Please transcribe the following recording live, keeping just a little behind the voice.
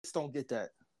Blitz don't get that.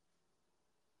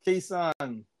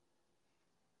 K-Son.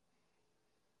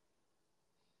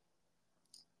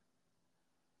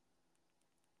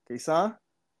 K-Son?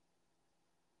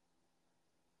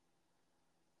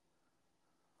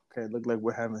 Okay, it look like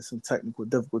we're having some technical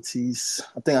difficulties.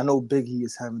 I know Biggie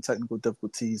is having technical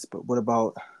difficulties, but what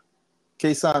about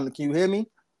K-Son? Can you hear me?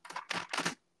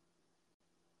 I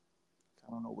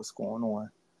don't know what's going on.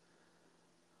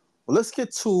 Well, let's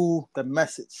get to the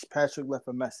message. Patrick left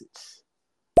a message.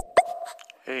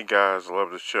 Hey guys,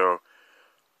 love the show.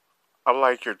 I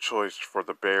like your choice for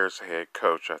the Bears head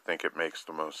coach. I think it makes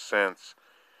the most sense.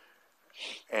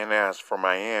 And as for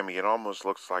Miami, it almost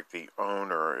looks like the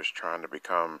owner is trying to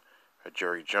become a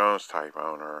Jerry Jones type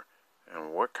owner.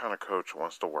 And what kind of coach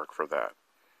wants to work for that?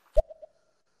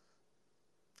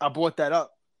 I brought that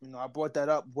up.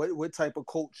 What type of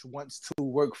coach wants to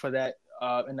work for that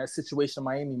in that situation in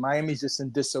Miami? Miami's just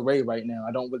in disarray right now.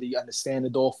 I don't really understand the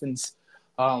Dolphins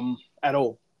at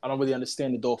all. I don't really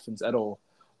understand the Dolphins at all.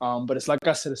 But it's like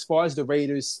I said, as far as the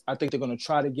Raiders, I think they're going to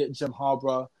try to get Jim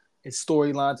Harbaugh. His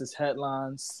storylines, his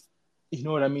headlines, you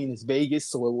know what I mean? It's Vegas,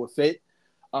 so it will fit.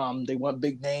 They want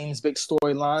big names, big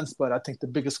storylines, but I think the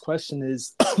biggest question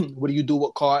is, what do you do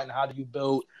with Carr and how do you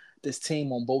build this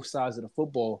team on both sides of the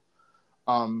football?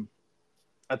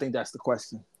 I think that's the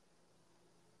question.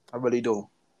 I really do.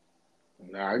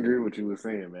 Nah, I agree with what you were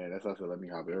saying, man. That's also let me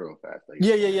hop real fast. Like,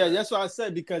 Yeah. That's what I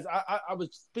said because I was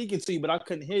speaking to you, but I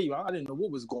couldn't hear you. I didn't know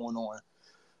what was going on.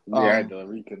 Yeah, I had to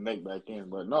reconnect back in.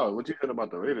 But no, what you said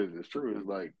about the Raiders is true. It's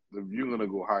like if you're gonna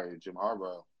go hire Jim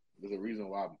Harbaugh, there's a reason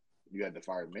why you had to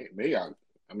fire Mayock.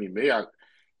 I mean, Mayock,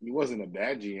 he wasn't a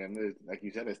bad GM. Like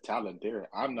you said, there's talent there.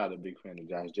 I'm not a big fan of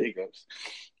Josh Jacobs,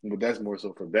 but that's more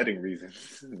so for betting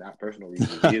reasons, not personal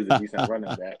reasons. He is a decent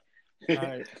running back.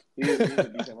 Right. he is a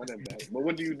decent running back. But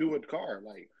what do you do with Carr?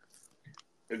 Like,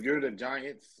 if you're the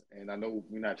Giants, and I know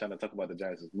we're not trying to talk about the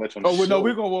Giants as much on the show.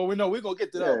 We're gonna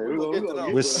get to that. We're gonna get to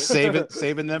that. We're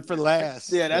saving them for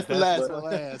last. Yeah, that's the last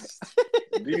one.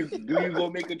 Do you go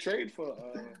make a trade for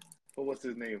what's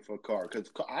his name for Carr? Because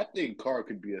I think Carr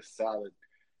could be a solid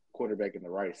quarterback in the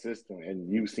right system, and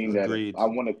you've seen Agreed. that.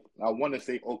 I want to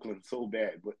say Oakland so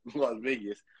bad, but Las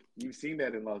Vegas, you've seen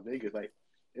that in Las Vegas. Like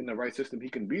in the right system, he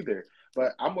can be there.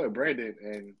 But I'm with Brandon,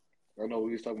 and I know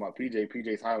we was talking about PJ.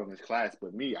 PJ's high on his class,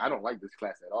 but me, I don't like this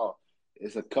class at all.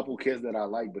 It's a couple kids that I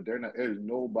like, but there's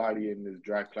nobody in this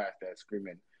draft class that's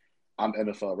screaming, I'm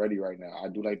NFL ready right now. I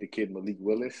do like the kid Malik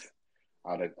Willis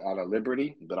out of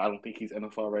Liberty, but I don't think he's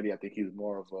NFL ready. I think he's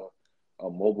more of a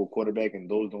mobile quarterback, and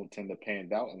those don't tend to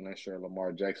pan out unless you're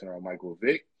Lamar Jackson or Michael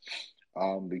Vick.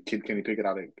 The kid Kenny Pickett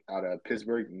out of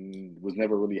Pittsburgh was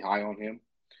never really high on him.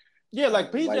 Yeah,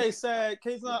 like PJ said,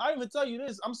 Kayson, I didn't even tell you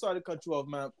this. I'm sorry to cut you off,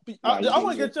 man. I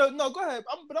want to get your go ahead.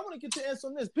 But I want to get your answer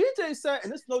on this. PJ said,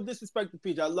 and it's no disrespect to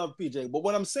PJ. I love PJ, but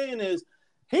what I'm saying is,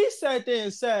 he sat there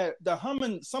and said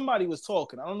somebody was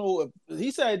talking. I don't know if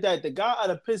he said that the guy out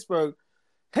of Pittsburgh,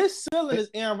 his ceiling is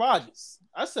Aaron Rodgers.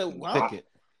 I said, wow. Pickett.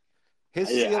 His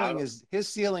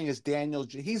ceiling is Daniel.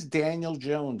 He's Daniel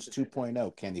Jones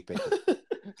 2.0. Kenny Pickett.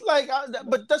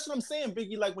 But that's what I'm saying,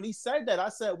 Biggie. Like when he said that, I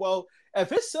said, well, if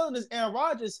his ceiling is Aaron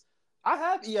Rodgers, I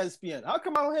have ESPN. How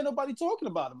come I don't hear nobody talking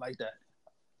about him like that?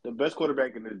 The best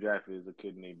quarterback in this draft is a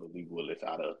kid named Malik Willis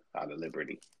out of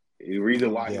Liberty. The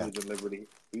reason why he was in Liberty,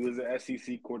 he was an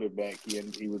SEC quarterback.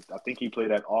 He was. I think he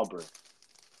played at Auburn,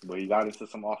 but he got into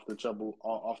some off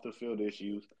the field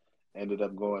issues. Ended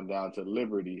up going down to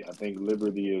Liberty. I think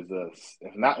Liberty is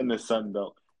if not in the Sun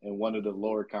Belt, in one of the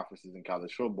lower conferences in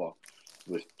college football.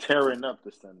 Was tearing up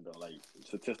the Sun Belt. Like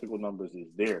statistical numbers is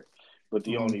there, but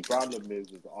the only problem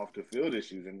is off the field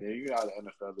issues. And then you got the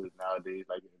NFLers nowadays.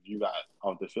 Like if you got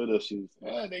off the field issues,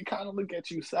 they kind of look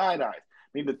at you side eyes.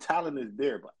 I mean, the talent is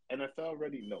there, but NFL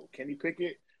ready? No. Kenny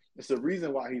Pickett, it's the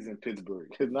reason why he's in Pittsburgh.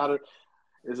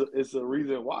 It's a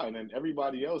reason why. And then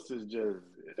everybody else is just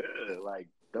like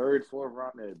third, fourth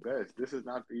round at best. This is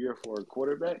not the year for a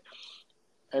quarterback.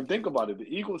 And think about it.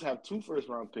 The Eagles have 2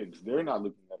 first-round picks. They're not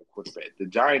looking at a quarterback. The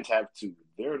Giants have 2.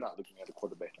 They're not looking at a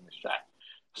quarterback in this draft.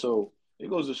 So it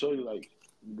goes to show you, like,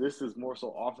 this is more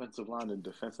so offensive line and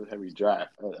defensive-heavy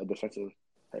draft, a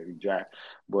defensive-heavy draft.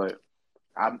 But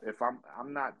I'm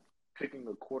not picking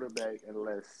a quarterback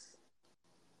unless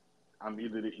I'm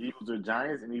either the Eagles or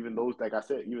Giants, and even those, like I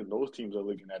said, even those teams are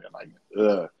looking at it like,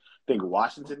 I think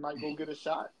Washington might go get a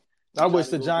shot. I wish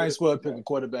the Giants would pick a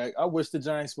quarterback. I wish the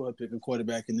Giants would pick a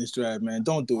quarterback in this draft, man.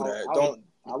 Don't do that.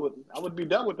 I would be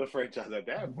done with the franchise at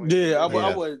that point. Yeah, I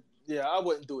would. Yeah, I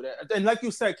wouldn't do that. And like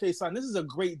you said, K-Son, this is a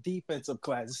great defensive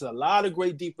class. There's a lot of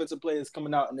great defensive players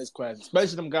coming out in this class,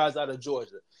 especially them guys out of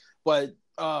Georgia. But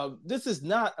this is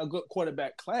not a good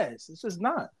quarterback class. It's just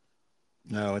not.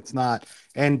 No, it's not.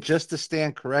 And just to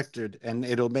stand corrected, and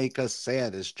it'll make us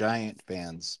sad as Giant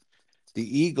fans,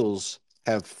 the Eagles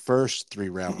have first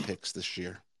 3-round picks this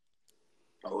year.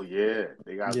 Oh yeah,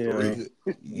 they got Yeah. 3.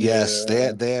 Yes,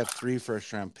 Yeah. they have 3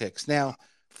 first-round picks. Now,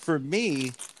 for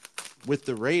me, with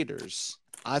the Raiders,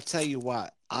 I'll tell you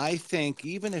what, I think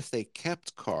even if they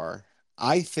kept Carr,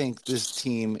 I think this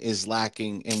team is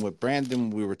lacking in what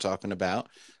Brandon we were talking about.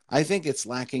 I think it's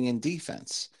lacking in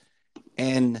defense.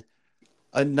 And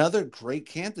another great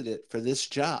candidate for this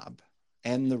job.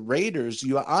 And the Raiders,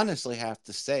 you honestly have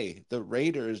to say, the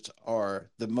Raiders are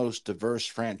the most diverse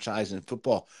franchise in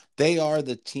football. They are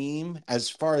the team, as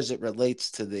far as it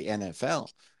relates to the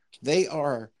NFL, they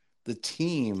are the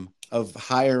team of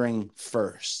hiring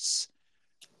firsts,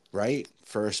 right?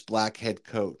 First black head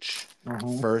coach,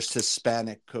 first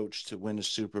Hispanic coach to win a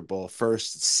Super Bowl,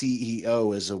 first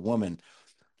CEO as a woman.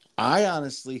 I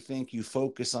honestly think you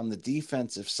focus on the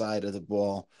defensive side of the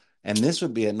ball, and this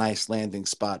would be a nice landing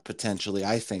spot potentially,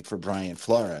 I think, for Brian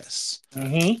Flores.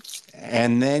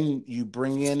 And then you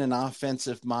bring in an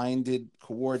offensive-minded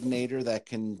coordinator that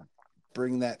can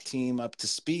bring that team up to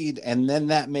speed, and then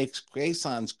that makes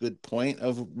Grayson's good point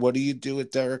of what do you do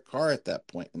with Derek Carr at that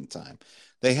point in time?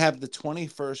 They have the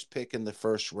 21st pick in the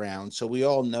first round, so we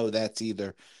all know that's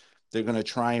either they're going to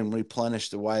try and replenish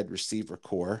the wide receiver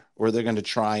core, or they're going to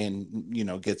try and,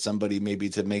 get somebody maybe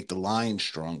to make the line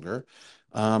stronger.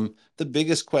 The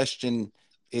biggest question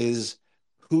is,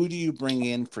 who do you bring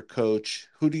in for coach?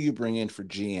 Who do you bring in for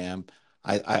GM?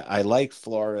 I like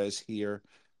Flores here.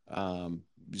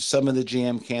 Some of the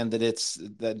GM candidates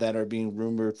that are being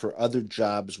rumored for other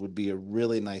jobs would be a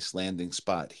really nice landing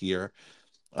spot here.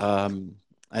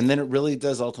 And then it really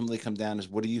does ultimately come down to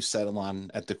what do you settle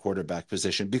on at the quarterback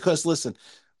position? Because listen,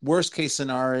 worst case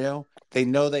scenario, they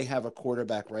know they have a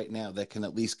quarterback right now that can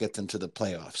at least get them to the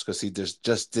playoffs because he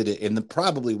just did it in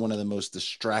probably one of the most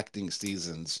distracting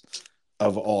seasons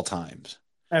of all times.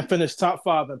 And finished top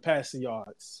 5 in passing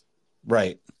yards.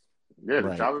 Right. Yeah,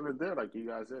 the talent is there, like you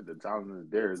guys said. The talent is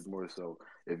there. Is more so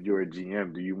if you're a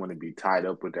GM, do you want to be tied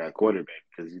up with that quarterback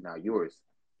because he's not yours?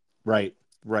 Right.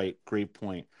 Great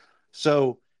point.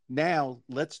 So now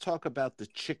let's talk about the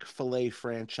Chick-fil-A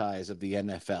franchise of the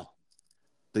NFL,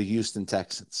 the Houston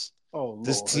Texans. Oh, Lord.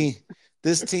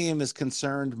 This team is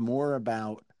concerned more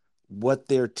about what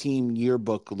their team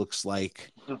yearbook looks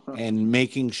like and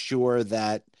making sure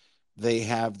that they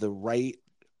have the right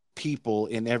people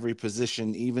in every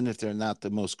position, even if they're not the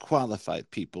most qualified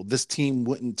people. This team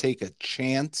wouldn't take a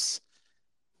chance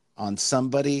on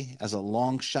somebody as a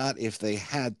long shot if they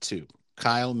had to.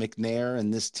 Kyle McNair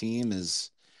and this team is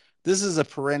a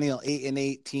perennial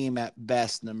 8-8 team at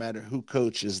best, no matter who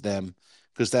coaches them,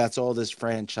 because that's all this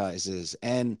franchise is.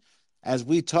 And as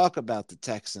we talk about the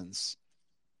Texans,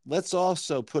 let's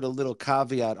also put a little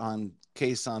caveat on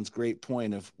Kayson's great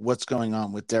point of what's going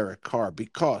on with Derek Carr,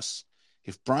 because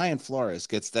if Brian Flores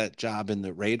gets that job in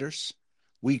the Raiders,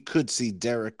 we could see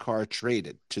Derek Carr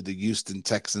traded to the Houston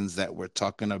Texans that we're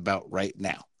talking about right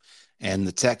now. And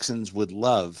the Texans would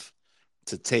love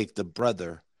to take the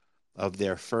brother of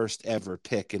their first ever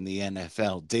pick in the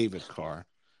NFL, David Carr.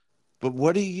 But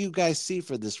what do you guys see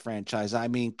for this franchise? I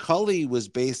mean, Cully was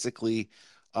basically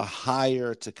a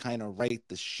hire to kind of right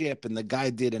the ship, and the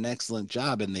guy did an excellent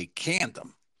job, and they canned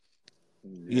him.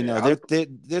 Yeah,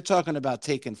 They're talking about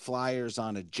taking flyers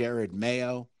on a Jared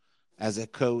Mayo as a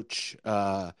coach.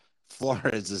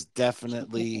 Flores is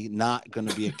definitely not going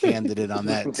to be a candidate on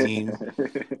that team.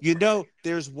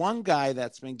 There's one guy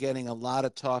that's been getting a lot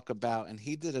of talk about, and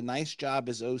he did a nice job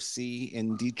as OC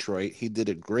in Detroit. He did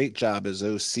a great job as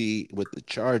OC with the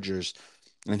Chargers,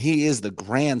 and he is the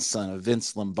grandson of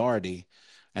Vince Lombardi,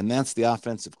 and that's the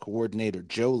offensive coordinator,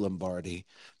 Joe Lombardi,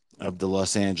 of the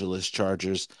Los Angeles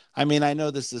Chargers. I mean, I know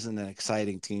this isn't an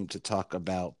exciting team to talk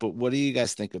about, but what do you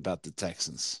guys think about the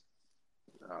Texans?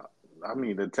 I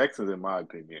mean, the Texans, in my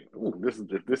opinion,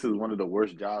 this is one of the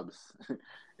worst jobs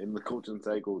in the coaching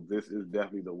cycle. This is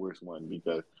definitely the worst one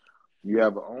because you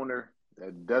have an owner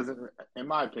that doesn't, in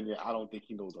my opinion, I don't think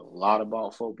he knows a lot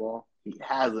about football. He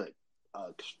has a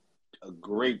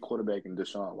great quarterback in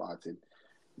Deshaun Watson.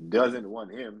 Doesn't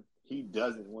want him. He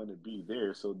doesn't want to be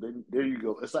there. So then there you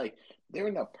go. It's like they're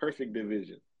in a perfect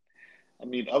division. I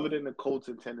mean, other than the Colts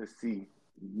and Tennessee,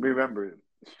 remember,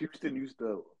 Houston used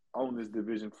to own this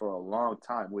division for a long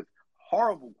time with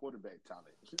horrible quarterback talent.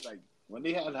 Like when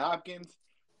they had Hopkins,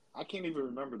 I can't even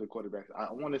remember the quarterbacks.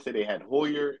 I want to say they had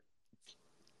Hoyer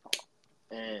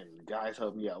and guys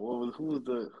help me out. Who was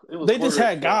the? It was they just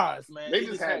had guys, man. They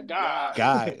just had guys.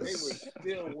 Guys. They were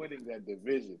still winning that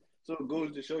division. So it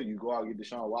goes to show you go out and get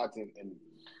Deshaun Watson, and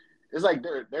it's like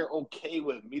they're okay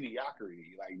with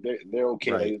mediocrity. Like they're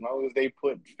okay. Right. Like, as long as they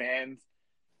put fans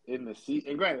in the seat.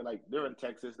 And granted, like they're in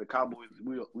Texas, the Cowboys.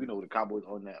 We know the Cowboys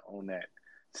own that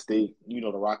state. You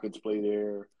know, the Rockets play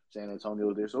there. San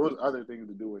Antonio's there. So there's other things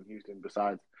to do in Houston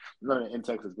besides in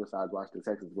Texas besides watch the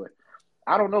Texas. But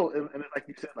I don't know. And like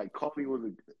you said, like Kobe was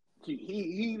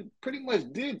he pretty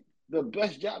much did the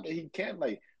best job that he can.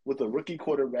 Like with a rookie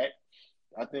quarterback,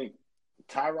 I think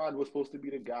Tyrod was supposed to be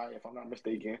the guy, if I'm not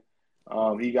mistaken.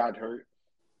 He got hurt.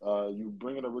 You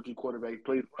bring in a rookie quarterback, he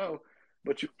plays well,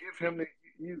 but you give him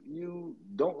you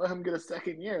don't let him get a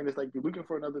second year, and it's like you're looking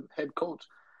for another head coach.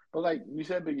 But like you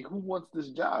said, Biggie, who wants this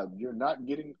job? You're not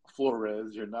getting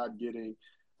Flores. You're not getting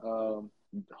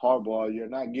Harbaugh. You're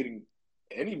not getting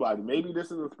anybody. Maybe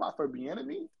this is a spot for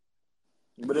Bieniemy.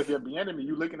 But if you're Bieniemy,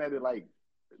 you're looking at it like,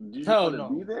 do you want to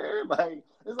be there? Like,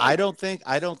 it's like,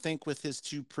 I don't think with his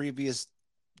two previous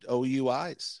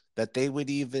OUIs that they would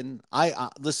even.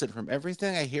 Listen, from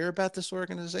everything I hear about this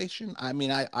organization, I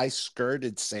mean, I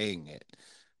skirted saying it,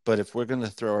 but if we're going to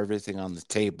throw everything on the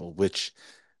table, which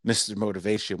Mr.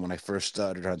 Motivation, when I first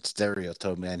started on stereo,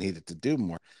 told me I needed to do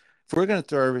more. If we're going to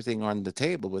throw everything on the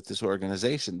table with this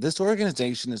organization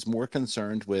is more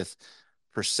concerned with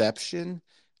perception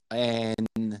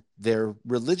and their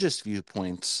religious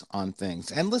viewpoints on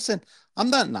things. And listen, I'm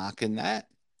not knocking that.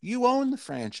 You own the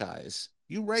franchise.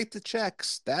 You write the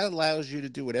checks. That allows you to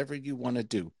do whatever you want to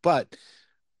do. But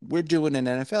we're doing an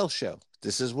NFL show.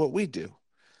 This is what we do.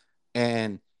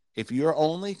 And if you're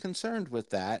only concerned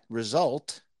with that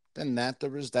result, then that's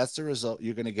the result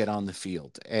you're going to get on the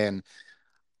field. And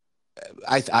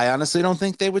I honestly don't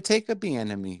think they would take a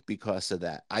Bieniemy because of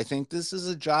that. I think this is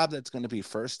a job that's going to be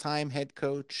first-time head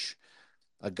coach,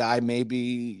 a guy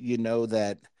maybe,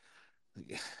 that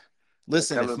 –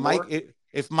 listen, if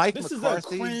Mike this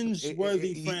McCarthy – is a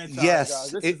cringe-worthy franchise, yes,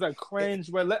 guys. This is a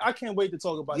cringe-worthy – I can't wait to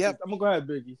talk about this. I'm going to go ahead,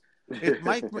 Biggie.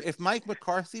 If Mike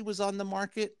McCarthy was on the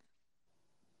market,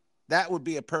 that would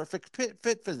be a perfect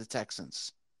fit for the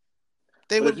Texans.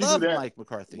 They would love Mike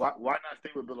McCarthy. Why not stay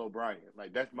with Bill O'Brien?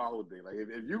 Like, that's my whole thing. Like,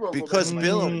 if you go because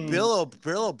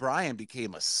Bill O'Brien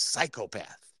became a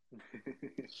psychopath.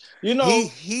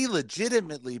 He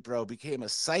legitimately, bro, became a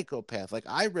psychopath. Like,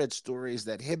 I read stories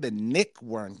that him and Nick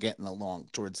weren't getting along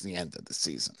towards the end of the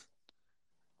season.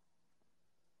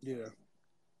 Yeah.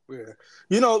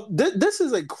 This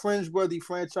is a cringe-worthy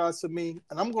franchise to me,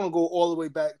 and I'm going to go all the way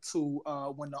back to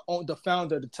when the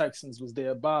founder of the Texans was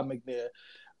there, Bob McNair.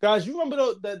 Guys, you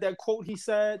remember that quote he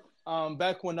said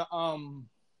back when the whole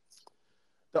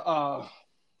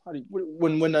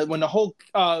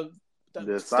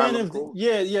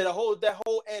that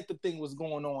whole anthem thing was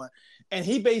going on, and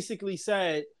he basically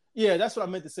said, yeah, that's what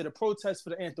I meant to say, the protest for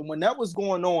the anthem. When that was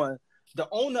going on, the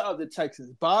owner of the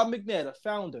Texans, Bob McNair, the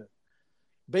founder,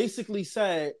 basically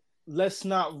said, let's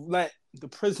not let the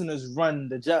prisoners run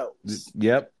the jails.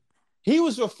 Yep. He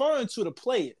was referring to the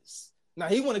players. Now,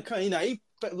 he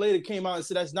later came out and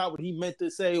said that's not what he meant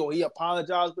to say, or he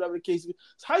apologized, whatever the case is.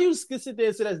 So how you can sit there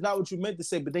and say that's not what you meant to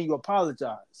say, but then you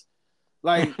apologize?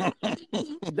 Like,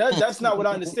 that's not what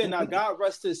I understand. Now, God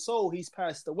rest his soul, he's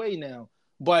passed away now.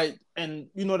 But, and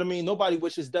you know what I mean? Nobody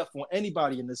wishes death on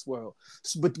anybody in this world.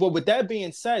 But with that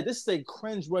being said, this is a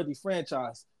cringe-worthy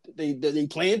franchise. They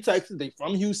play in Texas. They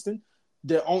from Houston.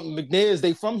 Their own McNairs,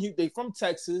 they from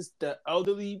Texas. The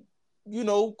elderly,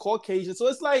 Caucasian. So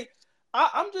it's like,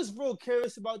 I'm just real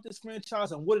curious about this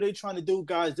franchise and what are they trying to do,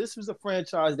 guys. This was a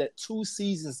franchise that 2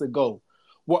 seasons ago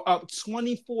were up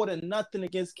 24-0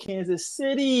 against Kansas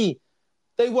City.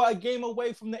 They were a game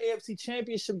away from the AFC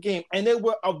Championship game, and they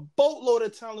were a boatload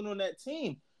of talent on that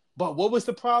team. But what was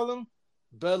the problem?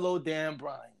 Bill O'Brien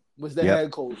was the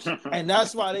head coach, and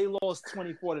that's why they lost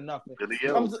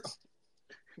 24-0.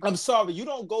 I'm sorry, you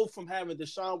don't go from having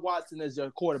Deshaun Watson as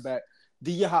your quarterback,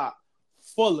 D-Hop,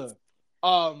 Fuller.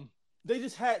 They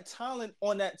just had talent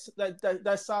on that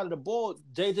side of the ball.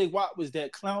 J.J. Watt was there.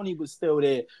 Clowney was still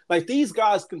there. Like, these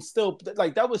guys can still –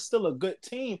 like, that was still a good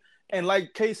team. And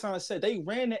like Kason said, they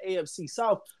ran the AFC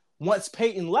South once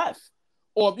Peyton left.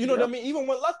 Or, what I mean? Even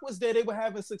when Luck was there, they were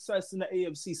having success in the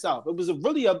AFC South. It was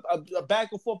really a back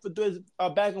and forth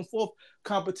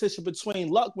competition between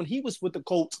Luck when he was with the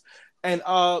Colts and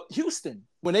Houston.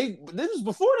 This was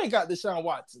before they got Deshaun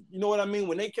Watson. You know what I mean?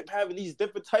 When they kept having these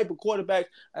different type of quarterbacks,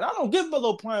 and I don't give Bill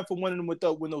O'Brien for winning with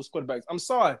those quarterbacks. I'm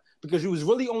sorry, because he was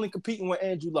really only competing with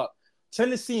Andrew Luck.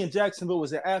 Tennessee and Jacksonville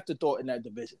was an afterthought in that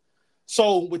division.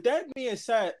 So with that being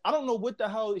said, I don't know what the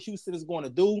hell Houston is going to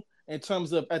do in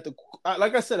terms of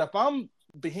like I said, if I'm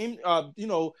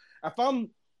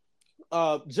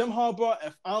Jim Harbaugh,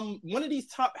 if I'm one of these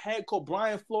top head coach,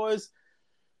 Brian Flores,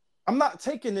 I'm not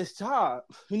taking this job.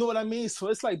 You know what I mean? So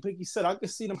it's like Biggie said, I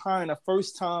could see them hiring a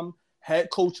first-time head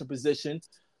coaching position.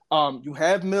 You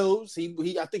have Mills.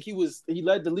 I think he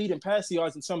led the lead in passing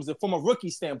yards in terms of from a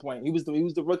rookie standpoint. He was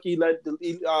the rookie, led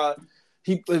the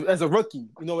he as a rookie.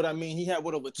 You know what I mean? He had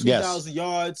over 2,000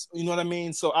 yards. You know what I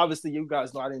mean? So obviously you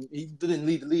guys know he didn't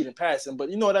lead the lead in passing,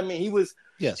 but you know what I mean? He was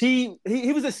he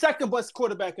was the second best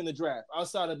quarterback in the draft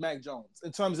outside of Mac Jones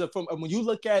in terms of when you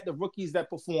look at the rookies that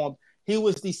performed. He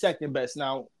was the second best.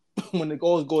 Now, when the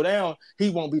goals go down, he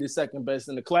won't be the second best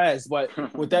in the class. But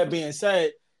with that being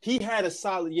said, he had a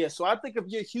solid year. So I think if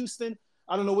you're Houston,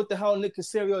 I don't know what the hell Nick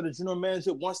Caserio, the general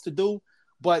manager, wants to do.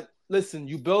 But listen,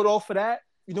 you build off of that.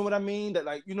 You know what I mean?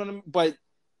 You know what I mean? But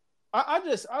I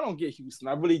don't get Houston.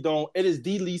 I really don't. It is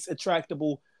the least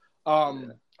attractable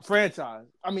franchise.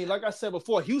 I mean, like I said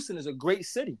before, Houston is a great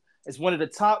city. It's one of the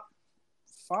top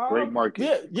 5. Great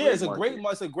market. Yeah, it's a great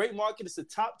market. It's a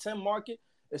top 10 market.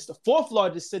 It's the 4th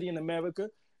largest city in America.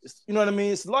 You know what I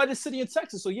mean? It's the largest city in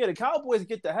Texas. So yeah, the Cowboys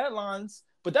get the headlines,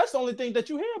 but that's the only thing that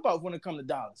you hear about when it comes to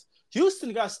Dallas.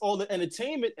 Houston got all the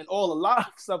entertainment and a lot of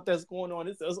stuff that's going on.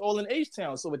 It's all in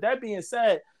H-Town. So with that being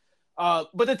said, but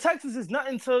the Texans is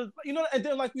nothing to, and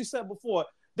then like you said before,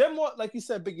 they're more, like you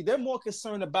said, Biggie, they're more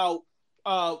concerned about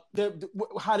how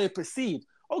they're perceived.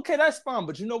 Okay, that's fine,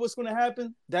 but you know what's going to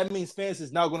happen? That means fans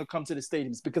is now going to come to the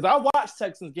stadiums because I watched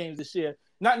Texans games this year,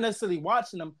 not necessarily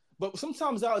watching them, but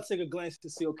sometimes I'll take a glance to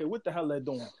see, okay, what the hell they're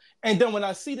doing. And then when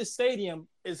I see the stadium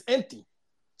is empty,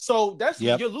 so that's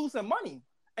you're losing money.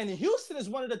 And Houston is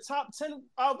one of the top 10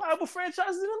 viable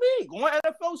franchises in the league on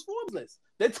NFL's Forbes list.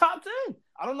 They're top 10.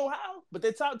 I don't know how, but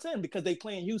they're top 10 because they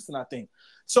play in Houston, I think.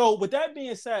 So with that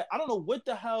being said, I don't know what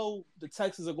the hell the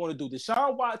Texans are going to do.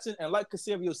 Deshaun Watson, and like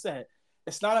Caserio said,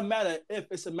 it's not a matter if,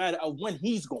 it's a matter of when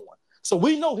he's going. So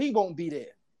we know he won't be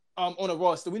there on the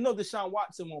roster. We know Deshaun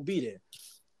Watson won't be there.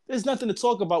 There's nothing to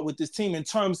talk about with this team in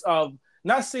terms of,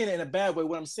 not saying it in a bad way.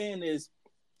 What I'm saying is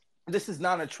this is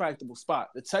not an attractable spot.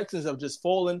 The Texans have just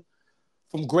fallen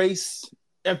from grace.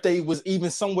 If they was even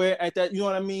somewhere at that, you know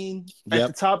what I mean? At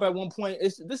the top at one point.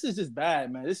 This is just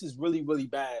bad, man. This is really, really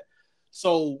bad.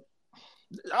 So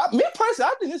me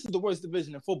personally, I think this is the worst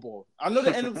division in football. I know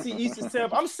the NFC East is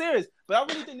terrible. I'm serious, but I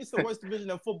really think this is the worst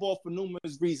division in football for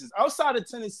numerous reasons. Outside of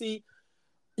Tennessee,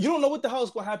 you don't know what the hell is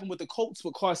going to happen with the Colts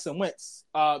with Carson Wentz.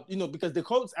 Because the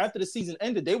Colts, after the season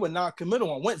ended, they were non-committal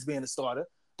on Wentz being a starter.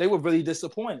 They were really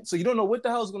disappointed. So you don't know what the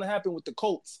hell is going to happen with the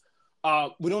Colts.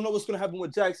 We don't know what's going to happen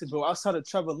with Jacksonville. Outside of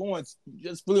Trevor Lawrence,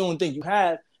 that's really the only thing you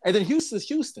have. And then Houston's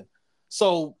Houston.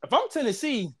 So if I'm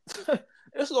Tennessee,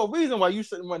 there's no reason why you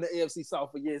shouldn't run the AFC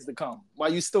South for years to come. Why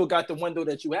you still got the window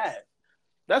that you have.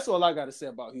 That's all I got to say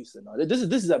about Houston. This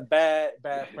is a bad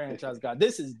franchise, guy.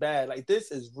 This is bad. Like,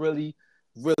 this is really,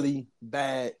 really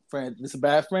bad. This is a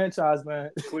bad franchise, man.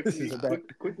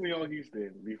 Quickly on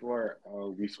Houston before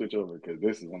we switch over, because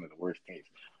this is one of the worst teams.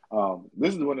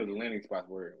 This is one of the landing spots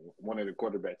where one of the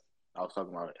quarterbacks I was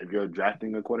talking about. If you're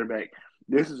drafting a quarterback,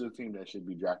 this is a team that should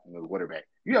be drafting a quarterback.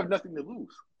 You have nothing to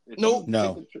lose. No.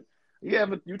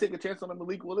 You take a chance on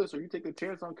Malik Willis, or you take a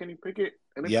chance on Kenny Pickett,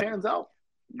 and it pans out.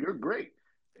 You're great.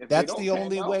 If that's the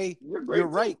only way. You're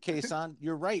right, Kason.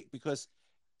 You're right, because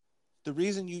the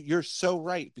reason you're so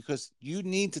right, because you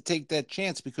need to take that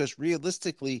chance, because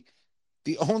realistically,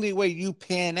 the only way you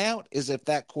pan out is if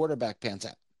that quarterback pans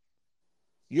out.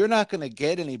 You're not going to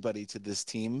get anybody to this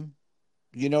team.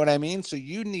 You know what I mean? So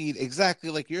you need, exactly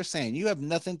like you're saying, you have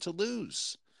nothing to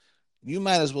lose. You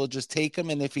might as well just take him,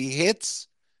 and if he hits,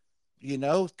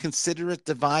 consider it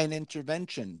divine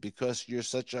intervention, because you're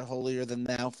such a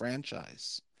holier-than-thou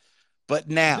franchise. But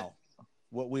now,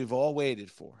 what we've all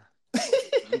waited for.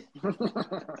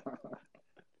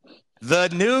 The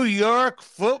New York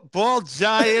Football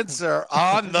Giants are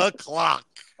on the clock.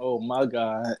 Oh, my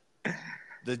God.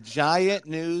 The giant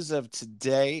news of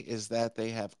today is that they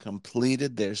have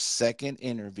completed their second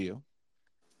interview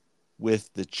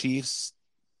with the Chiefs'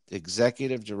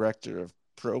 executive director of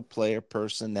pro player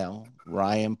personnel,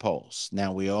 Ryan Poles.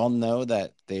 Now, we all know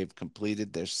that they've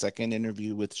completed their second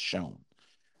interview with Schoen.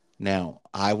 Now,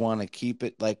 I want to keep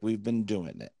it like we've been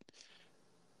doing it.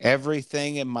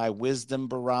 Everything in my wisdom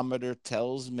barometer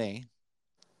tells me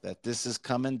that this is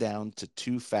coming down to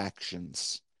two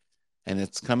factions. And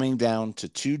it's coming down to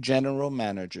two general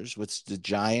managers, which the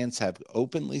Giants have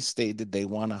openly stated they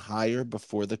want to hire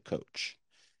before the coach.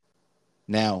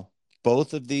 Now,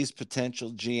 both of these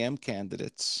potential GM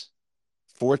candidates,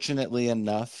 fortunately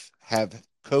enough, have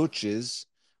coaches,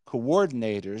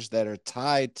 coordinators that are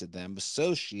tied to them,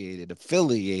 associated,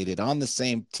 affiliated on the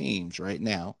same teams right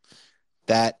now.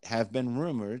 that have been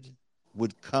rumored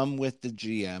would come with the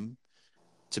GM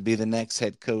to be the next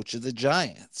head coach of the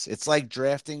Giants. It's like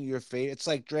drafting your favorite. It's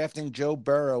like drafting Joe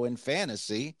Burrow in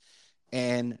fantasy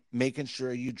and making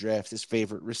sure you draft his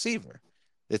favorite receiver.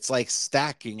 It's like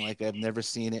stacking like I've never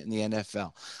seen it in the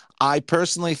NFL. I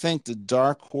personally think the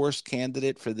dark horse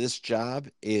candidate for this job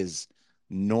is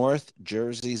North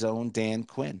Jersey's own Dan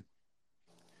Quinn.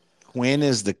 Quinn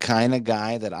is the kind of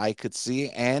guy that I could see.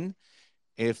 And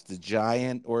if the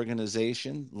Giant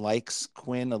organization likes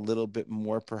Quinn a little bit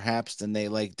more, perhaps, than they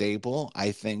like Dable,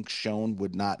 I think Schoen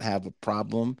would not have a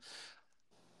problem.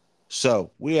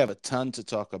 So we have a ton to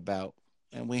talk about,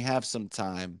 and we have some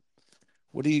time.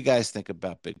 What do you guys think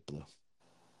about Big Blue?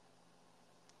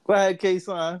 Go ahead,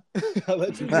 K-Son. I'll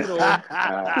let you get on.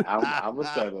 I'm gonna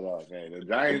start it off, man. The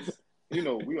Giants,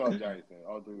 we all Giants fans,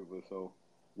 all three of us. So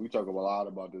we talk a lot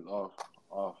about this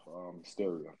off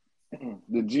stereo.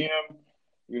 The GM,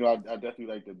 I definitely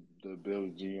like the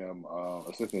Bills GM,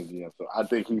 assistant GM. So I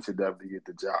think he should definitely get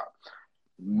the job.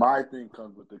 My thing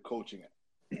comes with the coaching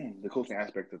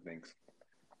aspect of things.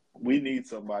 We need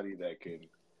somebody that can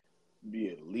be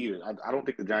a leader. I don't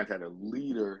think the Giants had a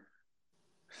leader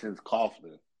since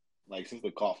Coughlin, since the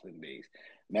Coughlin days.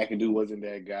 McAdoo wasn't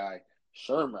that guy.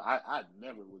 Shermer, I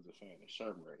never was a fan of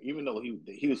Shermer, even though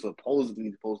he was supposed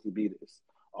to be this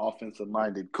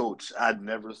offensive-minded coach. I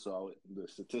never saw it. The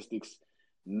statistics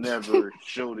never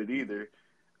showed it either.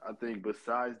 I think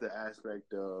besides the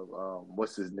aspect of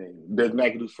what's his name, Ben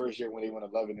McAdoo's first year when they went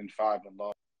 11-5 and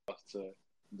lost to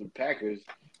the Packers,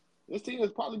 this team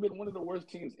has probably been one of the worst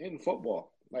teams in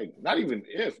football. Not even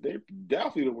if they're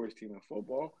definitely the worst team in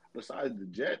football besides the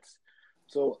Jets.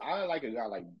 So I like a guy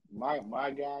like my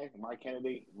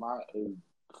candidate,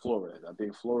 Flores. I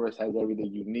think Flores has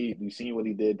everything you need. You've seen what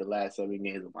he did the last 7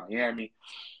 games with Miami.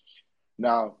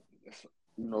 Now,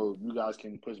 you guys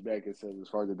can push back and say as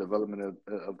far as the development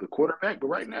of the quarterback, but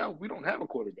right now we don't have a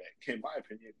quarterback, in my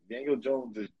opinion. Daniel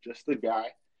Jones is just a guy.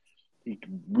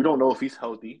 We don't know if he's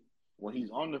healthy. When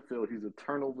he's on the field, he's a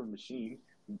turnover machine.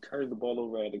 He turns the ball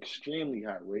over at an extremely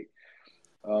high rate.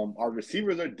 Our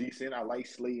receivers are decent. I like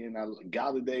Slayton.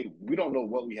 Galladay. We don't know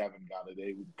what we have in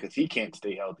Galladay because he can't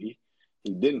stay healthy.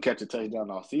 He didn't catch a touchdown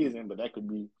all season, but that could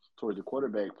be towards the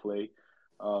quarterback play.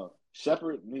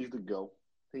 Shepard needs to go.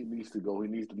 He needs to go. He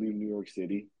needs to leave New York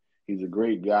City. He's a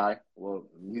great guy. Well,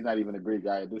 he's not even a great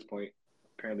guy at this point.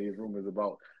 Apparently, his rumors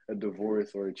about a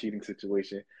divorce or a cheating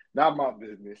situation. Not my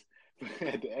business.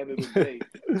 But at the end of the day,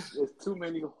 there's too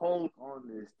many holes on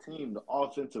this team. The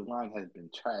offensive line has been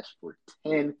trashed for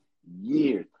 10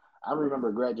 years. I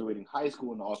remember graduating high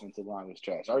school and the offensive line was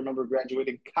trash. I remember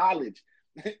graduating college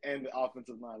and the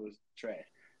offensive line was trash.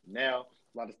 Now,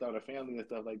 about to start a family and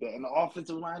stuff like that, and the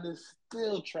offensive line is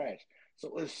still trash.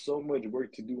 So there's so much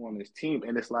work to do on this team,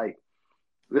 and it's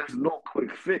there's no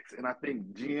quick fix. And I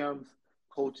think GMs,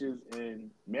 coaches,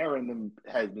 and Marin them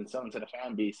has been selling to the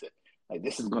fan base that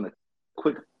this is going to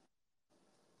quick.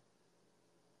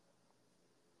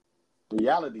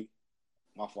 Reality,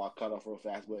 my fault, I cut off real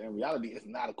fast, but in reality, it's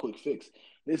not a quick fix.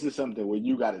 This is something where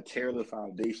you got to tear the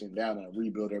foundation down and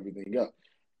rebuild everything up.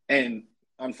 And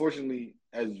unfortunately,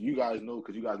 as you guys know,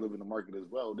 because you guys live in the market as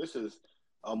well, this is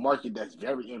a market that's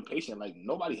very impatient.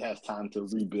 Nobody has time to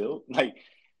rebuild.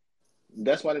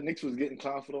 That's why the Knicks was getting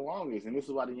clowned for the longest. And this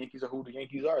is why the Yankees are who the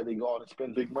Yankees are. They go out and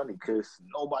spend big money because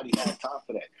nobody has time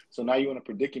for that. So now you're in a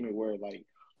predicament where,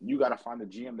 you got to find a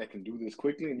GM that can do this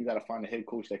quickly and you got to find a head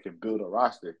coach that can build a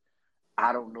roster.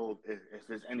 I don't know if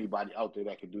there's anybody out there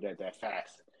that can do that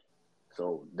fast.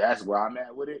 So that's where I'm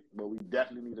at with it. But we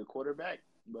definitely need a quarterback.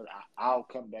 But I'll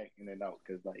come back in and out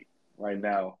because, right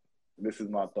now, this is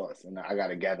my thoughts. And I got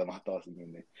to gather my thoughts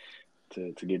again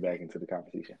to get back into the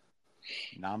conversation.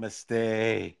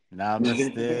 Namaste. I'm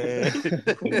just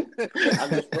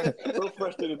so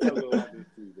frustrated talking about this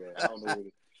too, man. I don't know what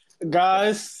it is.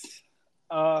 Guys,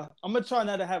 I'm gonna try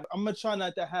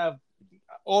not to have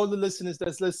all the listeners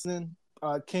that's listening,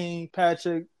 King,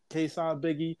 Patrick, K-Son,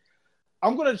 Biggie.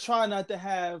 I'm gonna try not to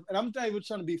have, and I'm not even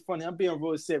trying to be funny. I'm being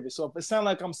real serious. So if it sounds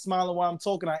like I'm smiling while I'm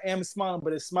talking, I am smiling,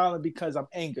 but it's smiling because I'm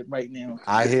angered right now.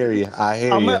 I hear you.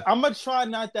 I'm gonna try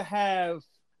not to have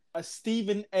a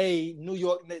Stephen A. New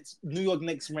York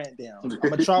Knicks rant down. I'm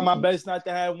gonna try my best not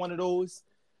to have one of those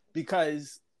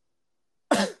because,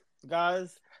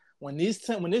 guys, when this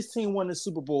team won the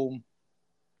Super Bowl,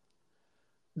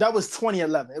 that was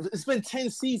 2011. It's been 10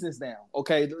 seasons now.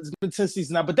 Okay, it's been 10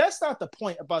 seasons now, but that's not the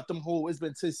point about them whole. It's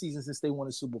been 10 seasons since they won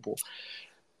the Super Bowl.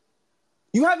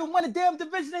 You haven't won a damn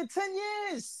division in 10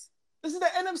 years. This is the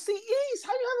NFC East.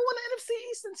 How you haven't won the NFC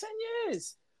East in 10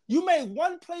 years? You made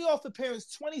one playoff appearance,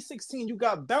 2016. You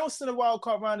got bounced in the wild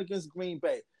card round against Green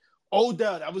Bay.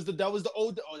 Odell, that was the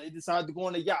Odell. Oh, they decided to go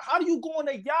on a yacht. How do you go on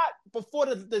a yacht before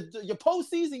your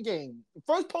postseason game?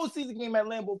 First postseason game at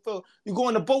Lambeau Field, you go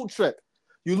on a boat trip.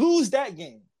 You lose that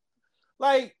game.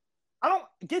 Like, I don't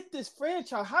get this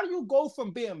franchise. How do you go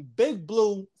from being Big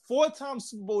Blue, 4-time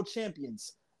Super Bowl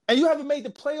champions, and you haven't made the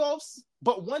playoffs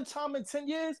but one time in 10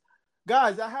 years?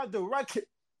 Guys, I have the record.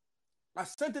 I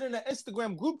sent it in the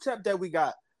Instagram group chat that we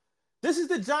got. This is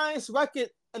the Giants' record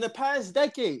in the past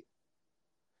decade.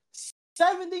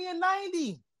 70 and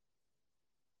 90.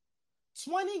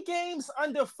 20 games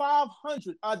under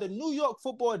 500 are the New York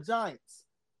Football Giants.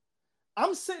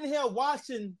 I'm sitting here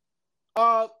watching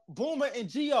Boomer and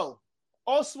Gio,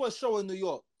 also a show in New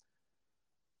York.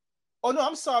 Oh, no,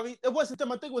 I'm sorry. It wasn't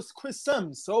them. I think it was Chris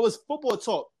Sims. So it was Football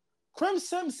Talk. Chris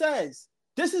Sims says,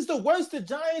 this is the worst the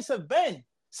Giants have been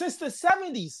since the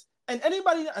 70s. And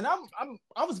anybody, and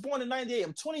I was born in 98.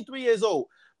 I'm 23 years old.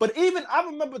 But even I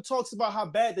remember talks about how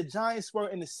bad the Giants were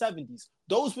in the 70s.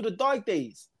 Those were the dark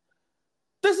days.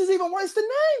 This is even worse than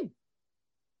them.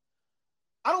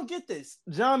 I don't get this.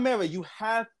 John Mara, you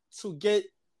have to get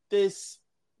this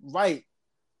right.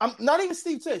 I'm not even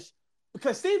Steve Tisch.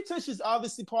 Because Steve Tisch is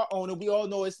obviously part owner. We all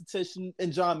know it's the Tisch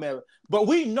and John Mara. But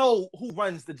we know who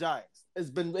runs the Giants.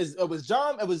 It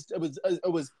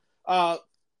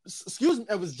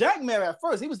was Jack Mara at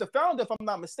first. He was the founder, if I'm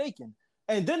not mistaken.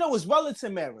 And then it was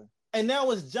Wellington Mara. And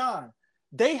now it's John.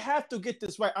 They have to get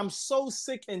this right. I'm so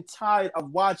sick and tired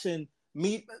of watching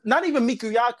not even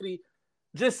Mikuyakri,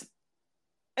 just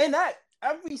in that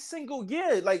every single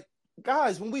year. Like,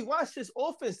 guys, when we watch this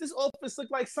offense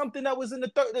looked like something that was in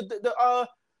the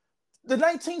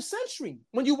 19th century.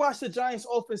 When you watch the Giants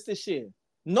offense this year,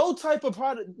 no type of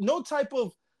product, no type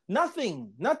of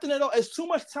nothing at all. It's too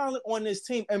much talent on this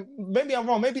team. And maybe I'm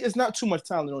wrong. Maybe it's not too much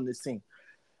talent on this team.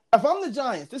 If I'm the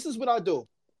Giants, this is what I do.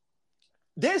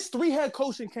 There's 3 head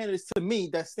coaching candidates to me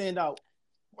that stand out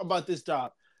about this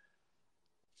job.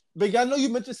 But I know you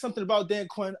mentioned something about Dan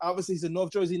Quinn. Obviously, he's a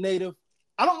North Jersey native.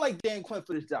 I don't like Dan Quinn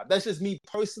for this job. That's just me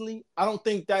personally. I don't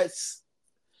think that's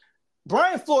 –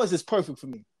 Brian Flores is perfect for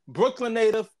me. Brooklyn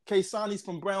native, Kaysani's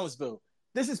from Brownsville.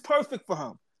 This is perfect for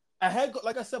him.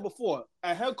 Like I said before,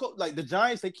 a head coach, like the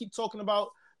Giants, they keep talking about,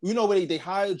 where they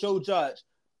hired Joe Judge.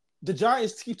 The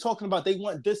Giants keep talking about they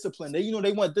want discipline. They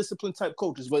want discipline type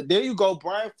coaches. But there you go.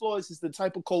 Brian Flores is the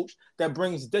type of coach that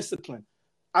brings discipline.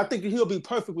 I think he'll be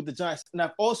perfect with the Giants. And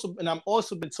I'm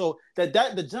also been told that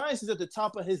the Giants is at the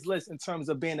top of his list in terms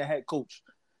of being a head coach.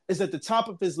 It's at the top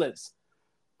of his list.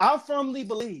 I firmly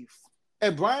believe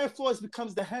if Brian Flores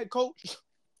becomes the head coach,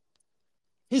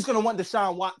 he's going to want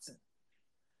Deshaun Watson.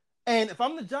 And if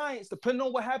I'm the Giants, depending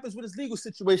on what happens with his legal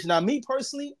situation, now me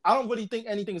personally, I don't really think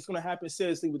anything is going to happen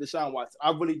seriously with Deshaun Watson. I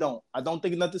really don't. I don't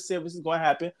think nothing serious is going to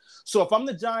happen. So if I'm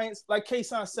the Giants, like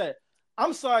Kaysan said,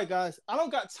 I'm sorry, guys. I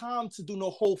don't got time to do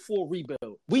no whole full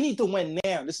rebuild. We need to win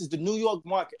now. This is the New York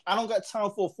market. I don't got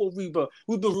time for a full rebuild.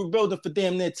 We've been rebuilding for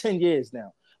damn near 10 years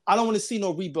now. I don't want to see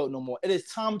no rebuild no more. It is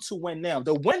time to win now.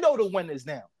 The window to win is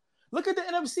now. Look at the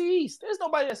NFC East. There's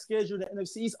nobody that scares you in the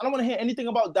NFC East. I don't want to hear anything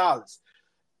about Dallas.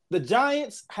 The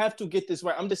Giants have to get this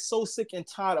right. I'm just so sick and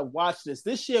tired of watching this.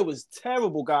 This year was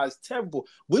terrible, guys. Terrible.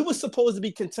 We were supposed to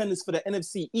be contenders for the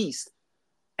NFC East,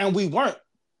 and we weren't.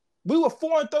 We were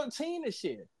 4-13 this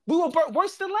year. We were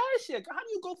worse than last year. How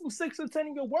do you go from 6-10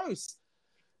 and you're worse?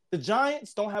 The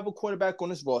Giants don't have a quarterback on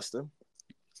this roster.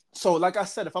 So, like I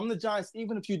said, if I'm the Giants,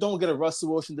 even if you don't get a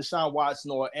Russell Wilson, Deshaun Watson,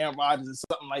 or Aaron Rodgers or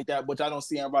something like that, which I don't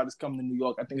see Aaron Rodgers coming to New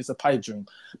York, I think it's a pipe dream.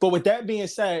 But with that being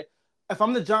said, if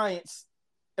I'm the Giants,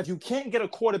 if you can't get a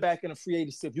quarterback in a free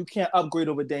agency, if you can't upgrade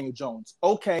over Daniel Jones,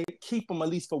 okay, keep him at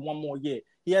least for one more year.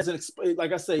 He hasn't,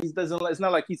 like I said, it's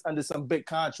not like he's under some big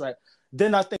contract.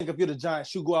 Then I think if you're the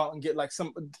Giants, you go out and get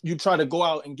you try to go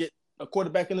out and get a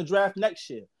quarterback in the draft next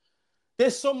year.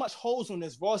 There's so much holes on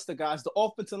this roster, guys. The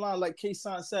offensive line, like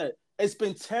Kaysan said, it's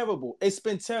been terrible. It's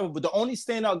been terrible. The only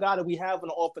standout guy that we have on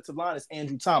the offensive line is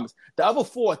Andrew Thomas. The other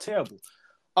 4 are terrible.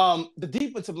 The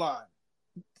defensive line.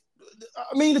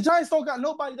 I mean, the Giants don't got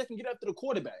nobody that can get after the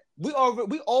quarterback. We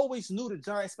always knew the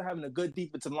Giants for having a good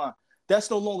defensive line.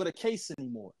 That's no longer the case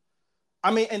anymore.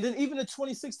 I mean, and then even the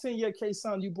 2016 year case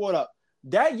you brought up,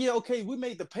 that year, okay, we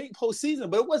made the postseason,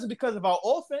 but it wasn't because of our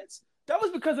offense. That was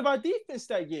because of our defense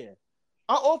that year.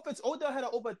 Our offense, Odell had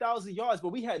over 1,000 yards, but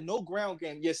we had no ground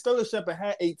game. Yeah, Sterling Shepard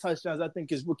had 8 touchdowns, I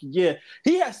think, his rookie year.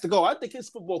 He has to go. I think his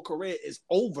football career is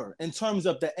over in terms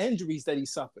of the injuries that he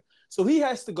suffered. So he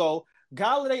has to go.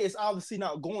 Galladay is obviously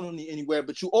not going anywhere,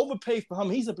 but you overpay for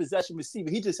him. He's a possession receiver.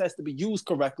 He just has to be used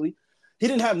correctly. He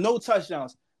didn't have no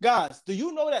touchdowns. Guys, do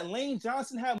you know that Lane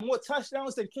Johnson had more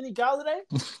touchdowns than Kenny Galladay?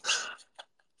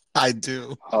 I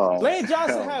do. Lane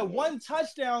Johnson had 1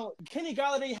 touchdown. Kenny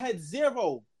Galladay had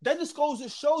 0. That just goes to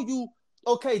show you,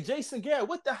 okay, Jason Garrett,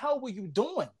 what the hell were you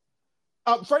doing?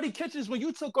 Freddie Kitchens, when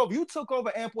you took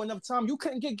over ample enough time. You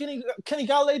couldn't get Kenny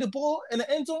Galladay the ball in the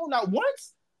end zone, not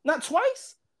once, not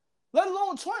twice, let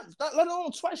alone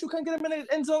twice. You couldn't get him in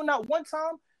the end zone, not one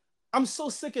time. I'm so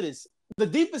sick of this. The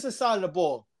defensive side of the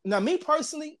ball. Now, me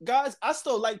personally, guys, I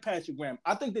still like Patrick Graham.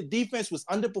 I think the defense was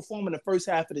underperforming the first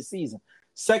half of the season.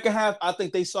 Second half, I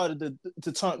think they started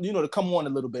to turn, to come on a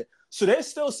little bit. So there's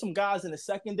still some guys in the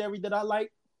secondary that I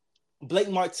like. Blake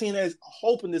Martinez,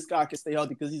 hoping this guy can stay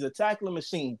healthy because he's a tackling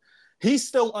machine. He's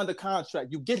still under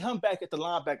contract. You get him back at the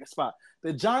linebacker spot.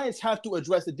 The Giants have to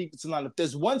address the defensive line. If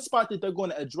there's one spot that they're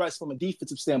going to address from a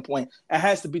defensive standpoint, it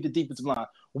has to be the defensive line.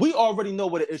 We already know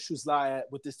where the issues lie at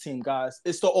with this team, guys.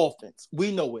 It's the offense.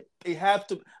 We know it. They have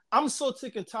to. I'm so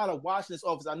sick and tired of watching this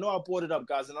offense. I know I brought it up,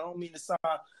 guys, and I don't mean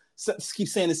to keep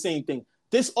saying the same thing.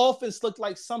 This offense looked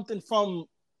like something from,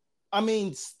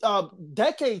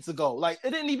 decades ago. Like, it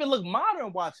didn't even look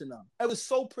modern watching them. It was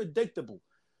so predictable.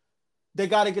 They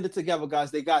got to get it together,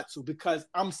 guys. They got to, because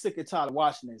I'm sick and tired of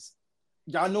watching this.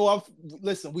 Y'all know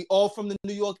listen, we all from the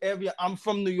New York area. I'm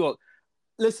from New York.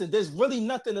 Listen, there's really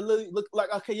nothing to look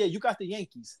like, okay, yeah, you got the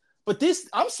Yankees. But this,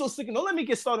 I'm so sick of, don't let me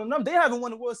get started on them. They haven't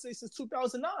won the World Series since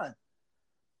 2009.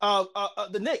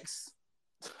 The Knicks.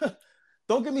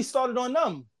 Don't get me started on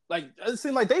them. Like, it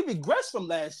seemed like they regressed from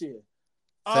last year.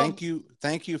 Thank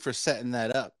you for setting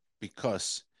that up,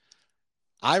 because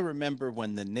I remember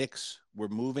when the Knicks were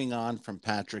moving on from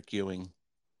Patrick Ewing,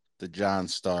 the John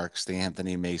Starks, the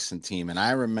Anthony Mason team. And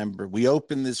I remember we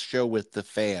opened this show with The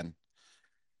Fan.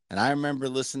 And I remember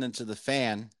listening to The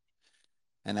Fan.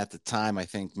 And at the time, I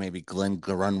think maybe Glenn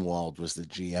Grunwald was the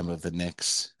GM of the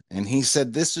Knicks. And he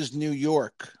said, "This is New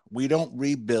York. We don't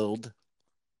rebuild.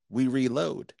 We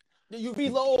reload." You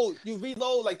reload.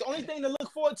 Like, the only thing to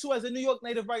look forward to as a New York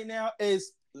native right now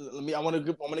is, I want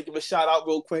to give a shout out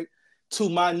real quick to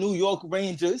my New York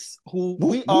Rangers, who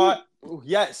we are.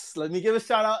 Yes, let me give a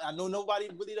shout out. I know nobody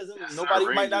really doesn't. Yes,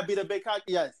 nobody might not be the big hockey.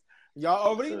 Yes, y'all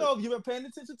already know, if you've been paying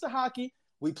attention to hockey.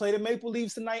 We play the Maple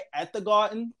Leafs tonight at the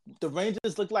Garden. The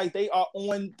Rangers look like they are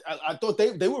on. I thought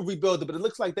they were rebuilding, but it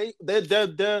looks like they're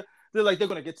like they're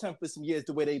gonna get 10 for some years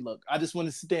the way they look. I just want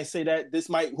to sit there and say that this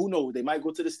might, who knows? They might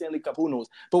go to the Stanley Cup. Who knows?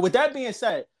 But with that being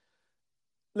said,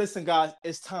 listen, guys,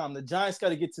 it's time. The Giants got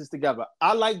to get this together.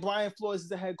 I like Brian Flores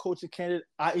as a head coach and candidate.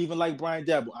 I even like Brian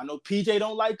Daboll. I know PJ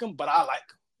don't like him, but I like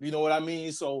him. You know what I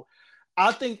mean? So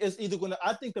I think it's either going to.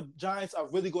 I think the Giants are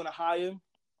really going to hire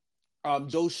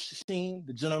Joe Sheen,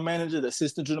 the general manager, the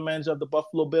assistant general manager of the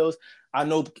Buffalo Bills. I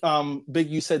know, Big,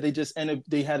 you said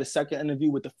they had a second interview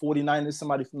with the 49ers,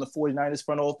 somebody from the 49ers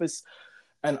front office.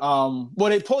 And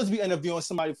they're supposed to be interviewing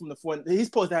somebody from the 49ers. He's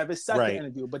supposed to have his second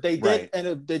interview, but they did,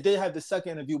 and they did have the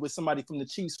second interview with somebody from the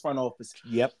Chiefs front office.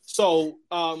 Yep. So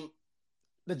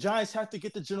the Giants have to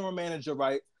get the general manager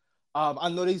right. I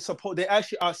know they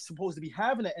actually are supposed to be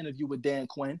having an interview with Dan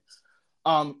Quinn.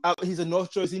 He's a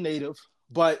North Jersey native.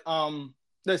 But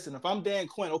listen, if I'm Dan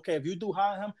Quinn, okay, if you do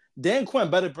hire him, Dan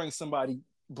Quinn better bring somebody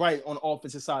bright on the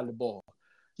offensive side of the ball.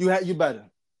 You better,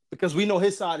 because we know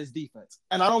his side is defense.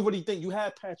 And I don't really think you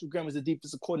have Patrick Graham as a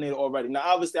defensive coordinator already. Now,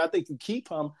 obviously, I think you keep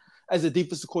him as a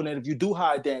defensive coordinator if you do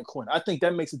hire Dan Quinn. I think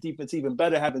that makes the defense even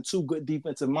better, having 2 good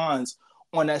defensive minds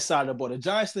on that side of the ball. The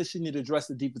Giants should need to address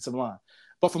the defensive line.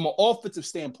 But from an offensive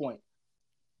standpoint,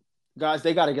 guys,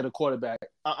 they got to get a quarterback.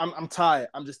 I'm tired.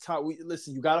 I'm just tired.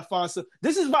 Listen, you got to find some.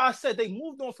 This is why I said they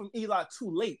moved on from Eli too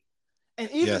late. And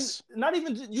even not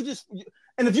even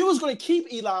and if you was going to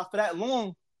keep Eli for that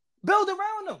long, build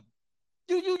around him.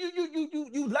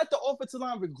 You let the offensive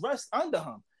line regress under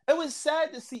him. It was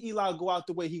sad to see Eli go out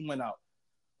the way he went out.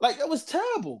 Like, it was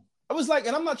terrible. It was like,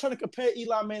 and I'm not trying to compare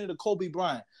Eli Manning to Kobe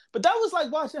Bryant, but that was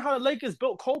like watching how the Lakers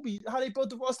built Kobe, how they built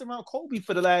the roster around Kobe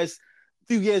for the last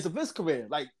few years of his career.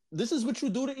 Like, this is what you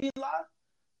do to Eli,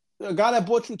 a guy that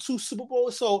brought you 2 Super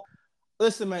Bowls. So,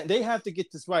 listen, man, they have to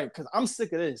get this right, because I'm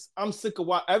sick of this. I'm sick of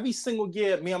why every single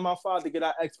year me and my father get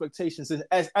our expectations, and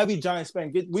as every Giants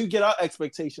fan we get our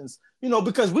expectations,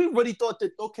 because we really thought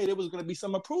that, okay, there was going to be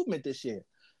some improvement this year,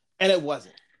 and it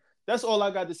wasn't. That's all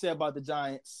I got to say about the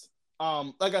Giants.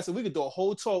 Like I said, we could do a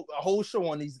whole show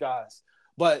on these guys,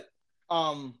 but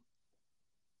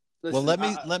listen,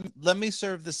 well, let me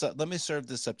serve this up. Let me serve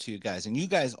this up to you guys, and you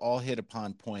guys all hit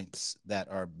upon points that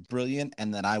are brilliant,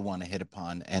 and that I want to hit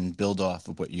upon and build off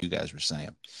of what you guys were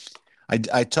saying.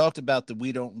 I talked about that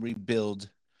we don't rebuild,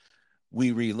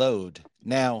 we reload.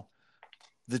 Now,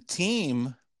 the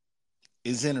team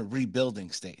is in a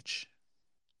rebuilding stage,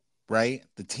 right?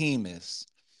 The team is.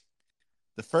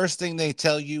 The first thing they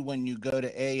tell you when you go to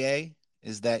AA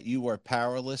is that you are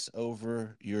powerless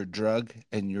over your drug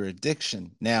and your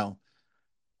addiction. Now,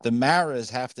 the Maras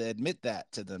have to admit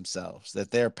that to themselves,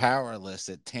 that they're powerless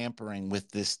at tampering with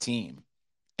this team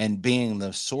and being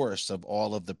the source of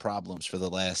all of the problems for the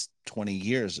last 20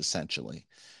 years, essentially.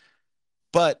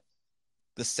 But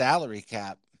the salary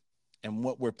cap and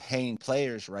what we're paying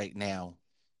players right now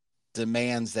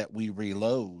demands that we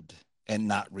reload and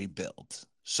not rebuild.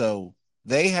 So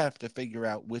they have to figure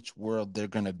out which world they're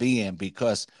going to be in,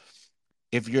 because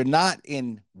if you're not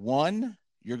in one,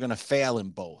 you're going to fail in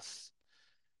both.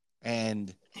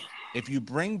 And if you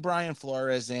bring Brian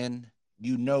Flores in,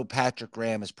 you know Patrick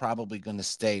Graham is probably going to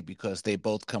stay because they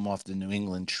both come off the New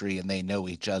England tree and they know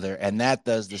each other. And that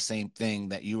does the same thing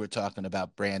that you were talking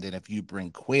about, Brandon. If you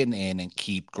bring Quinn in and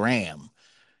keep Graham,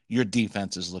 your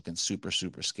defense is looking super,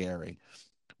 super scary.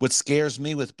 What scares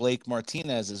me with Blake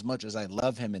Martinez, as much as I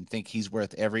love him and think he's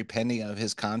worth every penny of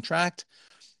his contract,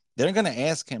 they're going to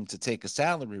ask him to take a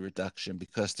salary reduction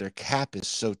because their cap is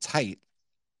so tight,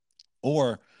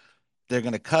 or they're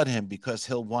going to cut him because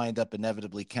he'll wind up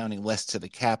inevitably counting less to the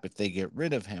cap if they get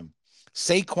rid of him.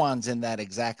 Saquon's in that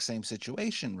exact same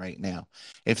situation right now.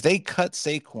 If they cut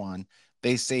Saquon,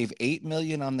 they save $8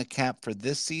 million on the cap for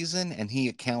this season, and he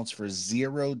accounts for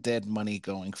zero dead money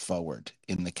going forward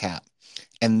in the cap.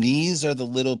 And these are the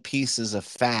little pieces of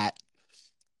fat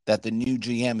that the new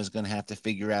GM is going to have to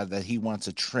figure out that he wants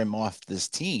to trim off this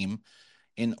team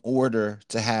in order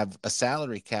to have a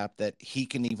salary cap that he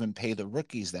can even pay the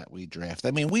rookies that we draft.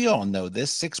 I mean, we all know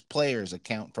this. 6 players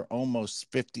account for almost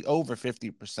over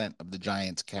 50% of the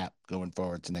Giants cap going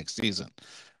forward to next season.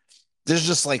 There's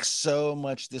just like so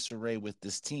much disarray with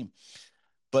this team.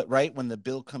 But right when the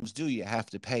bill comes due, you have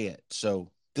to pay it. So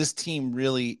this team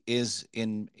really is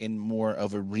in more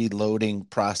of a reloading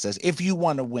process. If you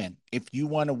want to win,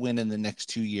 in the next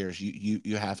 2 years,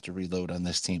 you have to reload on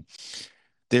this team.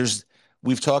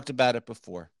 We've talked about it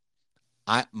before.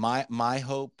 My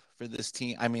hope for this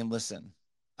team, I mean, listen,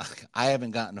 I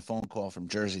haven't gotten a phone call from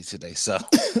Jersey today, so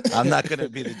I'm not going to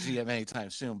be the GM anytime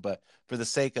soon. But for the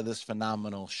sake of this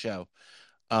phenomenal show,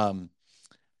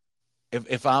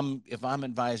 if I'm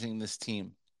advising this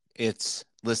team,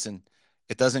 listen,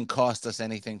 it doesn't cost us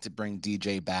anything to bring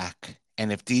DJ back.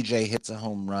 And if DJ hits a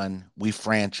home run, we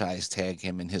franchise tag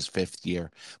him in his 5th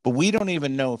year. But we don't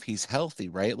even know if he's healthy,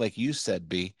 right? Like you said,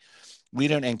 B. We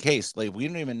don't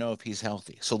even know if he's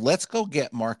healthy. So let's go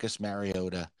get Marcus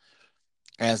Mariota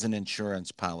as an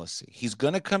insurance policy. He's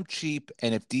going to come cheap,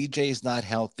 and if DJ's not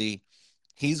healthy,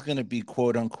 he's going to be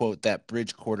quote unquote that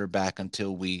bridge quarterback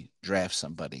until we draft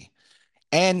somebody.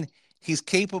 And he's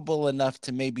capable enough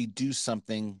to maybe do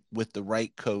something with the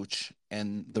right coach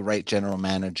and the right general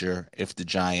manager if the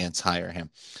Giants hire him.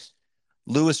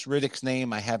 Louis Riddick's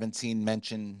name I haven't seen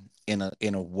mentioned in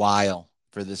a while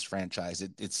for this franchise.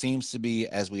 It seems to be,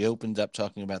 as we opened up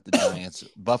talking about the Giants,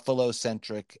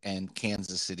 Buffalo-centric and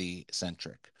Kansas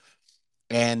City-centric.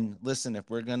 And listen, if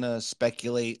we're going to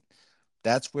speculate,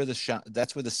 that's where the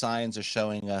signs are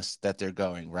showing us that they're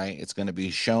going, right? It's going to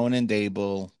be Schoen and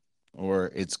Dable,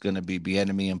 or it's going to be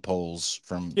Bieniemy and Poles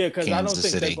from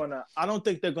Kansas City. I don't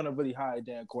think they're gonna really hire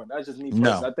Dan Quinn. That's just me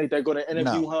personally. No. I think they're gonna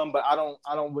interview him, but I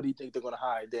don't really think they're gonna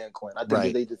hire Dan Quinn. I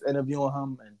think they just interview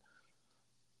him, and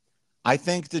I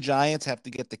think the Giants have to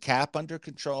get the cap under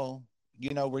control.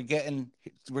 You know, we're getting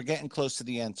close to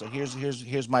the end. So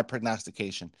here's my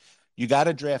prognostication. You got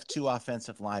to draft 2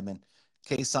 offensive linemen.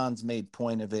 Kayson's made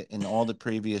point of it in all the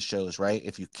previous shows, right?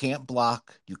 If you can't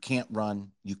block, you can't run,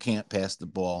 you can't pass the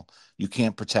ball, you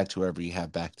can't protect whoever you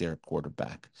have back there at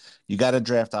quarterback. You got to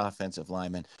draft offensive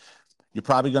linemen. You're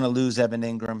probably going to lose Evan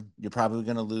Ingram. You're probably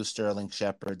going to lose Sterling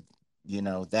Shepard. You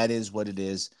know, that is what it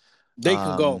is. They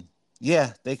can go.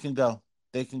 Yeah, they can go.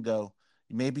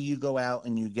 Maybe you go out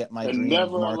and you get my dream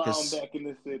never of Marcus. Allow him back in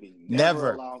the city.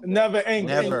 Never.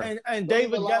 And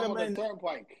David Gettleman.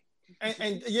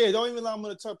 And don't even allow him on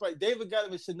the turnpike. David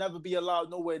Gettleman should never be allowed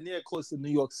nowhere near close to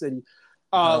New York City.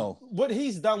 No. What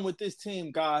he's done with this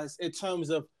team, guys, in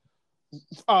terms of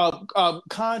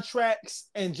contracts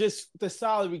and just the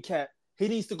salary cap, he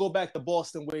needs to go back to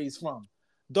Boston where he's from.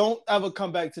 Don't ever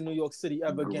come back to New York City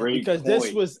ever again, because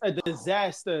this was a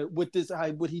disaster with this.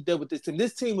 What he did with this team.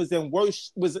 This team was in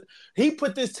worse. He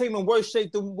put this team in worse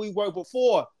shape than we were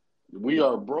before. We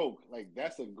are broke. Like,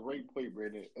 that's a great play,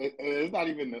 Brandon. It's not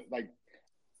even like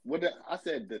what I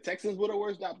said. The Texans were the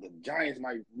worst job. The Giants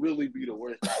might really be the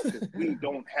worst job because we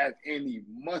don't have any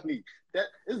money. That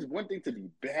is one thing to be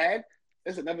bad,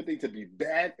 It's another thing to be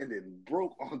bad and then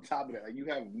broke on top of that. Like you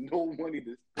have no money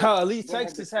to spend. At least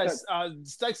Texas has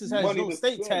money no to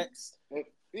state spend. tax.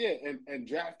 And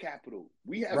draft capital.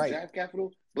 We have Right. draft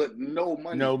capital, but no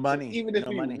money. No money. So even if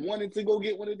no we money. wanted to go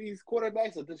get one of these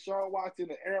quarterbacks, or Deshaun Watson,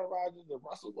 or Aaron Rodgers, or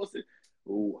Russell Wilson,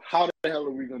 how the hell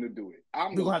are we going to do it?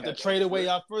 We're gonna have to trade away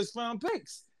our first round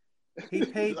picks. He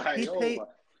paid. Like,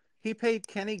 he paid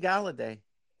Kenny Galladay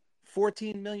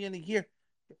 $14 million a year.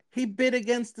 He bid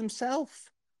against himself.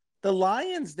 The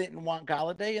Lions didn't want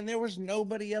Galladay, and there was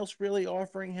nobody else really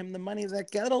offering him the money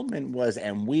that Gettleman was,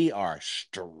 and we are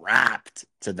strapped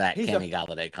to that Kenny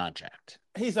Galladay contract.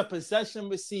 He's a possession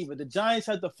receiver. The Giants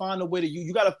had to find a way to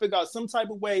you got to figure out some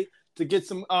type of way to get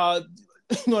some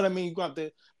you know what I mean? You got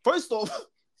to first off,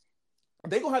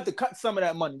 they're gonna have to cut some of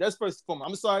that money. That's first and foremost.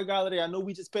 I'm sorry, Galladay. I know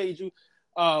we just paid you.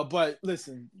 But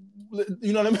listen,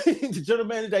 you know what I mean? The general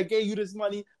manager that gave you this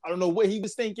money, I don't know what he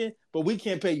was thinking, but we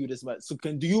can't pay you this much. So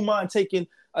do you mind taking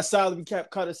a salary cap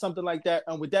cut or something like that?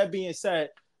 And with that being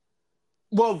said,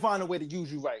 we'll find a way to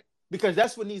use you right. Because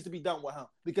that's what needs to be done with him.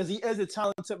 Because he is a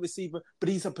talented receiver, but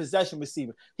he's a possession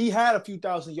receiver. He had a few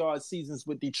 1,000-yard seasons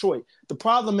with Detroit. The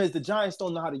problem is the Giants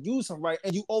don't know how to use him right,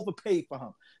 and you overpaid for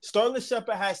him. Sterling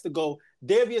Shepard has to go.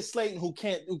 Darius Slayton, who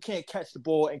can't catch the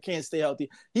ball and can't stay healthy,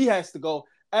 he has to go.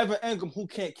 Evan Ingram, who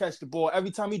can't catch the ball.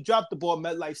 Every time he dropped the ball,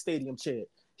 MetLife Stadium cheered.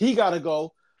 He got to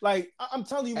go. Like, I'm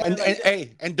telling you, man.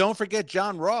 And don't forget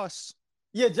John Ross.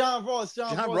 Yeah, John Ross.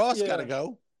 John Ross got to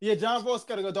go. Yeah, John Ross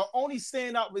got to go. The only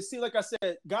standout receiver, like I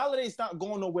said, Galladay's not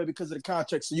going nowhere because of the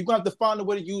contract. So you're going to have to find a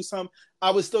way to use him.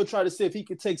 I would still try to see if he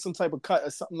could take some type of cut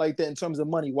or something like that in terms of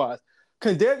money-wise.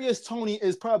 Kadarius Toney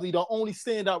is probably the only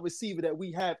standout receiver that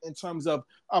we have in terms of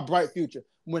a bright future.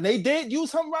 When they did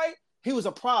use him right, he was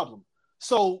a problem.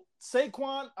 So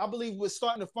Saquon, I believe, was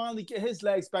starting to finally get his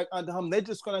legs back under him. They're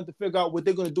just going to have to figure out what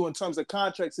they're going to do in terms of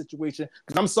contract situation.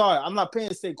 Because I'm sorry, I'm not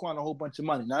paying Saquon a whole bunch of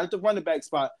money. Not at the running back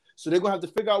spot. So they're going to have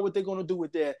to figure out what they're going to do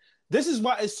with that. This is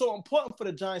why it's so important for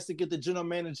the Giants to get the general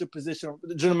manager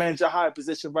hire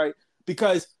position right,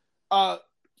 because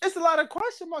it's a lot of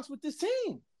question marks with this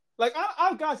team. Like,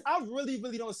 I really,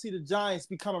 really don't see the Giants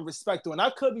becoming respectable. And I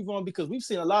could be wrong because we've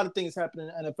seen a lot of things happen in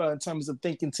the NFL in terms of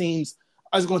thinking teams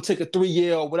are going to take a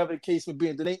 3-year or whatever the case would be,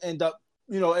 and then they end up,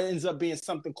 it ends up being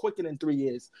something quicker than 3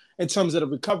 years in terms of the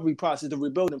recovery process, the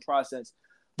rebuilding process.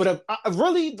 But I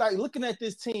really like looking at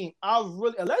this team.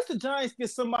 Unless the Giants get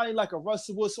somebody like a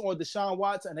Russell Wilson or Deshaun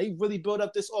Watson, and they really build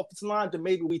up this offensive line, then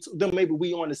maybe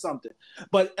we on to something.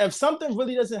 But if something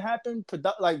really doesn't happen,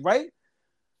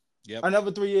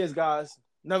 another 3 years, guys.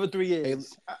 Another 3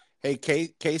 years. Hey,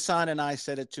 Kason and I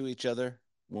said it to each other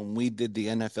when we did the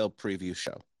NFL preview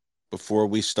show before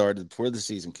the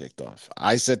season kicked off.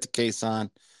 I said to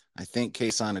Kason, I think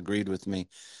Kason agreed with me.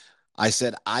 I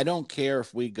said, I don't care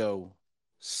if we go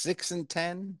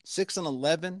 6-10,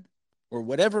 6-11, or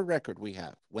whatever record we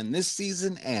have. When this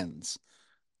season ends,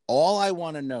 all I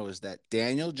want to know is that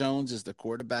Daniel Jones is the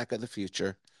quarterback of the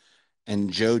future and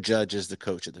Joe Judge is the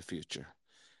coach of the future.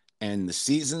 And the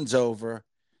season's over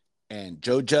and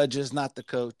Joe Judge is not the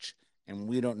coach and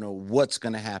we don't know what's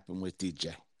going to happen with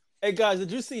DJ. Hey, guys,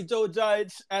 did you see Joe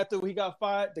Judge after he got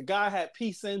fired? The guy had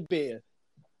pizza and beer.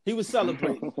 He was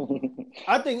celebrating.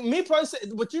 I think me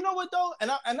personally, but you know what though, and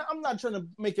I'm not trying to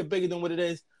make it bigger than what it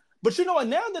is, but you know what?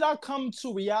 Now that I come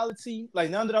to reality,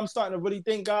 like now that I'm starting to really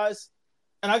think, guys,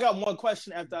 and I got one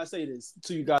question after I say this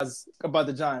to you guys about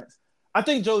the Giants. I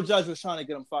think Joe Judge was trying to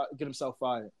get himself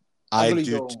fired. I really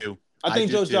do too. I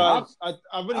think Joe Judge. I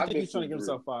really think he's trying to get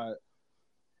himself fired.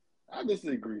 I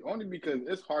disagree, only because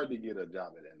it's hard to get a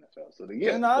job at the NFL. So to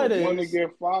get one to get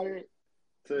fired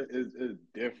is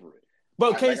different.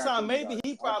 But Kason, maybe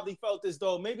he probably felt as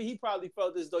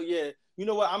though, yeah, you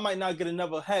know what, I might not get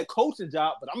another head coaching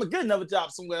job, but I'm going to get another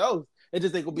job somewhere else. It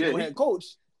just ain't going to be no head coach.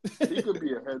 He could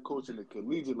be a head coach in the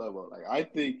collegiate level. Like, I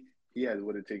think he has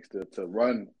what it takes to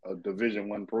run a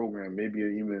Division I program, maybe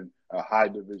even a high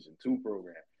Division II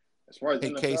program. As far as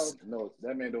NFL, no,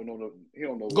 that man don't know. He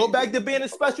don't know. Go back to being a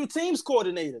special teams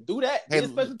coordinator. Do that. Be a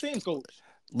special teams coach.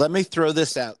 Let me throw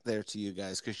this out there to you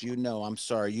guys because I'm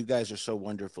sorry. You guys are so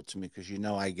wonderful to me because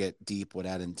I get deep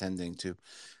without intending to.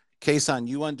 Kason,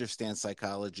 you understand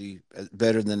psychology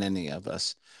better than any of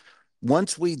us.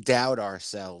 Once we doubt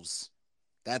ourselves,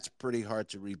 that's pretty hard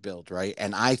to rebuild, right?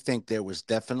 And I think there was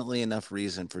definitely enough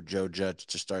reason for Joe Judge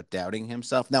to start doubting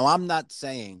himself. Now, I'm not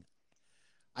saying,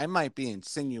 I might be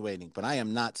insinuating, but I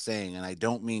am not saying, and I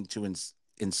don't mean to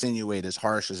insinuate as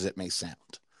harsh as it may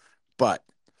sound, but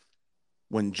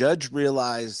when Judge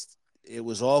realized it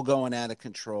was all going out of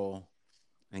control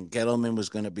and Gettleman was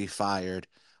going to be fired,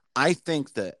 I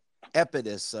think that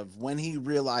impetus of when he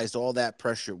realized all that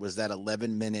pressure was that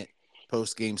 11-minute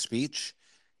post-game speech.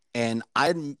 And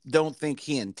I don't think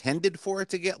he intended for it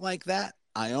to get like that.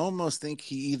 I almost think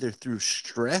he either through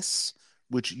stress,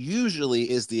 which usually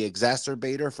is the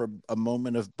exacerbator for a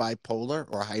moment of bipolar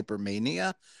or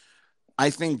hypermania. I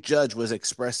think Judge was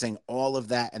expressing all of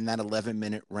that in that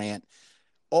 11-minute rant,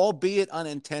 albeit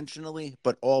unintentionally,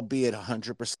 but albeit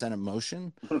 100%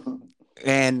 emotion.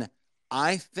 And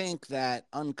I think that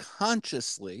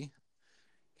unconsciously,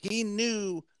 he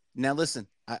knew. Now, listen,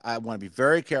 I want to be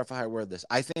very careful how I word this.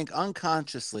 I think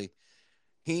unconsciously,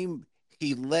 he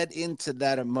led into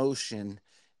that emotion,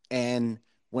 and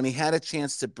when he had a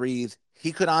chance to breathe,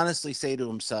 he could honestly say to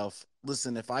himself,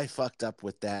 "Listen, if I fucked up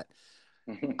with that,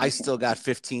 I still got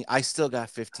 15. I still got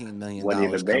 $15 million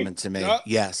coming to me." Yep.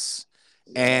 Yes,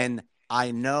 and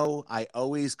I know I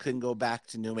always couldn't go back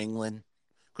to New England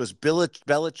because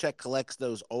Belichick collects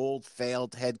those old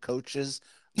failed head coaches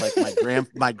like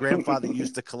my grandfather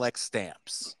used to collect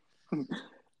stamps.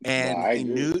 And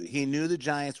he knew the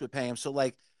Giants would pay him. So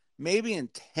like maybe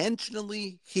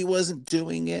intentionally he wasn't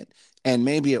doing it, and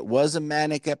maybe it was a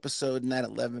manic episode in that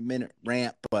 11-minute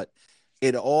rant, but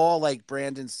it all, like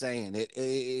Brandon's saying, it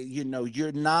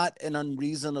you're not an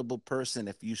unreasonable person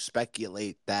if you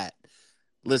speculate that,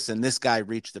 listen, this guy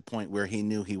reached the point where he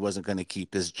knew he wasn't going to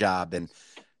keep his job, and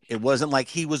it wasn't like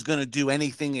he was going to do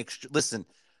anything extra. Listen,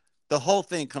 the whole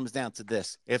thing comes down to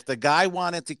this. If the guy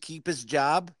wanted to keep his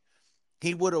job,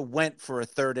 he would have went for a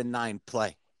 3rd and 9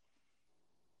 play.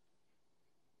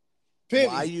 Period.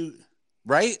 Why you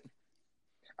right?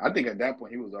 I think at that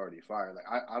point he was already fired. Like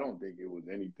I don't think it was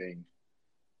anything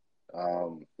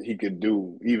he could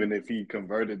do, even if he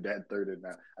converted that 3rd and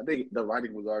 9. I think the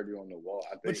writing was already on the wall.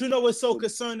 But you know what's so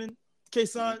concerning,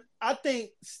 Kason? I think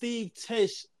Steve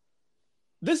Tisch.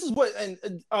 This is what,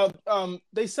 and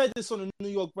they said this on the New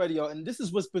York radio, and this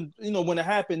is what's been, when it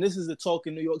happened. This is the talk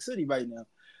in New York City right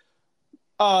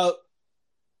now.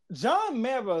 John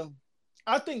Mara,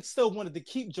 I think, still wanted to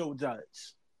keep Joe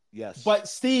Judge. Yes. But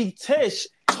Steve Tisch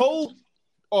told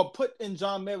or put in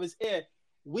John Mara's ear,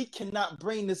 we cannot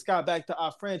bring this guy back to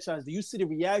our franchise. Do you see the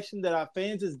reaction that our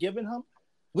fans is giving him?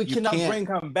 We cannot bring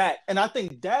him back. And I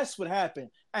think that's what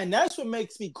happened. And that's what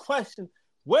makes me question,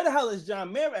 where the hell is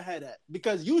John Mara head at?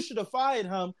 Because you should have fired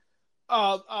him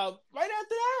right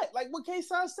after that. Like what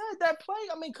K-Son said, that play.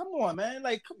 I mean, come on, man.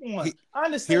 Like, come on. I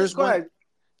understand.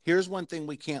 Here's one thing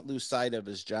we can't lose sight of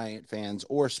as Giant fans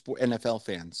or NFL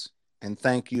fans. And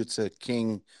thank you to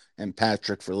King and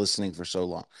Patrick for listening for so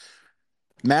long.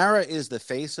 Mara is the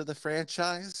face of the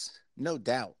franchise, no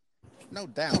doubt. No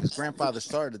doubt. His grandfather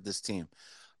started this team.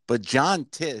 But John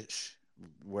Tisch,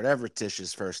 whatever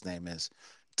Tisch's first name is,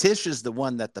 Tisch is the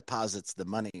one that deposits the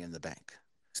money in the bank.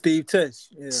 Steve Tisch.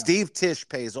 Yeah. Steve Tisch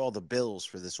pays all the bills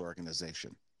for this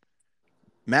organization.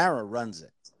 Mara runs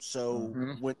it. So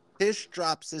when Tisch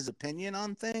drops his opinion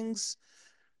on things,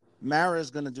 Mara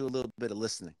is going to do a little bit of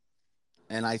listening.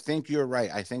 And I think you're right.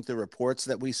 I think the reports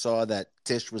that we saw that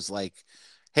Tisch was like,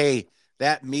 hey,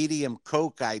 that medium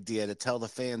Coke idea to tell the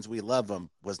fans we love them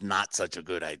was not such a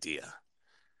good idea.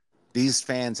 These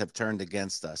fans have turned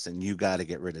against us, and you got to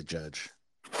get rid of Judge.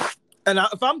 And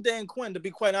if I'm Dan Quinn, to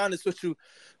be quite honest with you,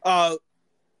 I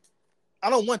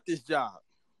don't want this job.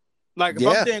 Like, if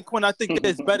I'm Dan Quinn, I think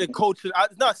there's better coaches.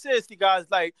 No, seriously, guys.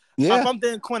 Like, if I'm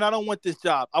Dan Quinn, I don't want this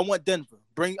job. I want Denver.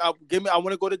 I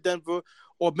want to go to Denver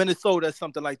or Minnesota or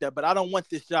something like that. But I don't want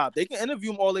this job. They can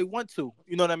interview him all they want to.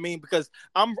 You know what I mean? Because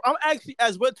I'm actually,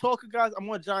 as we're talking, guys, I'm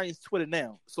on Giants Twitter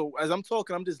now. So as I'm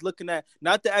talking, I'm just looking at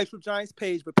not the actual Giants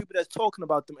page, but people that's talking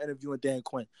about them interviewing Dan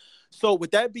Quinn. So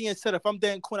with that being said, if I'm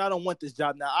Dan Quinn, I don't want this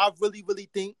job. Now, I really, really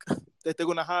think that they're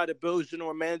going to hire the Bills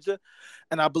general manager,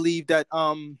 and I believe that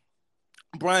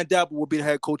Brian Daboll will be the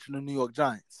head coach of the New York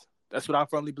Giants. That's what I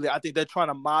firmly believe. I think they're trying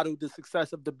to model the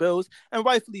success of the Bills, and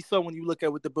rightfully so when you look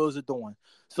at what the Bills are doing.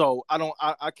 So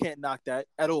I can't knock that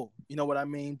at all. You know what I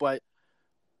mean? But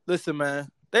listen, man,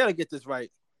 they got to get this right.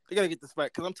 They got to get this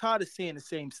right because I'm tired of seeing the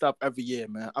same stuff every year,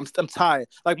 man. I'm tired.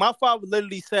 Like my father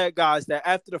literally said, guys, that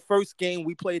after the first game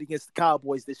we played against the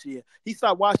Cowboys this year, he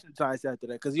stopped watching the Giants after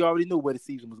that because he already knew where the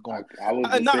season was going.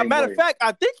 Matter of fact,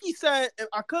 I think he said,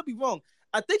 I could be wrong,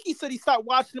 I think he said he stopped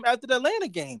watching them after the Atlanta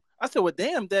game. I said, well,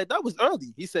 damn, Dad, that was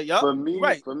early. He said, yup. For me,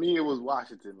 it was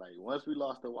Washington. Like, once we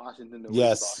lost to Washington,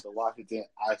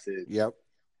 I said, yep.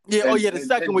 Yeah, the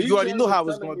second one, you already knew how it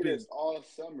was going to be. All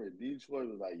summer, Detroit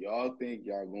was like, y'all think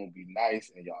y'all going to be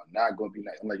nice and y'all not going to be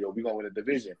nice. I'm like, yo, we going to win a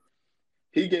division.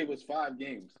 He gave us 5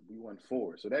 games. We won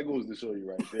 4. So that goes to show you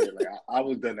right there. Like, I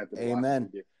was done at the Amen.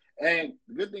 Washington game. And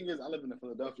the good thing is I live in the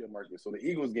Philadelphia market, so the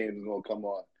Eagles game is going to come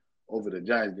on over the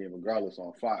Giants game regardless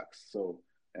on Fox. So,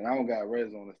 and I don't got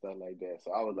red zone and stuff like that.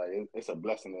 So I was like, it's a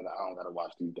blessing that I don't got to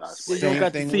watch these guys play. You don't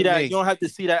got to see that. You don't have to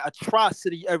see that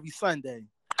atrocity every Sunday.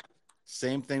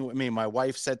 Same thing with me. My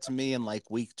wife said to me in like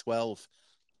week 12,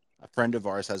 a friend of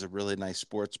ours has a really nice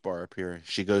sports bar up here.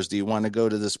 She goes, "Do you want to go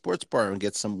to the sports bar and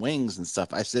get some wings and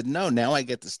stuff?" I said, "No, now I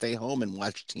get to stay home and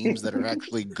watch teams that are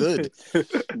actually good."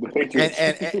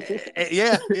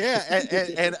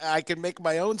 and I can make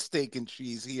my own steak and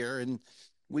cheese here, and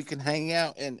we can hang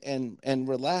out and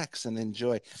relax and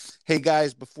enjoy. Hey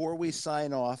guys, before we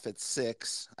sign off at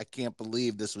 6, I can't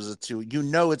believe this was a 2. You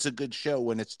know it's a good show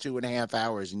when it's 2.5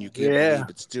 hours, and you can't believe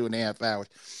it's 2.5 hours.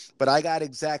 But I got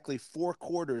exactly 4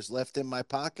 quarters left in my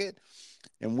pocket,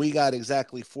 and we got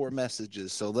exactly 4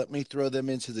 messages. So let me throw them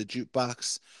into the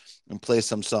jukebox and play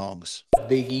some songs.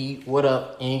 Biggie, what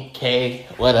up? NK,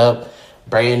 what up?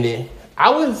 Brandon.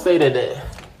 I wouldn't say that the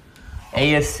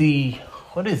AFC,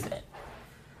 what is that?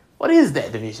 What is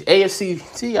that division? AFC,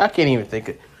 see, I can't even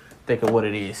think of what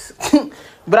it is.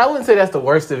 But I wouldn't say that's the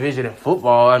worst division in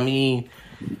football. I mean,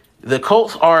 the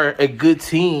Colts are a good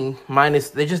team, minus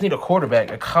they just need a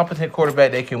quarterback, a competent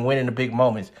quarterback that can win in the big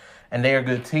moments. And they're a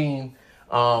good team.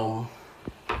 Oh,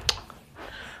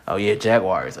 yeah,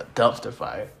 Jaguars, a dumpster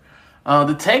fire.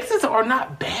 The Texans are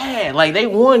not bad. Like, they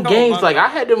won games. Like, I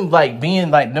had them, like, being,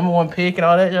 like, number 1 pick and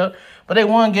all that, yo. But they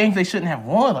won games they shouldn't have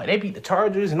won. Like, they beat the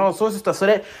Chargers and all sorts of stuff.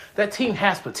 So that team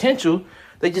has potential.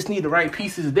 They just need the right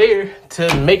pieces there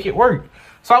to make it work.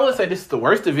 So I wouldn't say this is the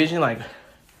worst division. Like,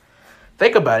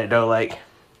 think about it, though. Like,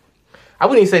 I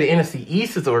wouldn't even say the NFC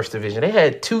East is the worst division. They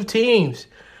had 2 teams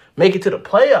make it to the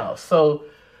playoffs. So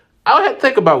I would have to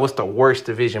think about what's the worst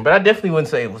division. But I definitely wouldn't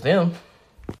say it was them.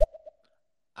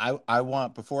 I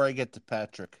want, before I get to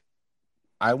Patrick,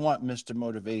 I want Mr.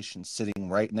 Motivation sitting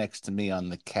right next to me on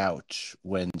the couch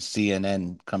when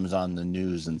CNN comes on the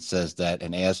news and says that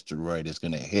an asteroid is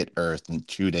going to hit Earth in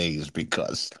 2 days,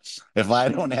 because if I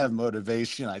don't have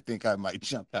motivation, I think I might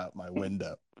jump out my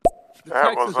window.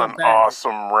 That was an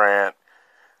awesome rant.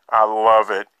 I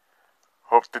love it.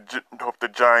 Hope the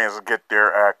Giants get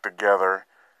their act together.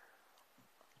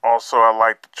 Also, I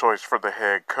like the choice for the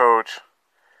head coach.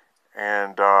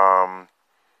 And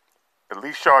at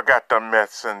least y'all got the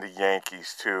Mets and the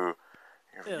Yankees, too.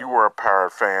 If you were a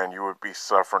Pirate fan, you would be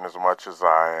suffering as much as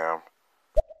I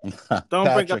am.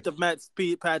 Don't bring up the Mets,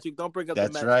 Patrick. Don't bring up the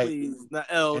Mets, right. please.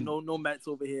 No Mets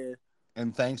over here.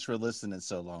 And thanks for listening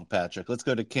so long, Patrick. Let's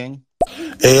go to King.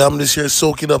 Hey, I'm just here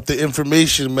soaking up the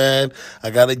information, man.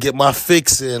 I got to get my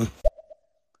fix in.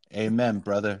 Amen,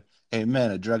 brother.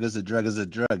 Amen. A drug is a drug is a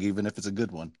drug, even if it's a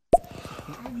good one.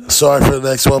 Sorry for the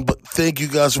next one, but thank you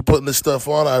guys for putting this stuff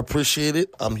on. I appreciate it.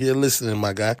 I'm here listening,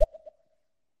 my guy.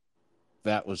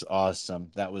 That was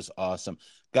awesome.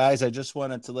 Guys, I just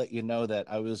wanted to let you know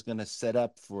that I was going to set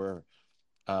up for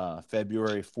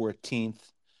February 14th,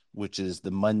 which is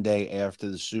the Monday after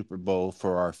the Super Bowl,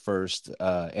 for our first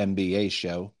NBA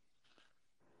show.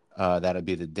 That'll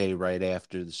be the day right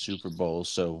after the Super Bowl,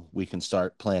 so we can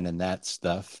start planning that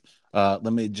stuff. I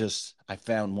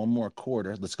found one more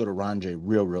quarter. Let's go to Ronjay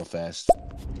real fast.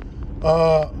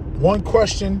 One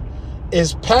question.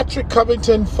 Is Patrick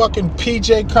Covington fucking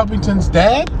PJ Covington's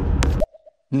dad?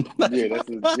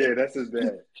 That's his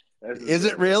dad. Is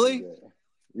it really?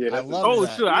 Yeah, I love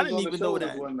that. Sure. I didn't even know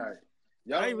that. One night.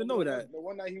 I didn't even know that. The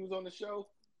one night he was on the show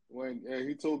when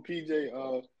he told PJ,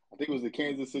 I think it was the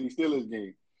Kansas City Steelers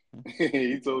game.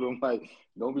 He told him, like,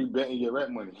 don't be betting your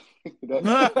rent money.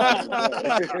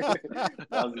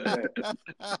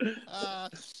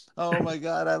 Oh my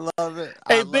God, I love it.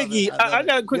 Hey, Biggie, I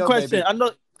got a quick question.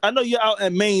 Baby. I know you're out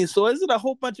in Maine, so is it a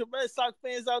whole bunch of Red Sox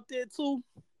fans out there too?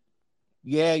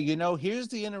 Yeah, here's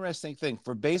the interesting thing.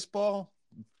 For baseball,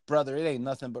 brother, it ain't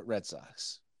nothing but Red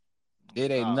Sox. It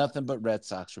ain't nothing but Red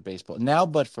Sox for baseball. Now,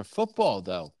 but for football,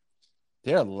 though,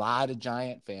 there are a lot of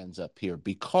Giant fans up here,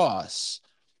 because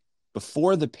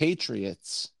before the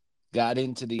Patriots got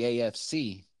into the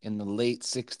AFC in the late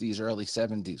 60s, early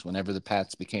 70s, whenever the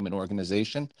Pats became an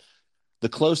organization, the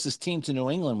closest team to New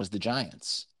England was the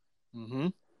Giants. Mm-hmm.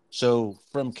 So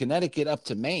from Connecticut up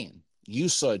to Maine, you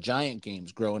saw Giant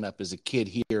games growing up as a kid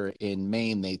here in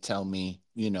Maine, they tell me,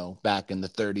 back in the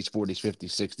 30s, 40s,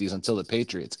 50s, 60s, until the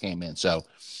Patriots came in. So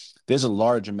there's a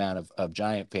large amount of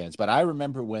Giant fans. But I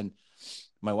remember when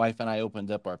my wife and I opened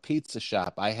up our pizza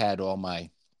shop, I had when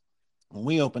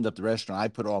we opened up the restaurant, I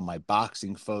put all my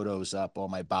boxing photos up, all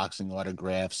my boxing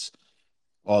autographs,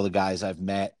 all the guys I've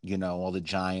met, all the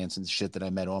Giants and shit that I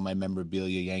met, all my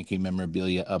memorabilia, Yankee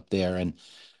memorabilia up there. And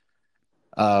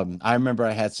I remember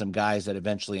I had some guys that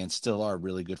eventually and still are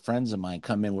really good friends of mine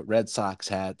come in with Red Sox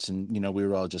hats, and we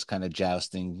were all just kind of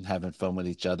jousting, having fun with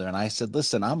each other. And I said,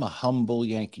 "Listen, I'm a humble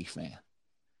Yankee fan."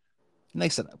 And they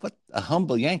said, "What, a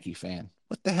humble Yankee fan?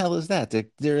 What the hell is that?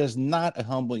 There is not a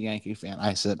humble Yankee fan."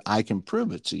 I said, "I can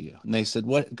prove it to you." And they said,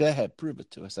 "What? Go ahead, prove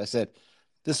it to us." I said,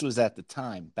 "This was at the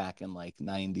time back in like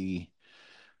 90,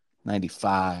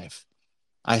 95."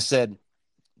 I said,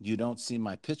 "You don't see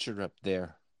my picture up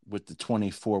there with the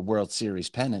 24 World Series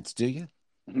pennants, do you?"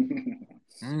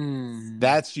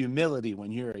 That's humility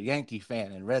when you're a Yankee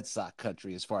fan in Red Sox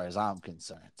country, as far as I'm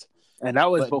concerned. And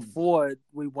that was But before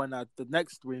we won out the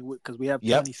next three because we have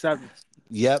Yep. 27.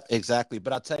 Yep, exactly.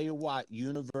 But I'll tell you what,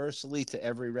 universally to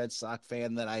every Red Sox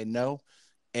fan that I know,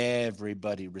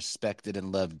 everybody respected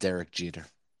and loved Derek Jeter.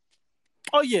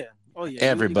 Oh yeah.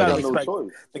 Everybody.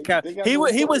 They got no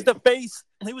choice. He was the face.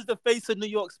 He was the face of New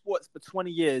York sports for 20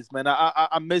 years, man.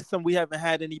 I miss him. We haven't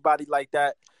had anybody like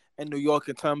that in New York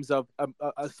in terms of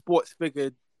a sports figure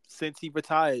since he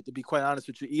retired. To be quite honest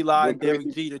with you, Eli and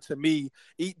Derek Jeter, to me,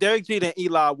 Derek Jeter and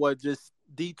Eli were just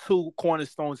the two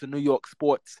cornerstones of New York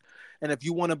sports. And if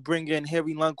you want to bring in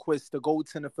Harry Lundqvist, the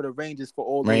goaltender for the Rangers for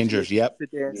all those Rangers, years, yep.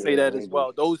 sit there and say that as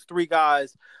well. Those three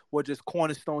guys were just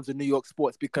cornerstones of New York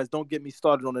sports because don't get me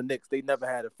started on the Knicks. They never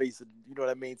had a face of, you know what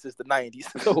I mean, since the 90s.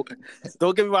 So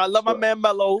don't get me wrong. I love my man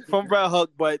Melo from Red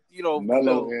Hook, but,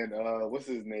 Melo and what's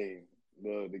his name?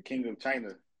 The King of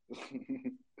China.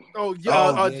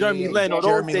 Jeremy Lin.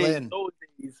 Those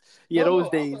days. Yeah,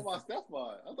 those days. I'm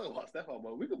talking about Stephon,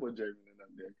 but we could put Jeremy Lin up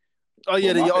there. Oh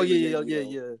yeah. My bad.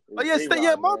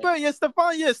 Yeah,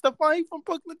 Stephon. Yeah, Stephon. He from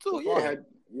Brooklyn too.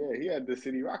 He had the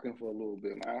city rocking for a little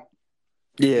bit, man.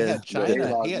 Yeah, he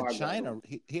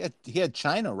had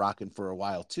China rocking for a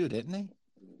while too, didn't he?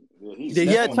 He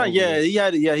had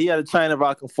China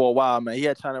rocking for a while, man. He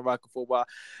had China rocking for a while.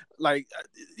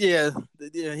 He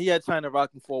had China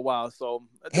rocking for a while. So,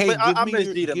 hey,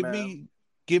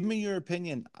 give me your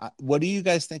opinion. What do you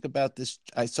guys think about this?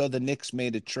 I saw the Knicks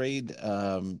made a trade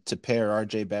to pair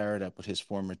RJ Barrett up with his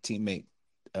former teammate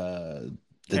the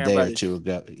day or two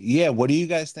ago. Yeah, what do you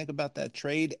guys think about that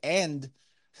trade? And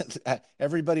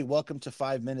everybody, welcome to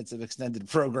 5 minutes of extended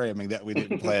programming that we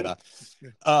didn't plan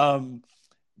on.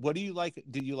 What do you like?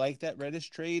 Did you like that Reddish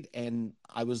trade? And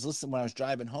I was listening when I was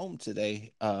driving home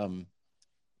today.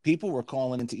 People were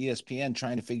calling into ESPN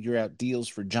trying to figure out deals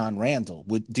for John Randall.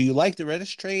 Do you like the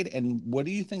Reddish trade? And what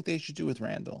do you think they should do with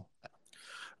Randall?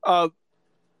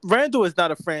 Randall is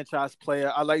not a franchise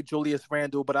player. I like Julius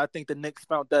Randle, but I think the Knicks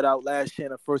found that out last year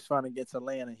in the first round against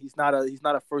Atlanta. He's not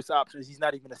a first option. He's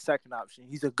not even a second option.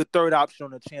 He's a good third option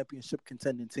on a championship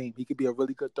contending team. He could be a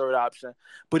really good third option,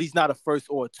 but he's not a first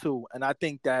or a two. And I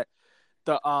think that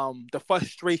the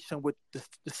frustration with the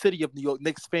city of New York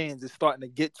Knicks fans is starting to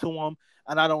get to him,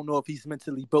 and I don't know if he's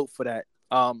mentally built for that.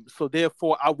 So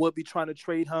therefore, I would be trying to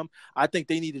trade him. I think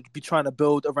they needed to be trying to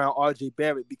build around RJ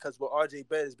Barrett because what RJ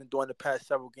Barrett has been doing the past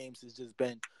several games has just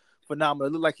been phenomenal.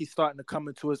 It looks like he's starting to come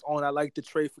into his own. I like the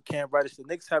trade for Cam Reddish. The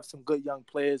Knicks have some good young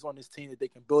players on this team that they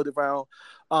can build around.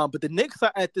 But the Knicks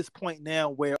are at this point now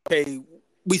where, okay,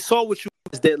 we saw what you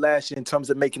guys did last year in terms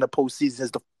of making the postseason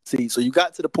as the seed. So you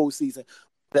got to the postseason.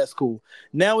 That's cool.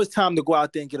 Now it's time to go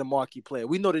out there and get a marquee player.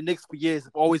 We know the Knicks for years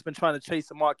have always been trying to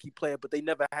chase a marquee player, but they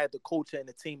never had the culture and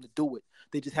the team to do it.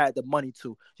 They just had the money to.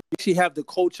 You actually have the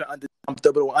culture under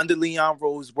Leon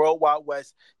Rose, World Wide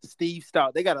West, Steve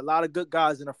Stout. They got a lot of good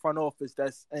guys in the front office.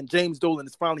 And James Dolan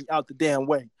is finally out the damn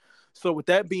way. So with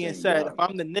that being said, if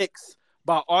I'm the Knicks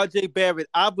by RJ Barrett,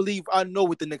 I believe I know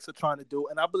what the Knicks are trying to do,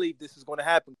 and I believe this is going to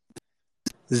happen.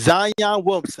 Zion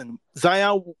Williamson.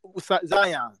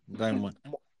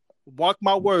 Mark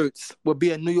my words, will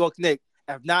be a New York Knicks.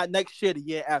 If not next year, the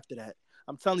year after that.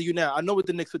 I'm telling you now, I know what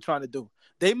the Knicks are trying to do.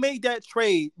 They made that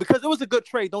trade because it was a good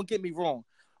trade, don't get me wrong.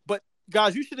 But,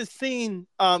 guys, you should have seen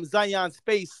Zion's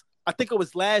face. I think it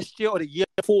was last year or the year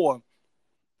before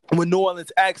when New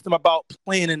Orleans asked him about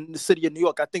playing in the city of New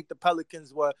York. I think the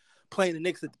Pelicans were playing the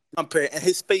Knicks at the umpire, and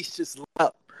his face just lit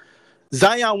up.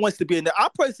 Zion wants to be in there. I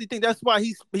personally think that's why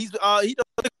he's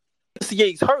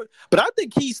hurt, but I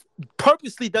think he's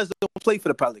purposely doesn't play for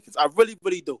the Pelicans. I really,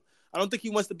 really do. I don't think he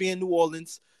wants to be in New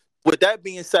Orleans. With that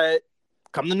being said,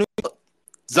 come to New York.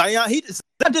 Zion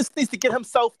just needs to get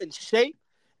himself in shape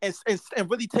and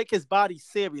really take his body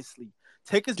seriously.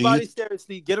 Take his body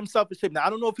seriously, get himself in shape. Now, I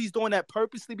don't know if he's doing that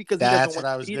purposely because that's what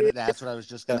I was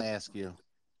just going to ask you.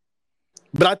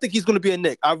 But I think he's going to be a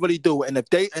Knick. I really do. And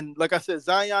like I said,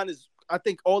 Zion is. I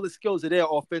think all the skills are there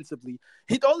offensively.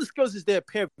 All the skills is there,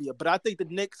 period. But I think the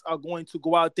Knicks are going to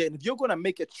go out there. And if you're going to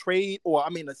make a trade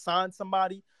assign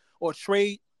somebody or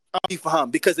trade for him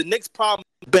because the Knicks problem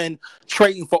has been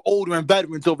trading for older and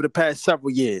veterans over the past several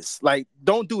years. Like,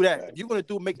 don't do that. If you're gonna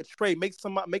make a trade, make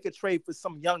a trade for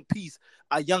some young piece,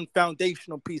 a young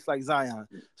foundational piece like Zion.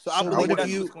 So I believe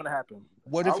that's what's gonna happen.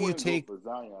 What if you take go for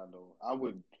Zion though? I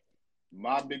would.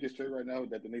 My biggest trade right now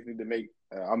that the Knicks need to make.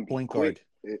 I'm point guard.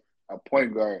 A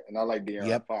point guard, and I like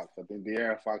De'Aaron Fox. I think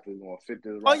De'Aaron Fox is going to fit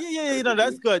this. Oh yeah. No,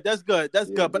 that's good. That's good.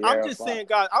 But I'm just saying,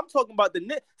 guys. I'm talking about the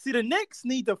Knicks. See, the Knicks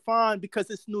need to find because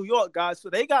it's New York, guys. So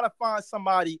they gotta find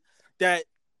somebody that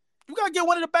you gotta get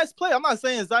one of the best players. I'm not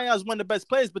saying Zion's one of the best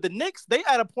players, but the Knicks they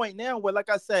at a point now where, like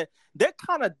I said, they're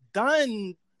kind of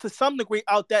done to some degree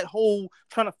out that whole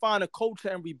trying to find a culture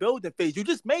and rebuilding phase. You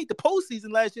just made the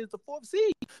postseason last year as the 4th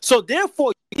seed. So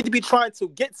therefore, you need to be trying to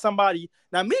get somebody.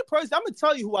 Now, me personally, I'm going to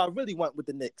tell you who I really want with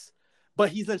the Knicks. But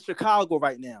he's in Chicago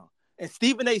right now. And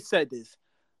Stephen A. said this.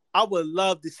 I would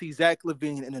love to see Zach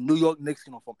LaVine in a New York Knicks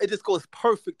uniform. It just goes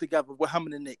perfect together with him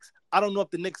and the Knicks. I don't know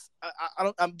if the Knicks.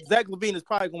 Zach LaVine is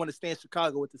probably going to stay in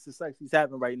Chicago with the success he's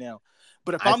having right now.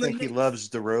 But if I think he loves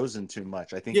DeRozan too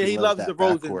much. I think he loves that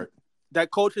DeRozan. backcourt. That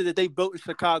culture that they built in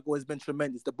Chicago has been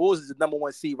tremendous. The Bulls is the number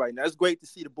 1 seed right now. It's great to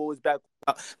see the Bulls back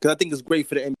because I think it's great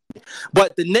for the NBA.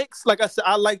 But the Knicks, like I said,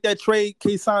 I like that trade.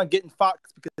 Kason getting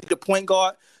Fox because he's the point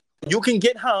guard. You can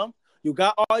get him. You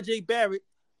got RJ Barrett.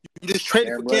 You just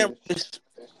traded for Cam.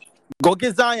 Go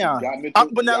get Zion.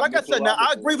 But now, like I said, now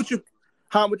I agree with you.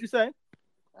 What you say?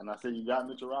 And I said you got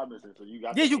Mitchell Robinson, so you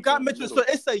got you got Mitchell. So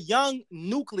it's a young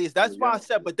nucleus. That's why I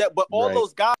said, but all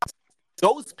those guys.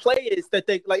 Those players that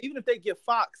they like, even if they get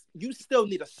Fox, you still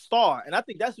need a star, and I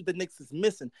think that's what the Knicks is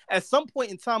missing. At some point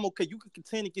in time, okay, you can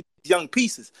continue to get young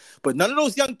pieces, but none of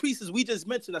those young pieces we just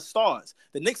mentioned are stars.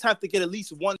 The Knicks have to get at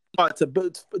least one star to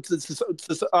build,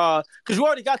 because you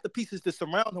already got the pieces to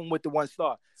surround him with the one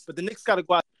star. But the Knicks got to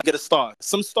go out and get a star,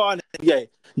 some star in the NBA.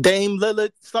 Dame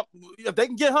Lillard, if they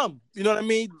can get him, you know what I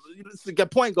mean? To get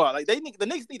point guard, like the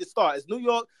Knicks need a star. It's New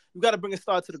York, you got to bring a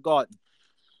star to the Garden.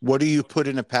 What do you put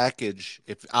in a package?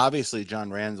 If obviously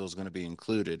John Randall is going to be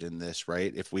included in this,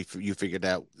 right? If you figured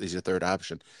out is your third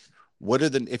option,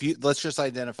 let's just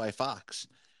identify Fox.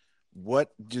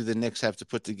 What do the Knicks have to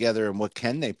put together, and what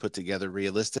can they put together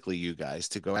realistically, you guys,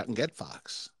 to go out and get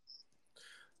Fox?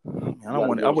 I don't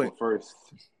want to first.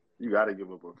 You got to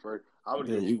give up a first. I would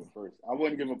give up a first. I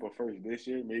wouldn't give up a first this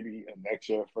year. Maybe a next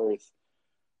year first.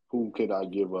 Who could I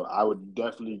give up? I would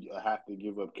definitely have to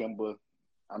give up Kemba.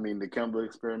 I mean, the Kemba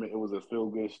experiment, it was a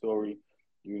feel-good story.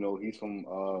 You know, he's from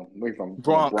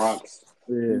Bronx.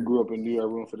 Yeah. He grew up in New York,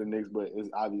 rooting for the Knicks, but it's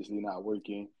obviously not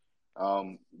working.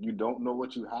 You don't know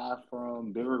what you have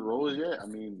from Derrick Rose yet. I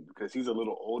mean, because he's a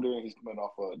little older and he's coming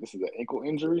off this is an ankle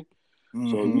injury.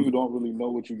 Mm-hmm. So you don't really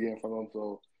know what you're getting from him.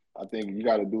 So I think you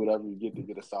got to do whatever you get to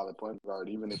get a solid point guard,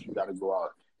 even if you got to go out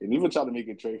and even try to make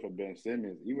a trade for Ben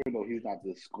Simmons, even though he's not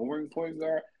the scoring point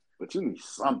guard. But you need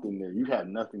something there. You have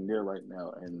nothing there right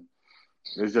now, and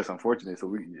it's just unfortunate. So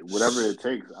whatever it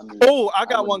takes. I mean, I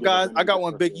got one, guys. I got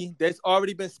one, Biggie. There's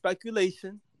already been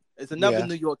speculation. It's another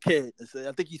New York kid.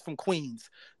 I think he's from Queens.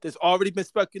 There's already been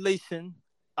speculation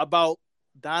about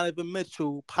Donovan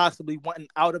Mitchell possibly wanting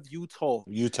out of Utah.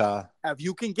 If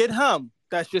you can get him,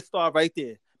 that's your star right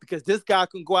there. Because this guy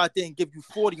can go out there and give you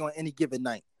 40 on any given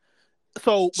night.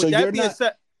 So with that being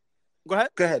said, go ahead.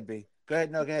 Go ahead, B. Go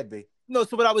ahead, B. No,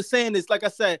 so what I was saying is, like I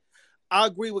said, I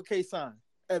agree with Kason.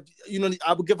 If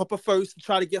I would give up a first to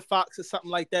try to get Fox or something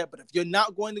like that. But if you're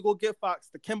not going to go get Fox,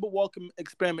 the Kemba Walker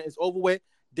experiment is over with.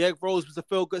 Derrick Rose was a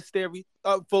feel-good story.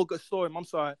 Feel-good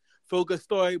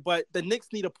story. But the Knicks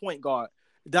need a point guard.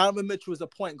 Donovan Mitchell is a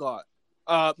point guard.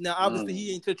 Now, obviously,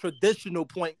 he ain't a traditional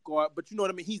point guard, but you know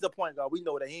what I mean? He's a point guard. We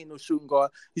know that. He ain't no shooting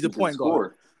guard. He's a point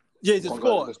guard. Yeah, he's a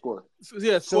scorer.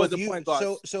 So as a point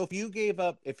guard. So if you gave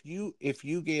up,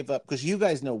 because you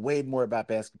guys know way more about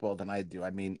basketball than I do.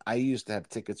 I mean, I used to have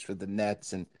tickets for the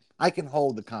Nets, and I can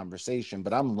hold the conversation,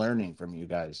 but I'm learning from you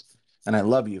guys, and I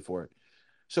love you for it.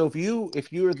 So if you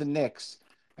were the Knicks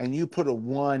and you put a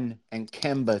 1 and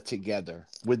Kemba together,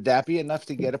 would that be enough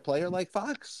to get a player like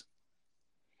Fox?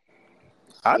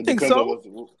 I think so.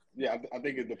 Yeah, I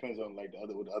think it depends on like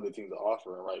what the other teams are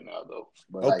offering right now, though.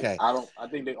 But okay, I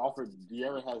think they offered.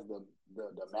 De'Aaron has the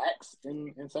max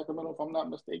in Sacramento, if I'm not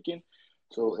mistaken.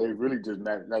 So it really just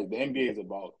matters. Like the NBA is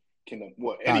about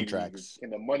contracts. Can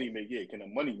the money make it? Can the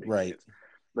money make right? It?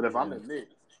 But if I'm the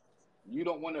Knicks, you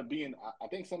don't want to be in. I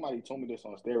think somebody told me this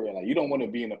on stereo. Like you don't want to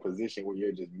be in a position where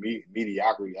you're just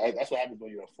mediocrity. That's what happens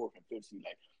when you're a 4th and 5th seed.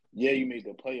 Like you made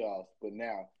the playoffs, but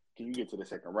now can you get to the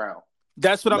second round?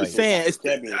 That's what I'm saying.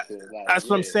 That's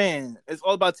what I'm saying. It's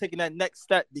all about taking that next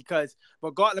step because,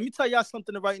 let me tell y'all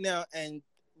something right now. And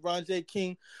Ron J.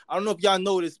 King. I don't know if y'all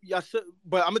know this. Y'all should,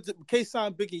 but I'm gonna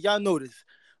K-Sign Biggie. Y'all know this.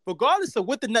 Regardless of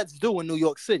what the Nets do in New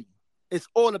York City, it's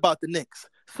all about the Knicks.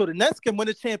 So the Nets can win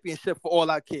a championship for all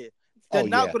I care. They're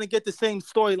not going to get the same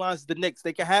storylines as the Knicks.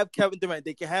 They can have Kevin Durant.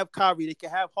 They can have Kyrie. They can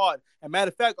have Harden. And matter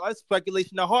of fact, our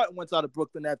speculation that Harden went out of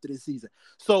Brooklyn after this season.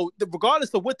 So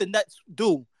regardless of what the Nets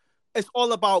do, it's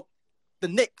all about the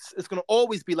Knicks. It's going to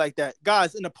always be like that.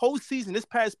 Guys, in the postseason, this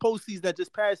past postseason that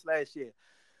just passed last year,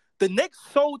 the Knicks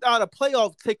sold out of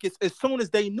playoff tickets as soon as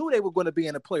they knew they were going to be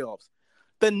in the playoffs.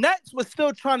 The Nets were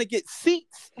still trying to get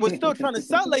seats, were still trying to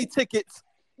sell their tickets.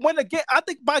 When again, I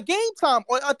think by game time,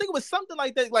 or I think it was something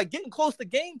like that, like getting close to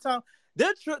game time,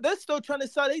 they're still trying to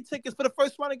sell their tickets for the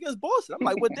first round against Boston. I'm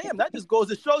like, well, damn, that just goes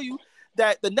to show you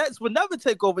that the Nets would never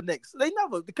take over Knicks. They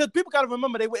never, because people got to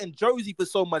remember they were in Jersey for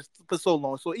so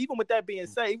long. So even with that being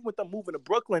said, even with them moving to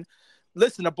Brooklyn,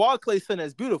 listen, the Barclays Center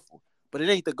is beautiful, but it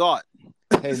ain't the Garden.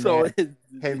 Hey so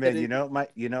man, you know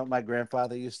what my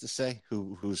grandfather used to say,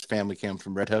 whose family came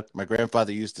from Red Hook. My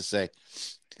grandfather used to say,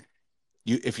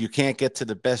 if you can't get to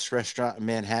the best restaurant in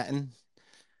Manhattan,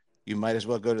 you might as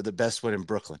well go to the best one in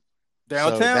Brooklyn.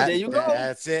 Downtown, there you go.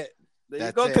 That's it. There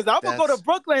you go. Because I would go to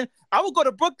Brooklyn. I would go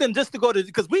to Brooklyn just to go to,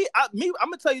 because I'm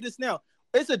gonna tell you this now.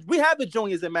 We have the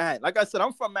juniors in Manhattan. Like I said,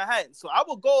 I'm from Manhattan, so I'm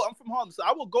from Harlem, so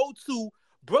I will go to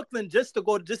Brooklyn just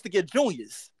to get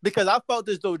juniors, because I felt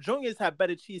as though juniors had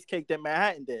better cheesecake than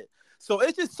Manhattan did. So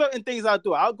it's just certain things I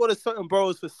do. I'll go to certain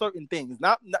boroughs for certain things.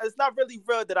 It's not really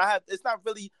real that I have. It's not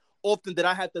really often that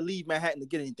I have to leave Manhattan to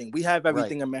get anything. We have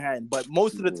everything in Manhattan, but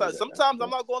most of the time, sometimes I'm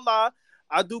not gonna lie,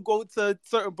 I do go to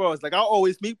certain boroughs. Like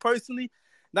me personally,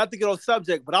 not to get off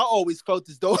subject, but I always felt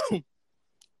as though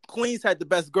Queens had the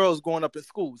best girls growing up in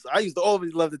schools. I used to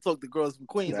always love to talk to girls from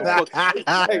Queens. No lie.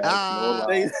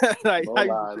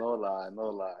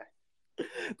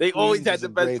 They always had the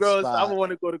best girls. Spot. I would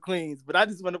want to go to Queens, but I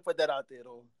just want to put that out there,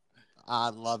 though. I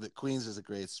love it. Queens is a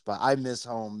great spot. I miss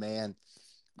home, man.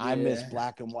 Yeah. I miss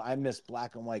black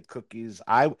and white cookies.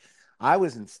 I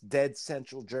was in dead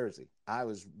central Jersey. I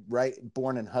was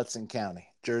born in Hudson County,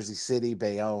 Jersey City,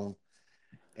 Bayonne,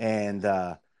 and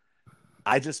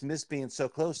I just miss being so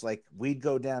close. Like, we'd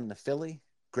go down to Philly,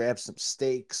 grab some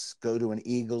steaks, go to an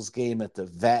Eagles game at the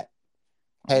Vet,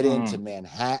 head into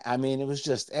Manhattan. I mean, it was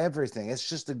just everything. It's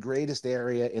just the greatest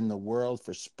area in the world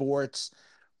for sports,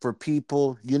 for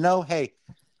people. Hey,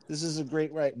 this is a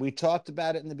great right. We talked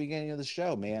about it in the beginning of the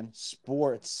show, man.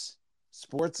 Sports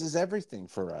is everything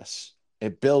for us.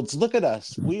 It builds. Look at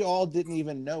us. We all didn't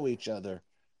even know each other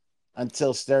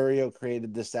until Stereo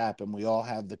created this app, and we all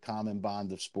have the common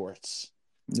bond of sports.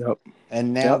 Yep.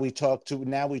 And now we talk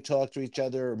to each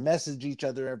other, or message each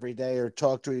other every day, or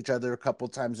talk to each other a couple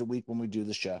times a week when we do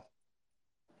the show.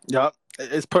 Yep.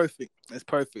 It's perfect. It's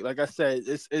perfect. Like I said,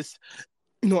 it's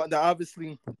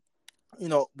obviously,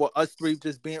 us three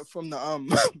just being from the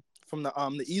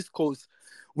the East Coast,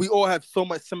 we all have so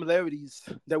much similarities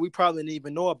that we probably didn't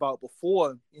even know about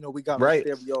before, we got on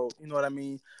Stereo, you know what I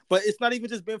mean? But it's not even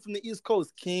just being from the East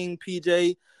Coast, King,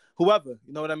 PJ, whoever,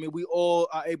 you know what I mean? We all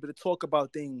are able to talk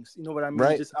about things, you know what I mean?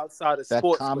 Right. Just outside of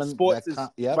sports.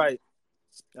 Right.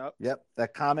 Yep.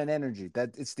 That common energy,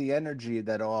 it's the energy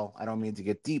that I don't mean to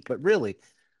get deep, but really,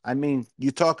 I mean,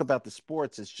 you talk about the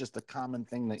sports, it's just a common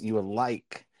thing that you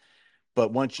like.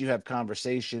 But once you have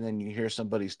conversation and you hear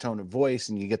somebody's tone of voice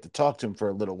and you get to talk to them for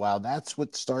a little while, that's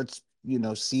what starts,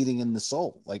 seeding in the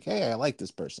soul. Like, hey, I like this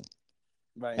person.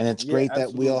 Right. And it's great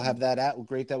that we all have that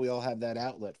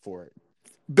outlet for it.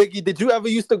 Biggie, did you ever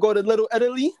used to go to Little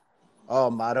Italy? Oh,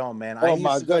 man. Oh,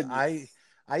 my goodness.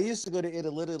 I used to go to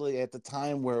Italy at the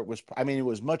time where it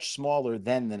was much smaller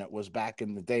then than it was back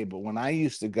in the day. But when I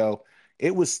used to go,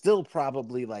 it was still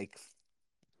probably like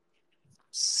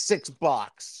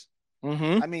 $6.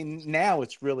 Mm-hmm. I mean, now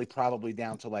it's really probably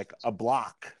down to like a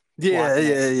block.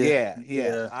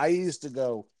 Yeah. I used to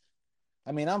go.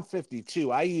 I mean, I'm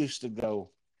 52. I used to go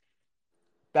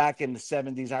back in the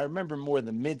 70s. I remember more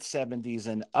the mid 70s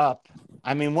and up.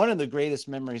 I mean, one of the greatest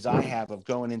memories I have of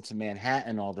going into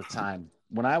Manhattan all the time.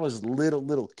 When I was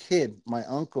little kid, my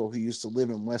uncle, who used to live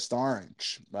in West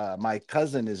Orange, my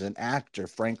cousin is an actor,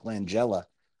 Frank Langella,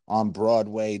 on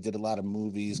Broadway, did a lot of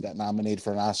movies, got nominated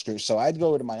for an Oscar. So I'd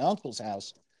go to my uncle's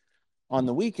house on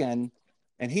the weekend,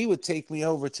 and he would take me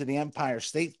over to the Empire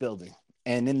State Building.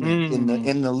 And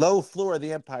in the low floor of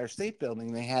the Empire State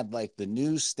Building, they had like the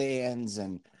newsstands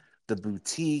and the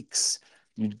boutiques,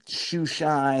 shoe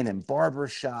shine and barber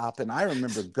shop. And I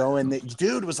remember going,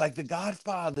 dude, it was like The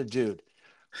Godfather, dude.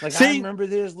 Like, I See, remember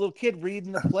there's a little kid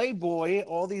reading the Playboy.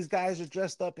 All these guys are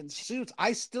dressed up in suits.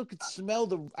 I could smell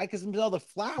the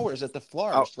flowers at the I,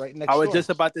 florist right I next was door. just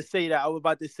about to say that. I was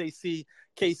about to say, see,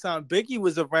 K-Son Biggie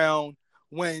was around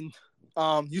when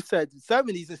you said the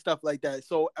 70s and stuff like that.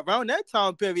 So around that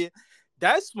time period,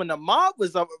 that's when the mob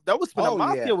was up. That was when the Oh,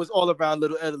 mafia yeah. was all around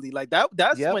Little Italy. Like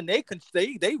that's Yep. when they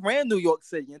ran New York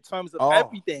City in terms of Oh,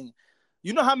 everything.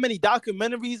 You know how many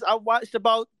documentaries I watched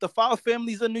about the five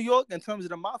families of New York in terms of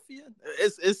the mafia?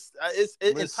 It listen,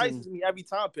 entices me every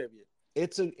time period.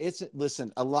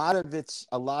 listen, a lot of it's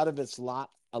a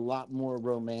lot more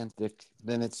romantic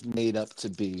than it's made up to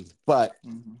be. But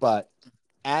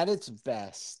at its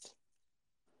best,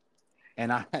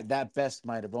 and that best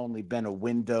might have only been a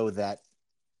window that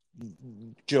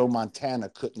Joe Montana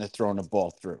couldn't have thrown a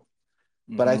ball through.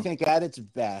 But I think at its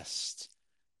best,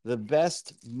 the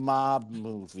best mob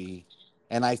movie,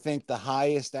 and I think the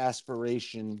highest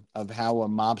aspiration of how a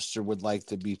mobster would like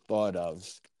to be thought of,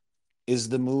 is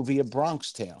the movie A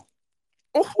Bronx Tale.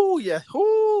 Oh yeah.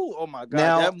 Oh my God.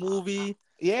 Now, That movie.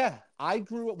 yeah,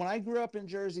 when I grew up in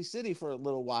Jersey City for a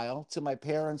little while, till my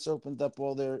parents opened up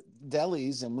all their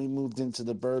delis and we moved into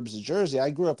the burbs of Jersey. I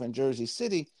grew up in Jersey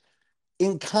City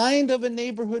in kind of a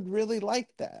neighborhood really like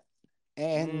that.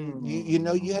 And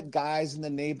you had guys in the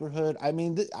neighborhood. I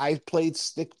mean, I played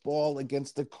stickball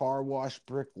against the car wash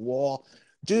brick wall.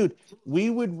 Dude, we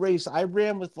would race. I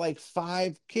ran with like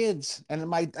 5 kids,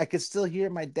 and I could still hear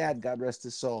my dad, God rest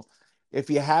his soul. If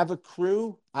you have a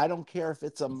crew, I don't care if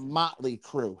it's a motley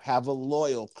crew, have a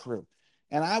loyal crew.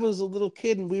 And I was a little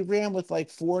kid, and we ran with like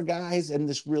 4 guys and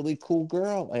this really cool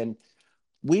girl. And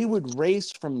we would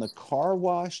race from the car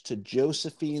wash to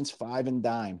Josephine's 5 and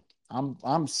Dime. I'm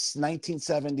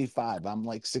 1975. I'm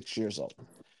like 6 years old.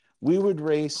 We would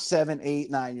race 7, 8,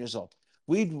 9 years old.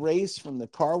 We'd race from the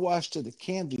car wash to the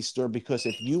candy store because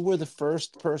if you were the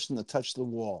first person to touch the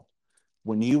wall,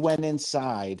 when you went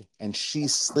inside and she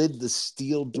slid the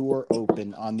steel door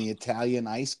open on the Italian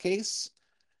ice case,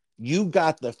 you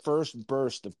got the first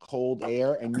burst of cold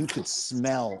air and you could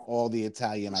smell all the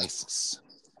Italian ices.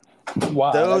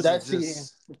 Wow, Those are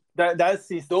that's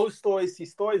just those stories, see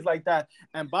stories like that.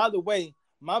 And by the way,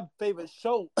 my favorite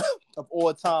show of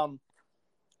all time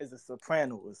is The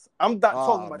Sopranos. I'm not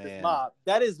talking about this mob.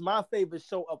 That is my favorite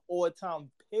show of all time.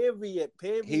 Period.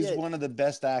 He's one of the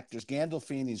best actors.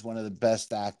 Gandolfini's one of the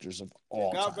best actors of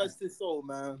all time. God rest his soul,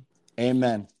 man.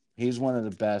 Amen. He's one of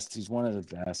the best. He's one of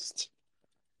the best.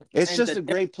 It's just a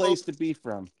great place to be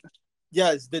from.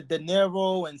 Yes, the De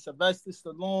Niro and Sylvester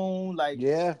Stallone, like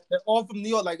they're all from New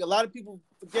York. Like a lot of people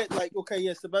forget, like, okay,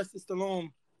 yeah, Sylvester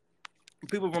Stallone.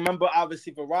 People remember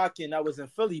obviously for Rocky, and that was in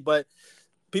Philly, but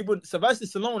Sylvester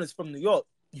Stallone is from New York.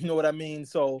 You know what I mean?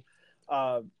 So,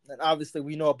 and obviously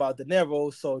we know about De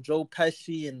Niro, so Joe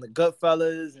Pesci and the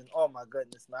Goodfellas, and oh my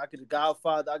goodness, man, The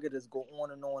Godfather. I could just go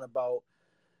on and on about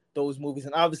those movies,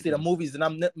 and obviously the movies that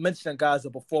I'm mentioning, guys,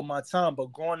 are before my time.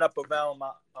 But growing up around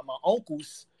my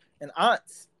uncles and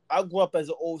aunts, I grew up as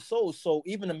an old soul. So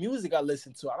even the music I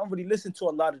listen to, I don't really listen to a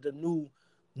lot of the new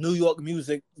New York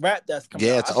music rap that's coming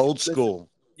out. Yeah, it's old school.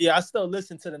 I still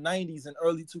listen to the 90s and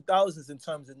early 2000s in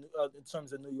terms of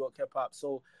New York hip hop.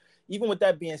 So even with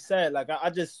that being said, like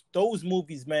I just those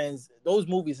movies, man, those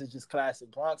movies are just classic.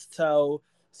 Bronx Tale,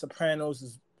 Sopranos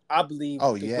is, I believe,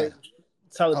 great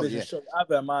television show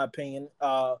ever, in my opinion.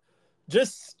 I'm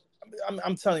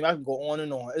telling you, I can go on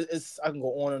and on. I can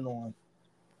go on and on.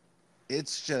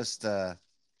 It's just you're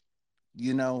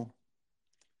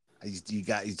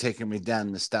taking me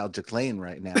down nostalgic lane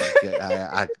right now.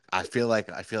 I feel like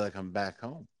I'm back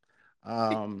home.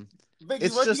 Vicky,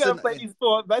 it's what just you gotta play these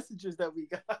 4 messages that we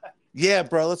got. Yeah,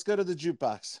 bro, let's go to the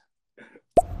jukebox.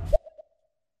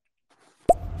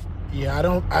 Yeah, I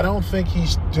don't think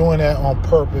he's doing that on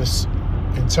purpose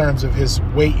in terms of his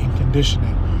weight and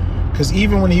conditioning. Because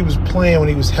even when he was playing, when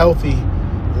he was healthy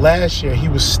last year, he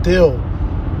was still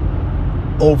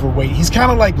overweight. He's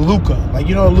kind of like Luka. Like,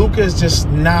 Luka is just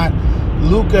not.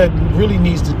 Luka really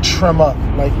needs to trim up.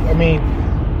 Like, I mean,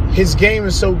 his game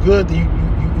is so good that you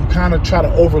kind of try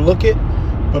to overlook it.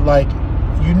 But like,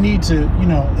 you need to,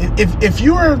 if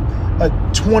you're a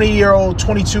 20-year-old,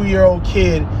 22-year-old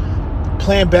kid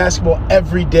playing basketball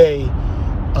every day,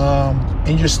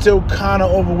 and you're still kind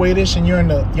of overweightish, and you're in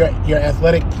your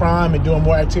athletic prime and doing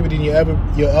more activity than you ever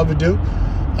do,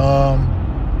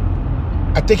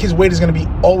 I think his weight is going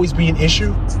to always be an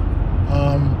issue,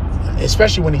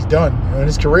 especially when he's done. When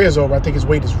his career is over, I think his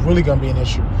weight is really going to be an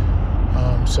issue.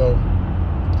 It's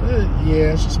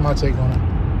just my take on it.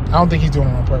 I don't think he's doing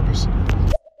it on purpose.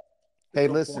 Hey,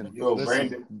 listen.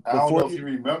 Brandon, I don't know if you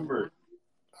remember.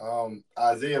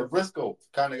 Isaiah Briscoe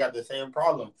kind of got the same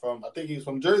problem from. I think he was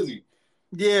from Jersey.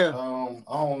 Yeah.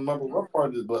 I don't remember what part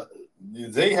of it, but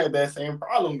Zay had that same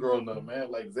problem growing up,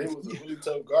 man. Like Zay was a really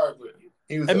tough guard, but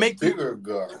he was a bigger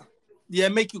guard. Yeah,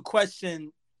 it make you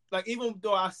question. Like, even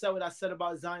though I said what I said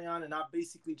about Zion, and I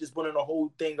basically just went on a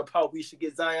whole thing about we should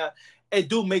get Zion, it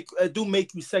do make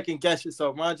you second guess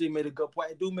yourself. Ronjay made a good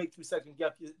point. It do make you second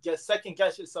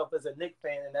guess yourself as a Knicks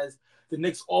fan and as the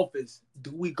Knicks office.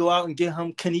 Do we go out and get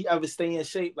him? Can he ever stay in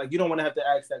shape? Like, you don't want to have to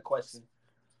ask that question.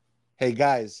 Hey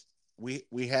guys, we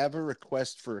have a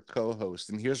request for a co-host,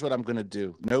 and here's what I'm gonna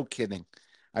do. No kidding.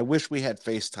 I wish we had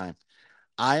FaceTime.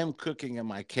 I am cooking in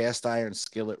my cast iron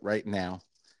skillet right now.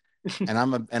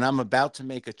 and I'm about to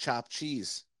make a chopped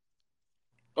cheese.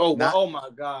 Oh, oh my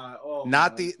God! Oh,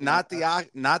 not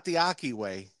the Aki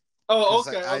way. Oh,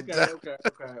 okay.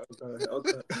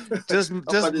 Just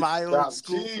my old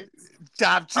school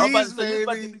chopped cheese,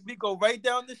 baby. We go right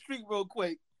down the street real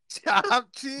quick.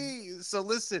 Chopped cheese. So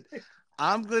listen,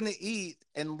 I'm gonna eat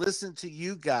and listen to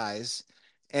you guys,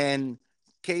 and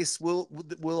Case, we'll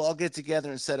all get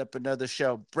together and set up another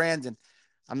show. Brandon,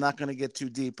 I'm not gonna get too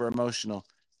deep or emotional.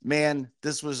 Man,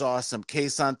 this was awesome.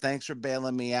 Kason, thanks for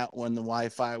bailing me out when the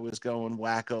Wi-Fi was going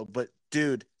wacko. But,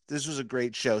 dude, this was a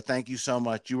great show. Thank you so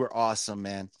much. You were awesome,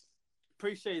 man.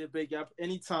 Appreciate it, Big.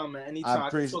 Anytime, man. Anytime.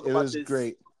 It was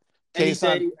great.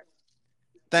 Kason,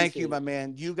 thank you, my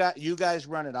man. You guys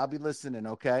run it. I'll be listening,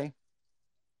 okay?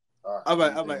 All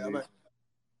right.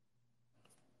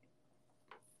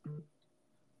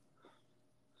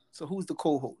 So who's the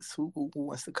co-host? Who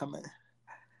wants to come in?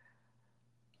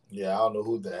 Yeah, I don't know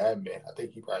who's the admin. I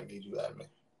think he probably needs you admin.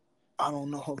 I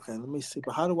don't know. Okay, let me see.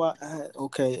 But how do I add?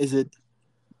 Okay, is it?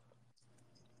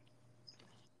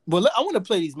 Well, I want to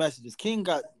play these messages. King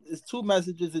it's 2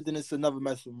 messages, and then it's another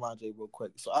message from Ronjay real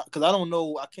quick. So, because I don't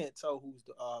know, I can't tell who's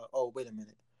the. Oh, wait a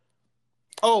minute.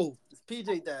 Oh, it's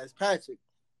PJ Dash, Patrick.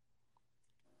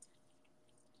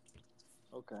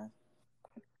 Okay.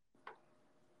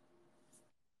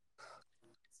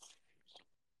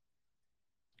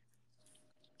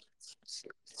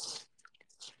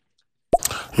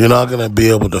 You're not going to be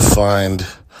able to find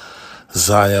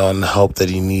Zion the help that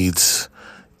he needs,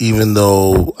 even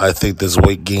though I think this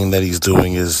weight gain that he's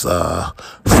doing is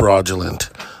fraudulent.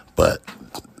 But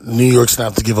New York's going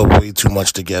to have to give up way too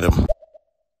much to get him.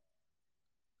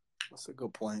 That's a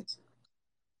good point.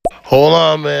 Hold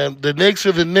on, man. The Knicks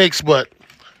are the Knicks, but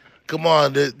come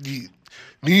on.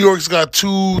 New York's got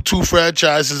two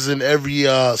franchises in every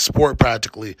sport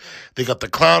practically. They got the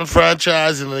clown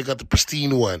franchise and they got the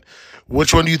pristine one.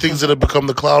 Which one do you think is going to become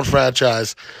the clown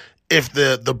franchise if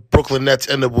the Brooklyn Nets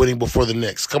end up winning before the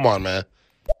Knicks? Come on, man.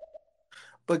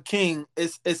 But King,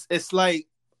 it's like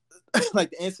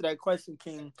like to answer that question,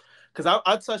 King, because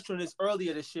I touched on this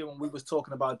earlier this year when we was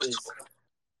talking about this.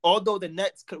 Although the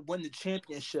Nets could win the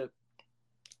championship,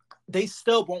 they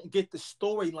still won't get the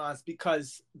storylines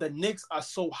because the Knicks are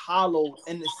so hollow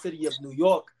in the city of New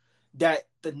York that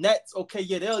the Nets,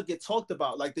 they'll get talked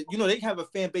about. Like, they have a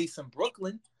fan base in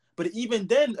Brooklyn. But even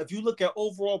then, if you look at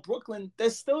overall Brooklyn, they're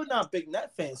still not big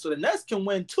Net fans. So the Nets can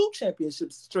win 2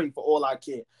 championships straight for all I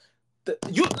care.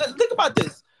 Think about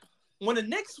this. When the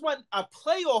Knicks won a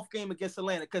playoff game against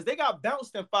Atlanta, because they got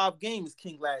bounced in 5 games,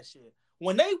 King, last year.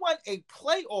 When they won a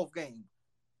playoff game,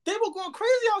 they were going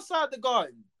crazy outside the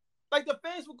Garden. Like, the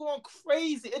fans were going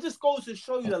crazy. It just goes to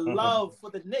show you the love for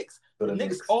the Knicks. The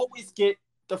Knicks always get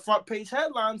the front page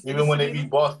headlines. Even when they beat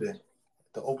Boston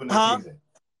to open the season.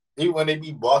 Even when they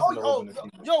beat Boston to open the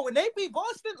season. When they beat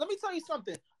Boston, let me tell you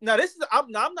something. Now,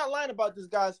 I'm not lying about this,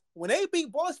 guys. When they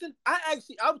beat Boston, I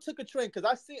took a train because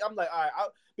I'm like, all right,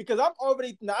 because I'm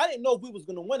already, now I didn't know if we was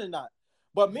going to win or not.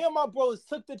 But me and my bros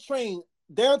took the train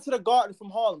down to the Garden from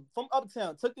Harlem, from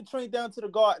Uptown, took the train down to the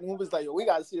Garden, and we was like, we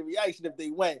got to see the reaction if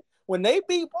they win. When they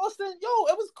beat Boston,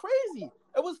 it was crazy.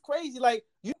 It was crazy. Like,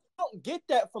 you don't get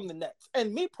that from the Nets.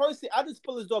 And me personally, I just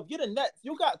feel as though if you're the Nets,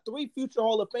 you got 3 future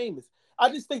Hall of Famers. I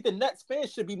just think the Nets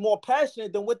fans should be more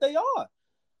passionate than what they are.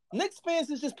 Knicks fans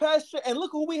is just passionate, and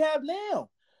look who we have now.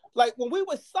 Like, when we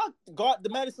were sucked, the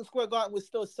Madison Square Garden was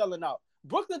still selling out.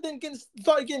 Brooklyn didn't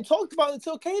start getting talked about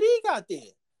until KD got there.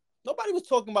 Nobody was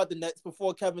talking about the Nets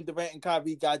before Kevin Durant and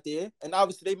Kyrie got there, and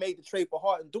obviously they made the trade for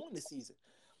Harden during the season.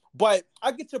 But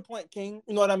I get your point, King.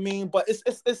 You know what I mean? But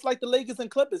it's like the Lakers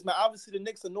and Clippers, man. Obviously, the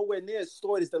Knicks are nowhere near as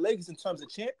storied as the Lakers in terms of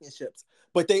championships,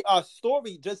 but they are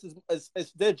storied just as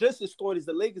they're just as storied as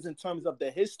the Lakers in terms of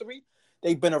their history.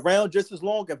 They've been around just as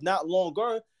long, if not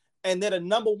longer, and they're the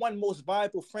number 1 most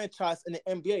viable franchise in the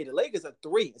NBA. The Lakers are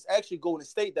 3. It's actually Golden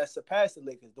State that surpassed the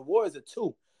Lakers. The Warriors are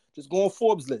 2. Just go on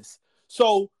Forbes list.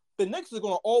 So the Knicks is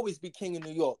going to always be king in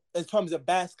New York in terms of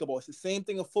basketball. It's the same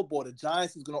thing in football. The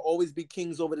Giants is going to always be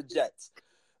kings over the Jets.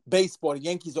 Baseball, the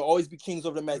Yankees will always be kings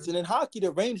over the Mets. And in hockey,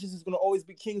 the Rangers is going to always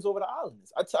be kings over the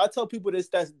Islanders. I tell people this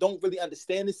that don't really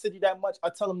understand the city that much. I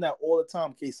tell them that all the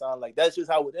time, K-Son. Like, that's just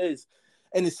how it is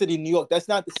in the city of New York. That's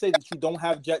not to say that you don't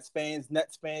have Jets fans,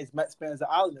 Nets fans, Mets fans,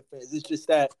 or Islander fans. It's just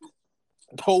that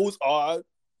those are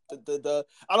the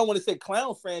I don't want to say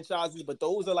clown franchises, but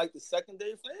those are like the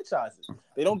secondary franchises.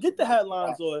 They don't get the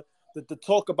headlines or the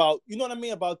talk about, you know what I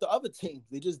mean, about the other teams.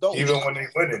 They just don't. Even when they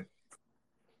win it.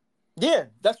 Yeah,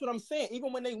 that's what I'm saying.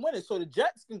 Even when they win it. So the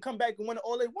Jets can come back and win it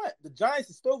all they want. The Giants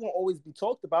is still going to always be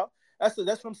talked about. That's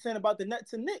what I'm saying about the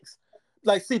Nets and Knicks.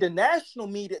 Like, see, the national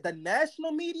media,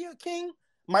 King,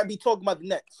 might be talking about the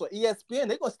Nets. So ESPN,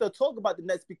 they're going to still talk about the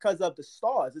Nets because of the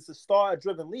stars. It's a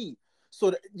star-driven league.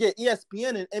 So,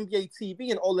 ESPN and NBA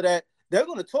TV and all of that, they're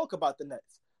going to talk about the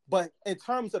Nets. But in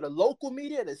terms of the local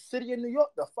media, the city of New York,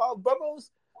 the five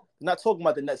boroughs, not talking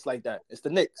about the Nets like that. It's the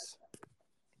Knicks.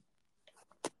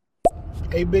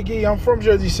 Hey, Big E, I'm from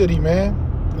Jersey City, man.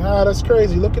 Nah, that's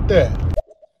crazy. Look at that.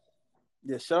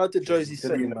 Yeah, shout out to Jersey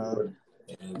City, man.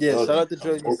 Yeah, shout out to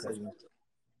Jersey City.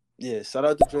 Yeah, shout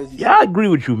out to Jersey City. Yeah, I agree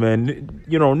with you, man.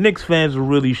 You know, Knicks fans will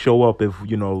really show up if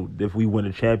we win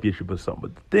a championship or something.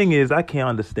 But the thing is, I can't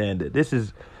understand it. This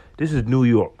is New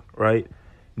York, right?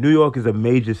 New York is a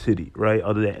major city, right?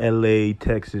 Other than LA,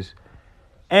 Texas.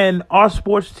 And our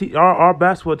sports team, our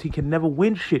basketball team can never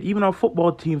win shit. Even our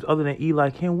football teams, other than Eli,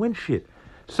 can't win shit.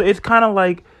 So it's kind of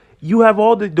like you have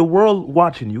all the world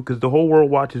watching you because the whole world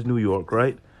watches New York,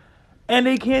 right? And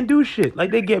they can't do shit.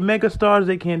 Like, they get mega stars,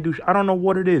 they can't do shit. I don't know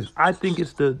what it is. I think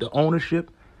it's the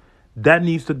ownership. That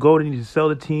needs to go. They need to sell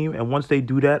the team. And once they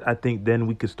do that, I think then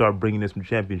we could start bringing in some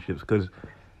championships because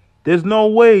there's no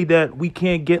way that we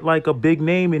can't get, like, a big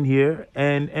name in here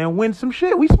and win some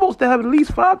shit. We supposed to have at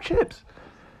least 5 chips.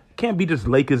 Can't be just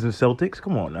Lakers and Celtics.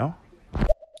 Come on now.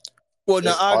 Well,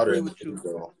 now I agree with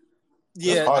you.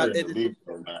 Yeah, it's harder in the league,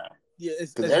 man. Yeah,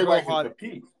 it's everybody hard. Can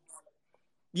compete.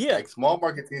 Yeah, like small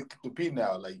market teams can compete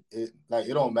now. It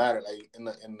don't matter. Like in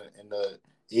the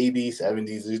 80s, 70s, it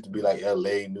used to be like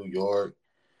LA, New York,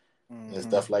 and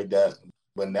stuff like that.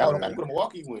 But now, like, go to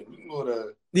Milwaukee win. You can go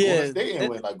to Golden State and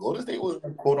win. Like Golden State was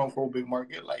a quote unquote big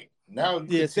market. Like now, you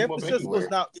can San team up Francisco's anywhere.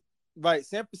 not right.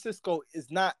 San Francisco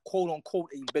is not quote unquote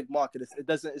a big market.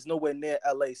 It's nowhere near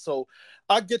LA. So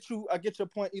I get your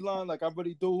point, Elon. Like, I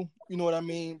really do. You know what I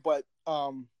mean? But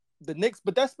the Knicks,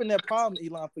 but that's been their problem,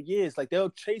 Elon, for years. Like, they'll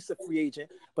chase a free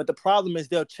agent, but the problem is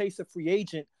they'll chase a free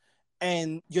agent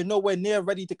and you're nowhere near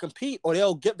ready to compete, or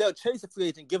they'll chase a free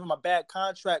agent, give him a bad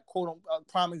contract. Quote,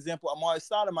 prime example, Amari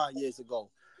Stoudemire years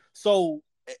ago. So,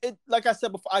 like I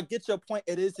said before, I get your point.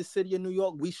 It is the city of New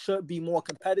York. We should be more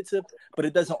competitive, but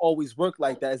it doesn't always work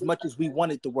like that. As much as we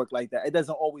want it to work like that, it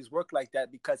doesn't always work like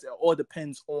that because it all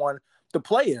depends on the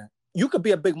player. You could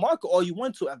be a big market all you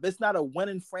want to. If it's not a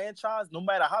winning franchise, no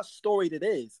matter how storied it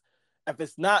is, if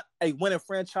it's not a winning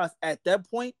franchise at that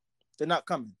point, they're not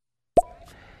coming.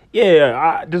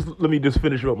 Yeah, let me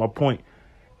finish up my point.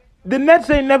 The Nets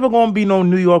ain't never gonna be no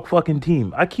New York fucking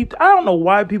team. I don't know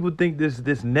why people think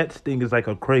this Nets thing is like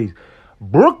a craze.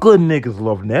 Brooklyn niggas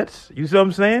love Nets. You see what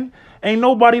I'm saying? Ain't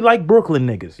nobody like Brooklyn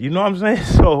niggas. You know what I'm saying?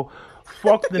 So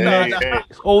fuck the Nets.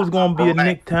 It's always gonna be a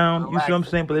Knick town. You see what I'm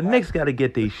saying? But the Knicks gotta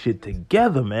get their shit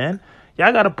together, man.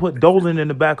 Y'all gotta put Dolan in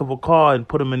the back of a car and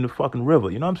put him in the fucking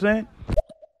river. You know what I'm saying?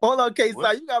 Hold on,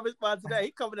 K-Side. You gotta respond to that. He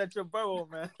coming at your borough,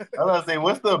 man. I was gonna say,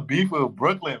 what's the beef with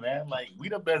Brooklyn, man? Like, we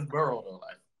the best borough though.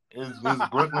 Like, it's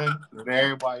Brooklyn and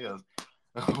everybody else.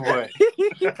 What?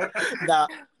 Nah,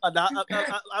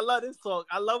 I love this talk.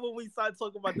 I love when we start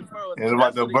talking about the boroughs. It's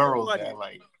about the boroughs, man.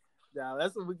 Like, nah,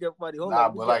 that's when we get funny. Hold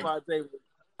on, we get my table.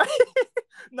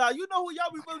 Now, you know who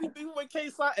y'all be really beefing with,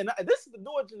 K-Side? And this is the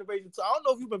newer generation, so I don't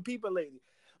know if you've been peeping lately.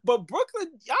 But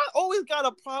Brooklyn, y'all always got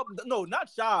a problem. No,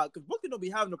 not y'all, because Brooklyn don't be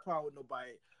having a problem with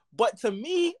nobody. But to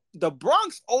me, the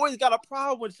Bronx always got a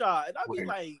problem with y'all. And I be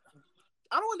like,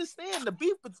 I don't understand the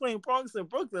beef between Bronx and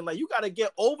Brooklyn. Like, you got to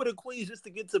get over the Queens just to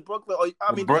get to Brooklyn. Or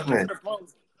Brooklyn. To the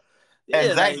Bronx. Yeah,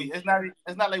 exactly. Like,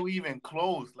 it's not like we even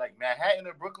close. Like Manhattan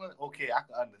and Brooklyn, okay, I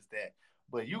can understand.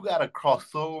 But you gotta cross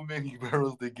so many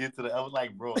boroughs to get to the. I was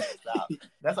like, bro, stop.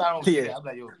 That's why I don't get it. I'm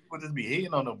like, yo, people just be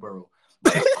hating on the borough.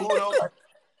 But it's cool though. Like,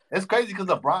 it's crazy because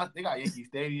the Bronx, they got Yankee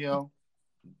Stadium.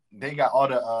 They got all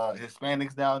the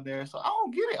Hispanics down there. So I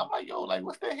don't get it. I'm like, yo, like,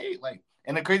 what's the hate? Like,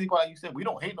 and the crazy part, like you said, we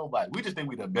don't hate nobody. We just think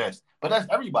we the best. But that's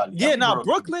everybody. Yeah, now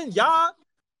Brooklyn, y'all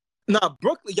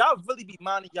really be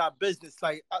minding y'all business.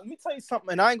 Like, let me tell you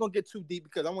something, and I ain't gonna get too deep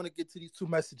because I want to get to these 2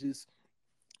 messages.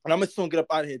 And I'm gonna soon get up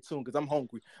out of here too because I'm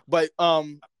hungry. But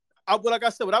like I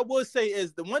said, what I would say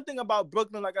is the one thing about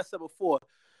Brooklyn, like I said before,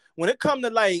 when it comes to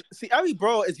like, see, every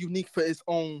borough is unique for its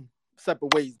own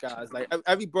separate ways, guys. Like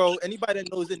every borough, anybody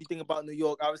that knows anything about New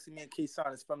York, obviously me and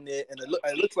K-Son is from there, and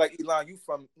it looks like Elon, you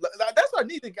from. Like, that's what I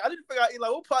need to. I didn't figure out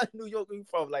Elon, what part of New York are you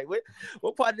from? Like,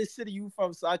 what part of the city you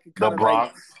from? So I can kind The of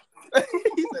Bronx. like.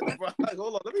 He said the Bronx.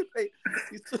 Hold on, let me play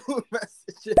these two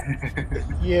messages.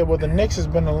 Yeah, well, the Knicks has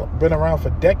been around for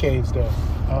decades, though.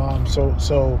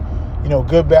 So you know,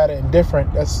 good, bad, and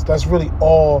indifferent. That's really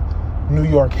all New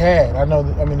York had. I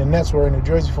mean, the Nets were in New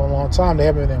Jersey for a long time. They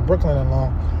haven't been in Brooklyn in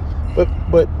long.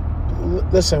 But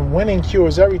listen, winning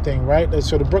cures everything, right?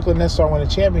 So the Brooklyn Nets start winning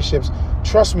championships.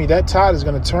 Trust me, that tide is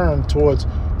going to turn towards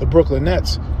the Brooklyn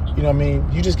Nets. You know what I mean?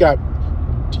 You just got,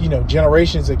 you know,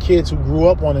 generations of kids who grew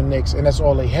up on the Knicks, and that's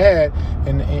all they had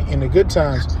in the good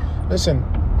times. Listen,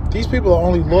 these people are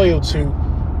only loyal to,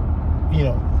 you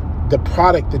know, the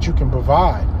product that you can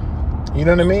provide. You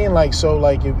know what I mean? Like, so,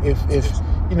 like, if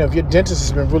you know, if your dentist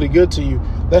has been really good to you,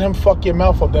 let him fuck your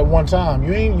mouth up that one time.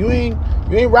 You ain't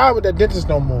ride with that dentist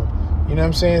no more. You know what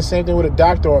I'm saying? Same thing with a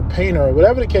doctor or a painter or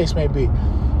whatever the case may be.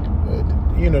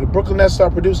 You know, the Brooklyn Nets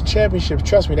start producing championships.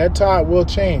 Trust me, that tide will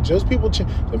change. Those people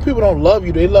don't love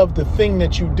you. They love the thing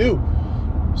that you do.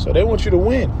 So they want you to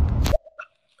win.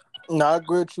 No, I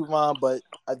agree with you, Ron, but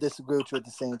I disagree with you at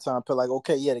the same time. But like,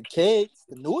 okay, yeah, the kids,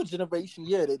 the newer generation,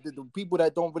 yeah, the people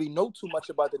that don't really know too much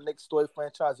about the Knicks story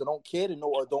franchise or don't care to know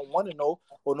or don't want to know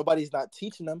or nobody's not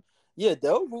teaching them, yeah,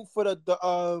 they'll root for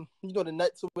the you know, the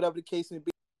Nets or whatever the case may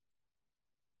be.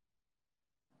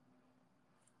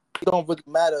 It don't really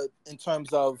matter in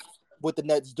terms of what the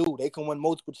Nets do. They can win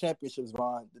multiple championships,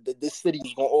 Ron. This city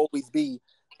is gonna always be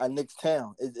a Knicks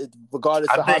town, regardless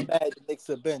of how bad the Knicks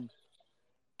have been.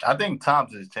 I think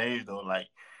times has changed though, like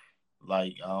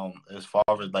as far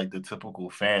as like the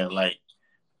typical fan. Like,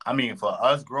 I mean, for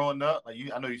us growing up, like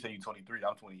I know you say you're 23,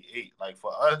 I'm 28. Like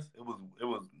for us, it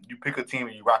was you pick a team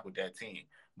and you rock with that team.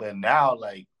 But now,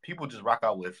 like, people just rock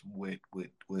out with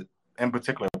in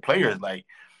particular players. Like,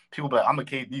 people be like, I'm a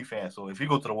KD fan, so if you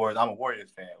go to the Warriors, I'm a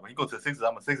Warriors fan. When you go to the Sixers,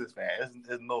 I'm a Sixers fan.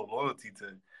 There's no loyalty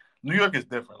to New York. Is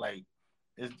different. Like,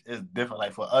 it's different.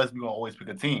 Like for us, we gonna always pick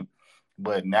a team.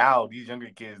 But now these younger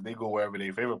kids, they go wherever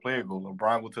their favorite player goes.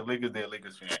 LeBron go to the Lakers, they're a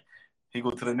Lakers fan. He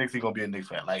go to the Knicks, he gonna be a Knicks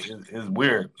fan. Like it's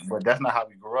weird, but that's not how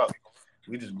we grew up.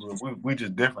 We just grew up. We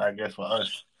just different, I guess, for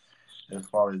us as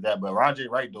far as that. But Ron J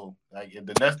right though. Like if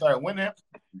the Nets start winning,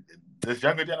 this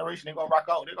younger generation they gonna rock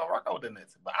out. They gonna rock out with the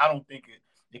Nets. But I don't think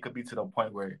it could be to the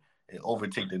point where it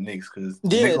overtake the Knicks because the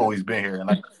Knicks always been here. And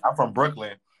like I'm from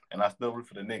Brooklyn, and I still root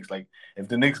for the Knicks. Like if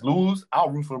the Knicks lose, I'll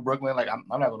root for Brooklyn. Like I'm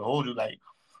not gonna hold you. Like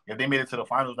if they made it to the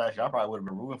finals last year, I probably would have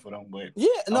been rooting for them. But yeah,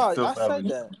 no, I said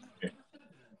that.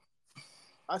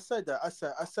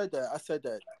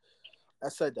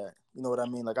 You know what I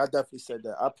mean? Like I definitely said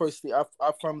that. I personally,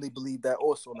 I firmly believe that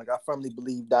also. Like I firmly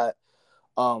believe that,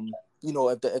 you know,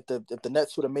 if the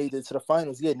Nets would have made it to the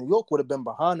finals, yeah, New York would have been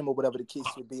behind them or whatever the case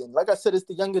would be. And like I said, it's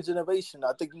the younger generation.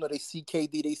 I think, you know, they see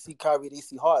KD, they see Kyrie, they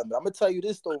see Harden. But I'm gonna tell you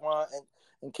this though, Ron, and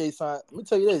in case let me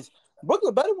tell you this: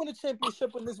 Brooklyn better win a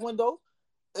championship in this window.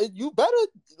 You better,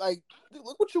 like,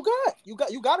 look what you got.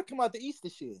 You got to come out the East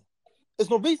this year. There's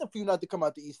no reason for you not to come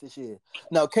out the East this year.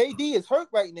 Now, KD is hurt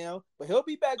right now, but he'll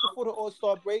be back before the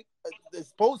All-Star break,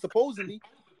 supposedly.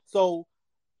 So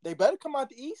they better come out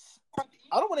the East.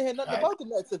 I don't want to hear nothing about the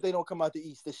Nets if they don't come out the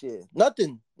East this year.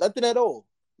 Nothing at all.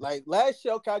 Like last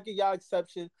year, okay, I'll give y'all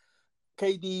exception.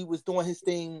 KD was doing his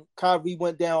thing. Kyrie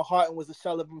went down. Harden was a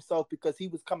shell of himself because he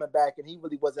was coming back and he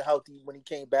really wasn't healthy when he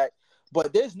came back.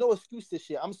 But there's no excuse this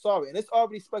year. I'm sorry, and it's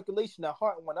already speculation that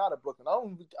Harden went out of Brooklyn.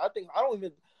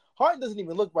 Harden doesn't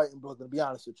even look right in Brooklyn. To be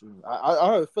honest with you, I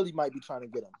heard Philly might be trying to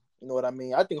get him. You know what I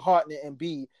mean? I think Harden and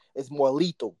Embiid is more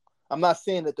lethal. I'm not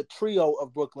saying that the trio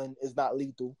of Brooklyn is not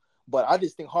lethal, but I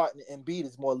just think Harden and Embiid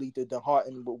is more lethal than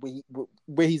Harden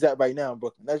where he's at right now in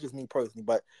Brooklyn. That's just me personally,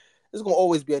 but it's gonna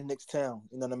always be a Knicks town.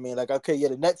 You know what I mean? Like, okay, yeah,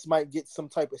 the Nets might get some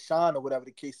type of shine or whatever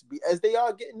the case be, as they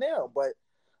are getting now, but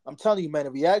I'm telling you, man,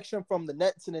 the reaction from the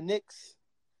Nets and the Knicks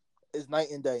is night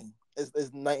and day.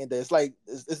 It's night and day. It's like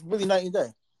it's really night and day.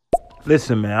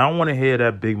 Listen, man, I don't want to hear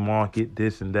that big market,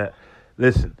 this and that.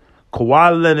 Listen,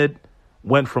 Kawhi Leonard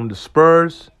went from the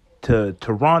Spurs to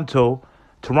Toronto.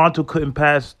 Toronto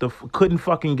couldn't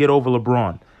fucking get over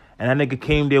LeBron. And that nigga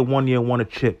came there 1 year and won a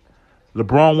chip.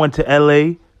 LeBron went to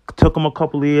LA, took him a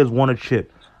couple of years, won a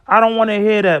chip. I don't want to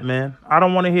hear that, man. I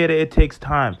don't want to hear that it takes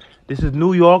time. This is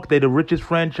New York. They're the richest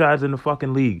franchise in the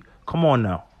fucking league. Come on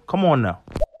now.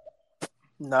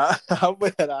 Nah, I'm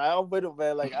with him,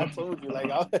 man. Like I told you, like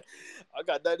I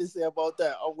got nothing to say about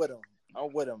that. I'm with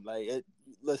him. Like,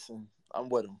 listen, I'm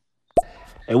with him.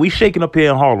 And we shaking up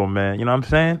here in Harlem, man. You know what I'm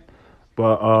saying?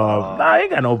 But I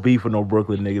ain't got no beef with no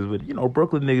Brooklyn niggas. But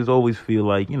Brooklyn niggas always feel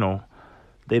like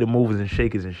they the movers and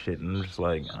shakers and shit. And I'm just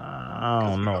like, I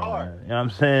don't know, man. You know what I'm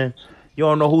saying? You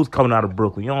don't know who's coming out of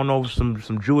Brooklyn. You don't know some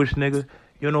Jewish nigga.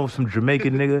 You don't know some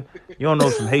Jamaican nigga. You don't know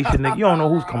some Haitian nigga. You don't know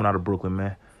who's coming out of Brooklyn,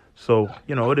 man. So,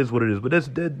 it is what it is. But there's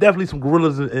definitely some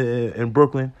gorillas in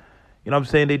Brooklyn. You know what I'm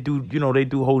saying? They do, they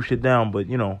do hold shit down. But,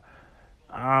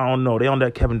 I don't know. They on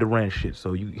that Kevin Durant shit.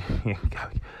 So you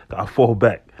gotta fall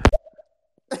back.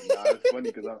 Nah, it's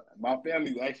funny because my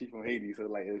family's actually from Haiti. So,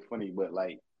 like, it's funny. But,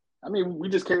 like, I mean, we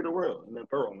just carry the world in the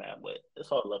borough now, but it's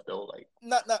all left though. Like,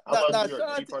 shout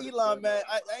out to Elon, man.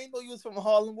 I ain't know you was from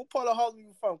Harlem. What part of Harlem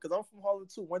you from? Because I'm from Harlem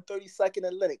too, 132nd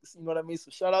and Lenox. You know what I mean? So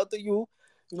shout out to you.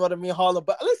 You know what I mean, Harlem.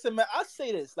 But listen, man, I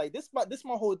say this like this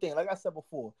my whole thing. Like I said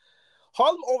before,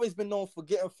 Harlem always been known for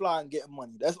getting fly and getting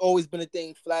money. That's always been a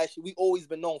thing. Flashy. We always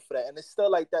been known for that, and it's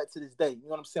still like that to this day. You know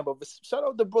what I'm saying? But shout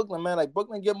out to Brooklyn, man. Like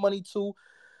Brooklyn get money too.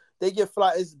 They get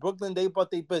fly. It's Brooklyn. They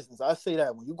bought their business. I say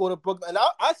that when you go to Brooklyn, and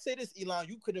I say this, Elon,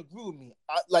 you could agree with me.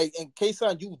 Like in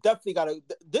K-Son, you definitely gotta.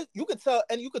 You could tell,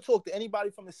 and you could talk to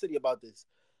anybody from the city about this.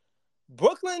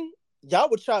 Brooklyn, y'all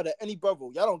would try to any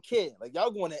borough. Y'all don't care. Like y'all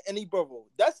going to any borough.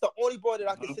 That's the only borough that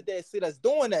I can sit there and say that's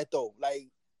doing that though. Like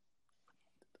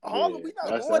Harlem, we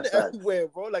not going to everywhere,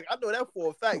 bro. Like I know that for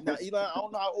a fact. Now, Elon, I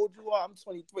don't know how old you are. I'm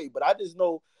 23, but I just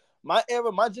know. My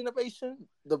era, my generation,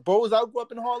 the bros I grew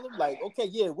up in Harlem, like, okay,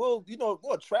 yeah, we'll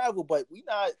travel, but we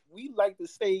like to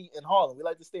stay in Harlem. We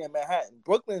like to stay in Manhattan.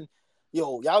 Brooklyn,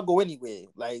 y'all go anywhere.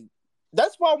 Like,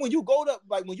 that's why when you go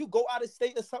out of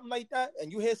state or something like that,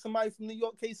 and you hear somebody from New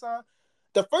York, K-Son,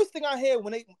 the first thing I hear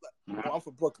when I'm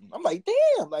from Brooklyn, I'm like,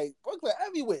 damn, like, Brooklyn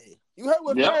everywhere. You heard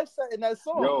what Flash said in that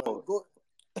song.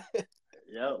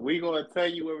 Yeah, we gonna tell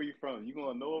you where we from. You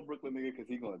gonna know a Brooklyn nigga because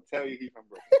he gonna tell you he from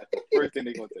Brooklyn. That's the first thing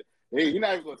they gonna say. You're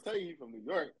not even gonna tell you he from New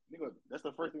York. That's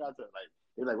the first thing I tell. Like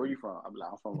they're like, where you from? I'm like,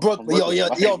 I'm from Brooklyn.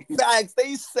 Yo, facts.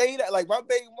 They say that. Like my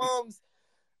baby moms,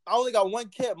 I only got one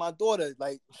kid. My daughter,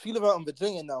 like she live out in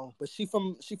Virginia now, but she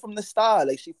from the style.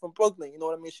 Like she from Brooklyn. You know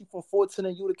what I mean? She from 14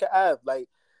 and Utica Ave. Like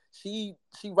she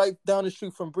right down the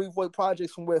street from Brevoort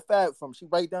Projects from where Fab from. She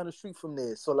right down the street from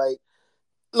there. So like.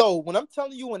 When I'm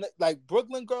telling you, when like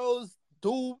Brooklyn girls,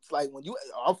 dudes, like when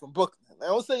I'm from Brooklyn. They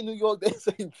don't say New York, they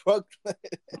say Brooklyn.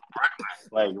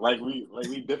 like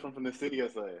we different from the city or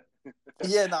something.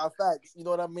 Yeah, facts. You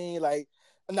know what I mean? Like,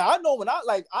 now I know when I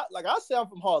say I'm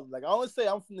from Harlem. Like I don't say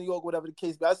I'm from New York, whatever the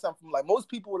case. But I say I'm from like most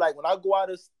people. Like when I go out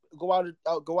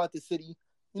the city.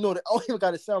 They don't even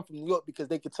got to sound from New York because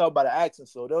they can tell by the accent.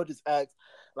 So they'll just ask,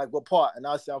 like, what part? And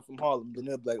I'll say I'm from Harlem. Then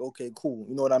they'll be like, okay, cool.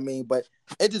 You know what I mean? But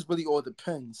it just really all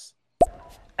depends.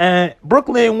 And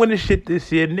Brooklyn ain't winning shit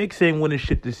this year. Knicks ain't winning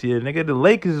shit this year. Nigga, the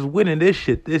Lakers is winning this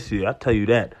shit this year. I tell you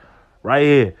that. Right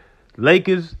here.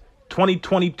 Lakers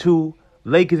 2022.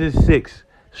 Lakers in 6.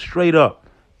 Straight up.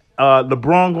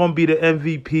 LeBron gonna be the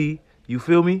MVP. You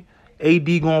feel me? AD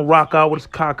gonna rock out with his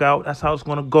cock out. That's how it's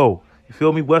gonna go. You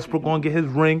feel me? Westbrook gonna get his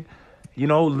ring,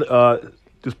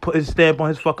 just put his stamp on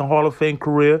his fucking Hall of Fame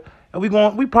career, and we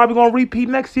probably gonna repeat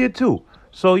next year too.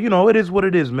 So it is what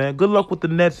it is, man. Good luck with the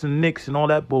Nets and Knicks and all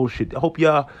that bullshit. I hope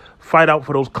y'all fight out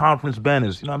for those conference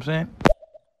banners. You know what I'm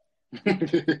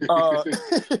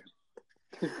saying?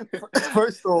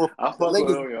 First off, I'll fuck with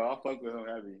him, yo. I'll fuck with him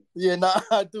heavy. Yeah,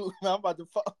 I do. I'm about to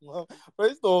fuck with him.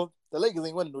 First off, the Lakers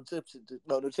ain't winning no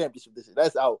championship this year.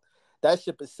 That's out. That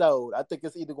ship is sold. I think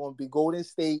it's either going to be Golden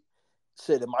State.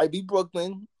 Shit, it might be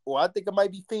Brooklyn, or I think it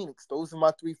might be Phoenix. Those are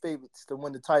my 3 favorites to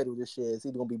win the title this year. It's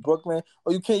either going to be Brooklyn,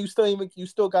 or you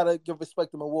still got to give respect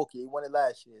to Milwaukee. They won it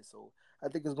last year, so I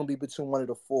think it's going to be between one of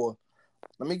the 4.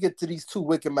 Let me get to these 2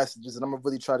 wicked messages, and I'm going to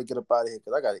really try to get up out of here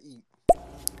because I got to eat.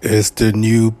 It's the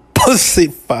new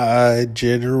pussified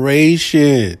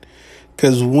generation.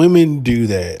 Because women do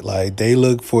that. Like, they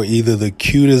look for either the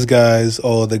cutest guys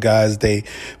or the guys they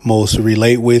most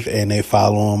relate with, and they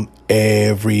follow them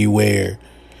everywhere.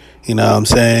 You know what I'm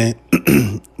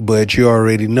saying? But you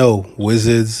already know.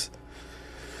 Wizards,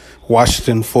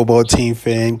 Washington football team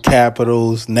fan,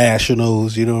 Capitals,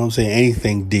 Nationals, you know what I'm saying?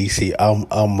 Anything DC,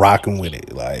 I'm rocking with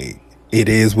it. Like, it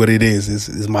is what it is.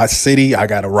 It's my city. I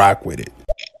got to rock with it.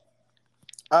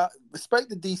 Respect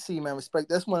the DC, man. Respect.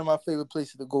 That's one of my favorite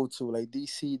places to go to. Like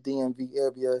DC, DMV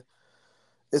area.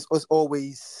 It's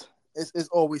always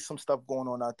some stuff going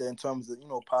on out there in terms of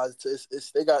positive.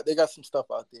 They got some stuff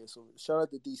out there. So shout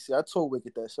out to DC. I told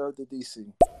Wicked that. Shout out to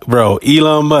DC. Bro,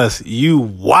 Elon Musk, you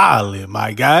wildin',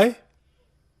 my guy.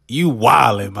 You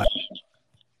wildin', my.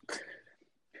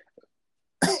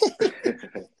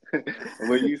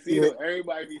 When you see them,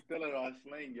 everybody be stealing on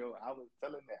slang, yo. I was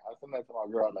telling that to my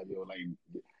girl, like, yo, like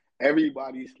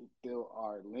everybody still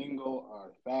our lingo, our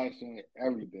fashion,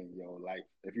 everything, yo. Like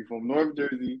if you from North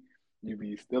Jersey, you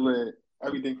be stealing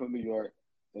everything from New York,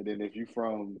 and then if you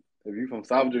from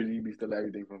South Jersey, you be stealing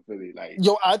everything from Philly. Like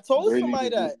yo, I told Jersey somebody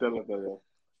just be that. stealing from yo.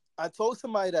 I told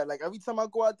somebody that, like, every time I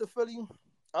go out to Philly,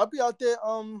 I'll be out there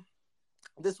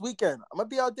this weekend. I'm gonna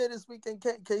be out there this weekend,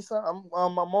 case I'm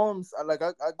my mom's. I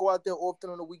go out there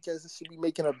often on the weekends, and she be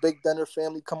making a big dinner.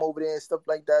 Family come over there and stuff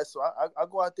like that. So I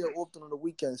go out there often on the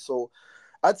weekends. So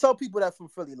I tell people that from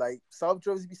Philly, like South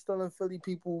Jersey be stealing Philly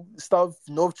people stuff.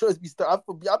 North Jersey be stealing.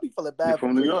 I be feeling bad from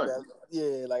for New Philly, York. man.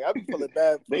 Yeah, like I be feeling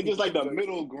bad. They just like the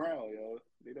middle ground, yo.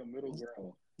 They the middle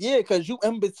ground. Yeah, because you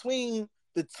in between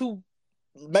the two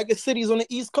mega cities on the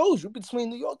East Coast. You between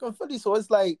New York and Philly, so it's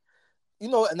like, you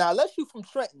know. Now, unless you from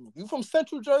Trenton, you from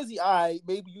Central Jersey,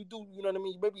 maybe you do. You know what I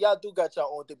mean? Maybe y'all do got your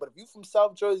own thing. But if you from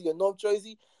South Jersey or North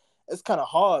Jersey, it's kind of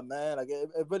hard, man. Like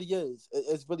it really is.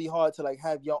 It's really hard to like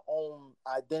have your own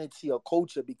identity or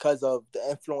culture because of the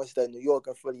influence that New York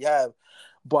and Philly have.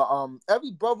 But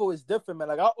every borough is different, man.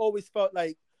 Like I always felt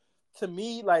like, to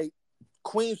me, like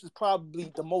Queens was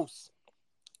probably the most,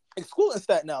 excluding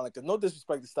Staten Island, like no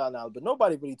disrespect to Staten Island, but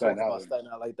nobody really talks about Staten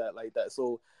Island like that.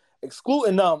 So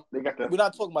excluding them, we're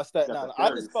not talking about Staten Island. I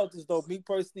just felt as though, me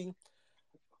personally,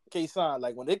 K-Sign,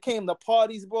 like when it came to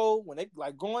parties, bro, when they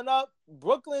like growing up,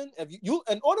 Brooklyn, if you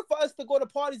in order for us to go to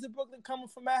parties in Brooklyn coming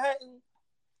from Manhattan,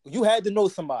 you had to know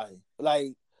somebody.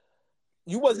 Like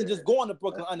you wasn't just going to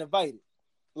Brooklyn uninvited.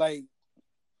 Like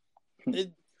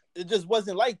it just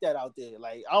wasn't like that out there.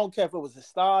 Like I don't care if it was the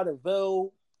Star, the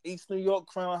Ville, East New York,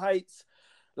 Crown Heights,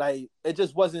 like it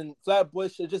just wasn't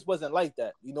Flatbush. It just wasn't like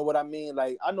that. You know what I mean?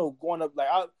 Like I know growing up, like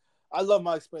I love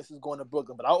my experiences going to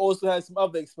Brooklyn, but I also had some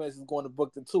other experiences going to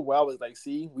Brooklyn too, where I was like,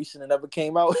 see, we should have never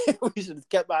came out. We should have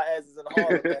kept our asses in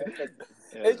Harlem, man.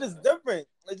 It's just different.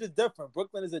 It's just different.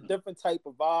 Brooklyn is a different type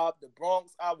of vibe. The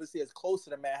Bronx obviously is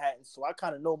closer to Manhattan, so I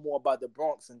kind of know more about the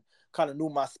Bronx and kind of knew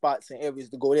my spots and areas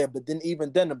to go there. But then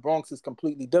even then, the Bronx is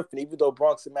completely different. Even though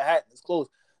Bronx and Manhattan is close,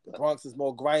 the Bronx is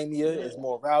more grimier, it's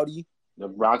more rowdy. The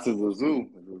Bronx is a zoo.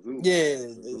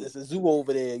 It's a zoo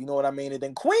over there. You know what I mean? And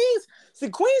then Queens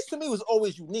to me was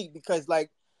always unique because,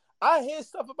 like, I hear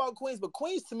stuff about Queens, but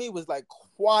Queens to me was like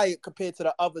quiet compared to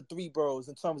the other three boroughs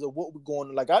in terms of what we're going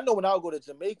on. Like, I know when I go to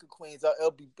Jamaica, Queens,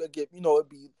 it'd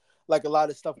be like a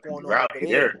lot of stuff going on over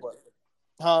there. But,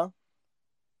 huh?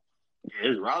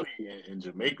 Yeah, it's rowdy in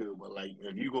Jamaica, but like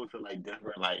if you go to like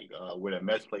different, like where the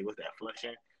Mets play, what's that,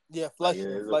 Flushing? Yeah,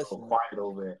 Flushing. Like, it's a little quiet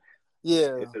over there.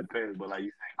 Yeah, it depends, but like you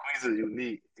said, Queens is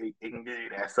unique. It can give you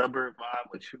that suburb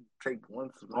vibe, but you take one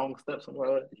wrong step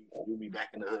somewhere else, you'll be back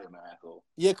in the hood, man. So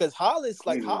yeah, because Hollis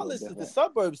is the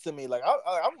suburbs to me. Like I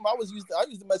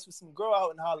used to mess with some girl out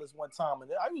in Hollis one time,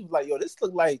 and I was like, yo, this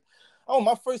look like,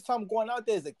 my first time going out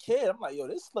there as a kid. I'm like, yo,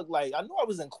 this look like, I knew I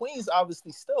was in Queens,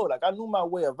 obviously still. Like I knew my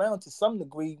way around to some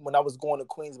degree when I was going to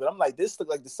Queens, but I'm like, this look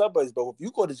like the suburbs. But if you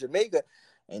go to Jamaica,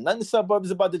 ain't nothing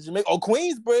suburbs about the Jamaica. Oh,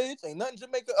 Queensbridge, ain't nothing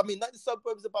Jamaica. I mean, nothing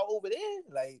suburbs about over there.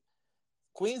 Like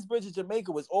Queensbridge and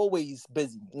Jamaica was always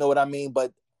busy. You know what I mean?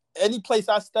 But any place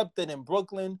I stepped in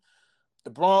Brooklyn,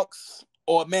 the Bronx,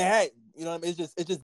 or Manhattan, you know what I mean? It's just